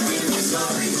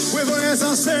 Wave your hands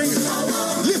and sing.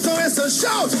 Lift your hands and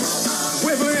shout.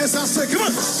 Wave your hands and sing. Come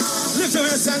on. Lift your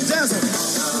hands and dance.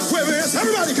 Wave your hands.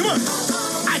 Everybody, come on.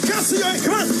 I can't see your hands.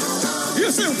 Come on.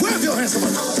 You say, wave your hands. Come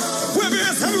on. Wave your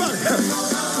hands, everybody.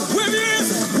 Wave your hands.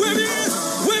 Wave your hands.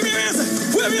 Wave your hands.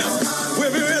 Wave your hands.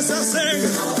 Wave your hands and sing.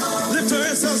 Lift your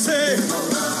hands and say.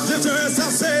 Lift your hands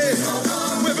and say.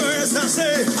 Wave your hands and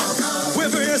say.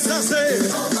 Wave your hands and say.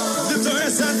 Lift your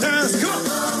hands and dance. Come on.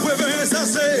 Wave your hands and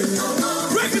say.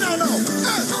 Break it down now.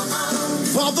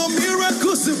 Father,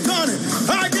 miracles you've done it.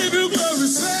 I give you glory.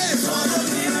 Say, Father,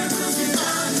 miracles you've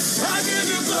done it. I give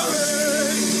you glory.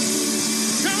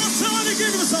 Come on, somebody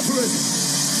give him some praise.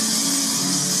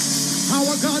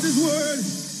 Our God is worthy.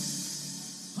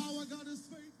 Our God is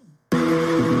faithful.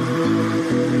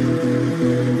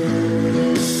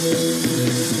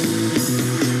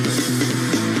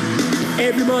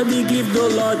 Everybody give the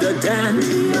Lord a dance.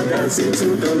 We are dancing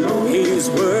to the Lord. He is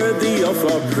worthy of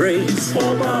our praise.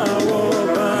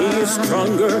 He is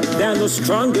stronger than the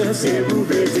strongest. He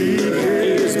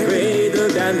is greater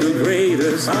than the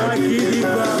greatest.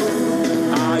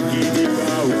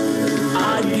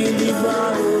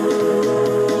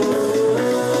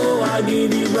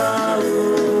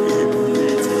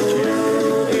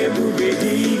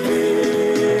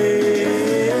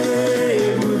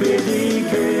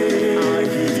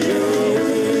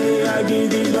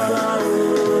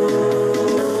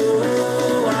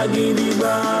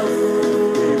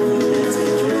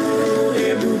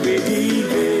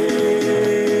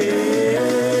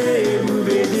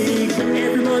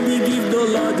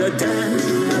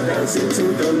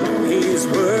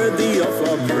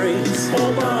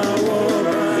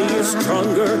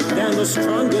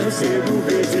 strongest. He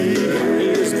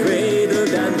is greater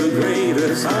than the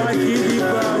greatest. I give you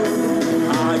power.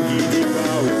 I give you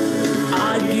power.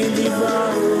 I give you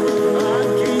power. I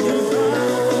give you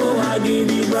power. I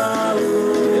give you power.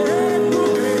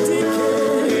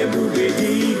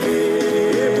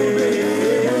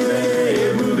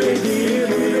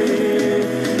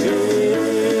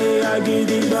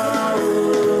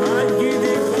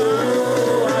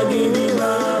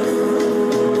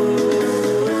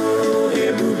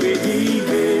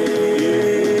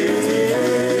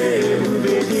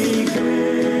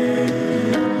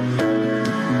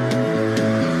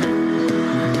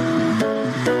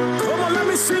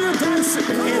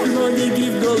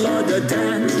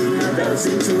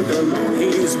 Dancing to the Lord, He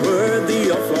is worthy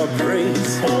of our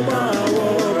praise.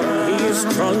 He is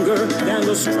stronger than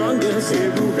the strongest. He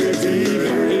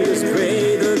is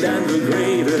greater than the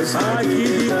greatest. I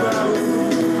give you power.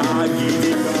 I give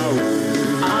you power.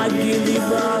 I give you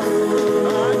power.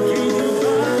 I give you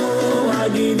power. I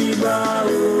give you power.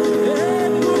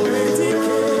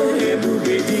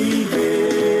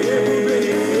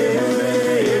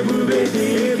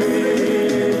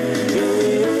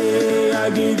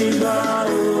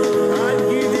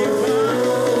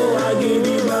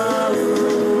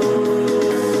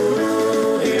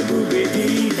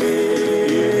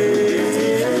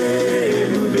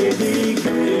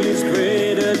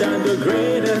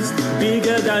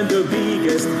 Than the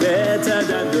biggest, better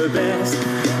than the best.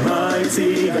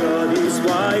 Mighty God is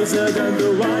wiser than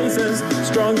the wisest,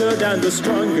 stronger than the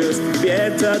strongest,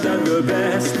 better than the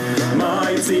best.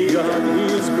 Mighty God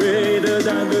is greater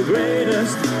than the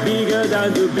greatest, bigger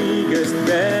than the biggest,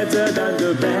 better than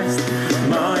the best.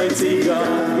 Mighty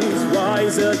God is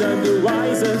wiser than the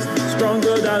wisest,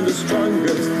 stronger than the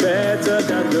strongest, better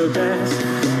than the best.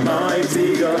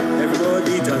 Mighty God,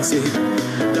 everybody dance it,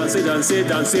 dance it, dance it,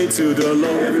 dance it to the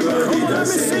Lord. Everybody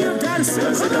dance it, dance it,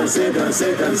 dance it, dance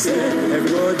it, dance it.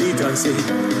 Everybody dance it,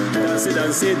 dance it,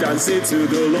 dance it, dance it to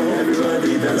the Lord.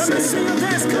 Everybody dance it,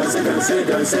 dance it, dance it,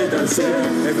 dance it, dance it.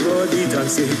 Everybody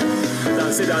dance it,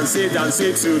 dance it, dance it, dance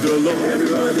it to the Lord.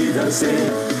 Everybody dance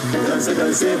it, dance it,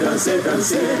 dance it, dance it,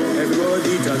 dance it.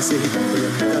 Everybody dance it,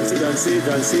 dance it, dance it,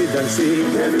 dance it, dance it.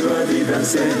 Everybody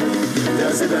dance it,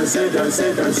 dance it, dance it, dance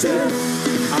it, dance it.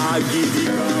 I give you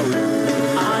power.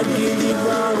 I give you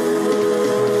power.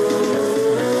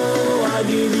 I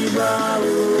give you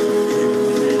power.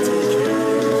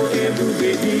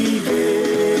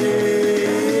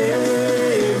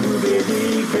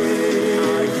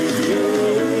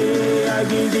 I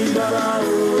give you power.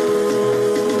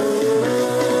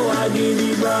 I give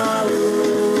you power.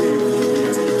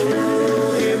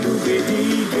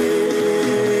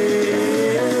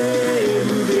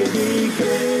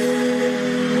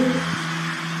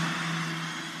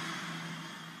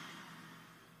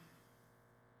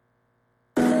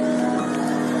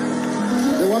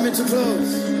 To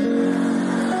close.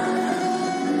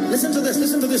 Listen to this,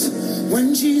 listen to this.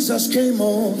 When Jesus came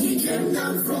home, He came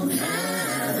down from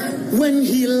heaven. When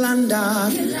He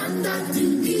landed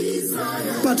in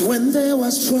Israel. But when there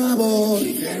was trouble,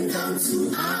 He came down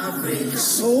to Africa.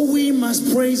 So we must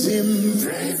praise Him.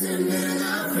 Praise Him in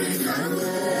Africa.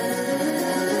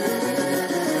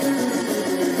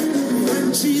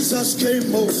 When Jesus came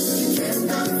home, He came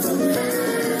down from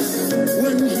heaven.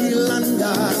 When He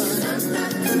landed,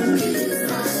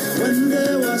 when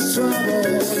there was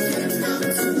trouble,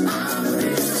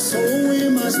 so we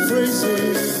must praise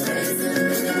Him.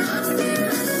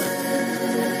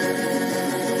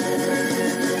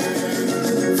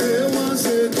 There was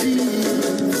a king,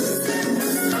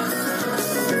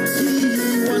 he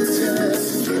wanted,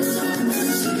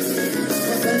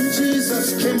 but then Jesus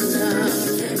came down,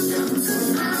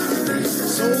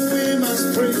 so we must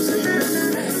praise Him.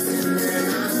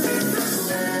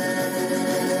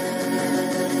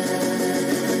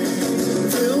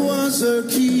 A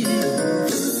key,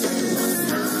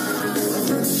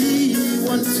 he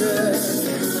wanted,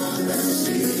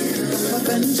 but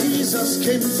then Jesus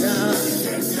came down,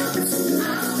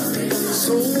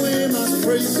 so we must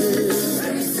praise Him.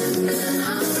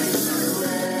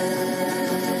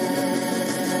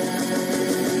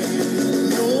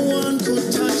 No one could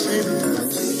touch Him,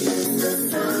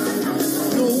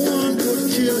 no one could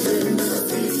kill Him.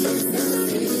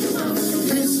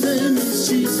 His name is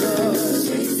Jesus.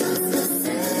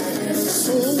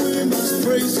 So we must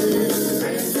praise Him.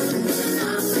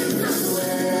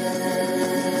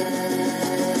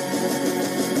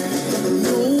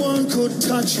 No one could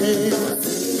touch Him.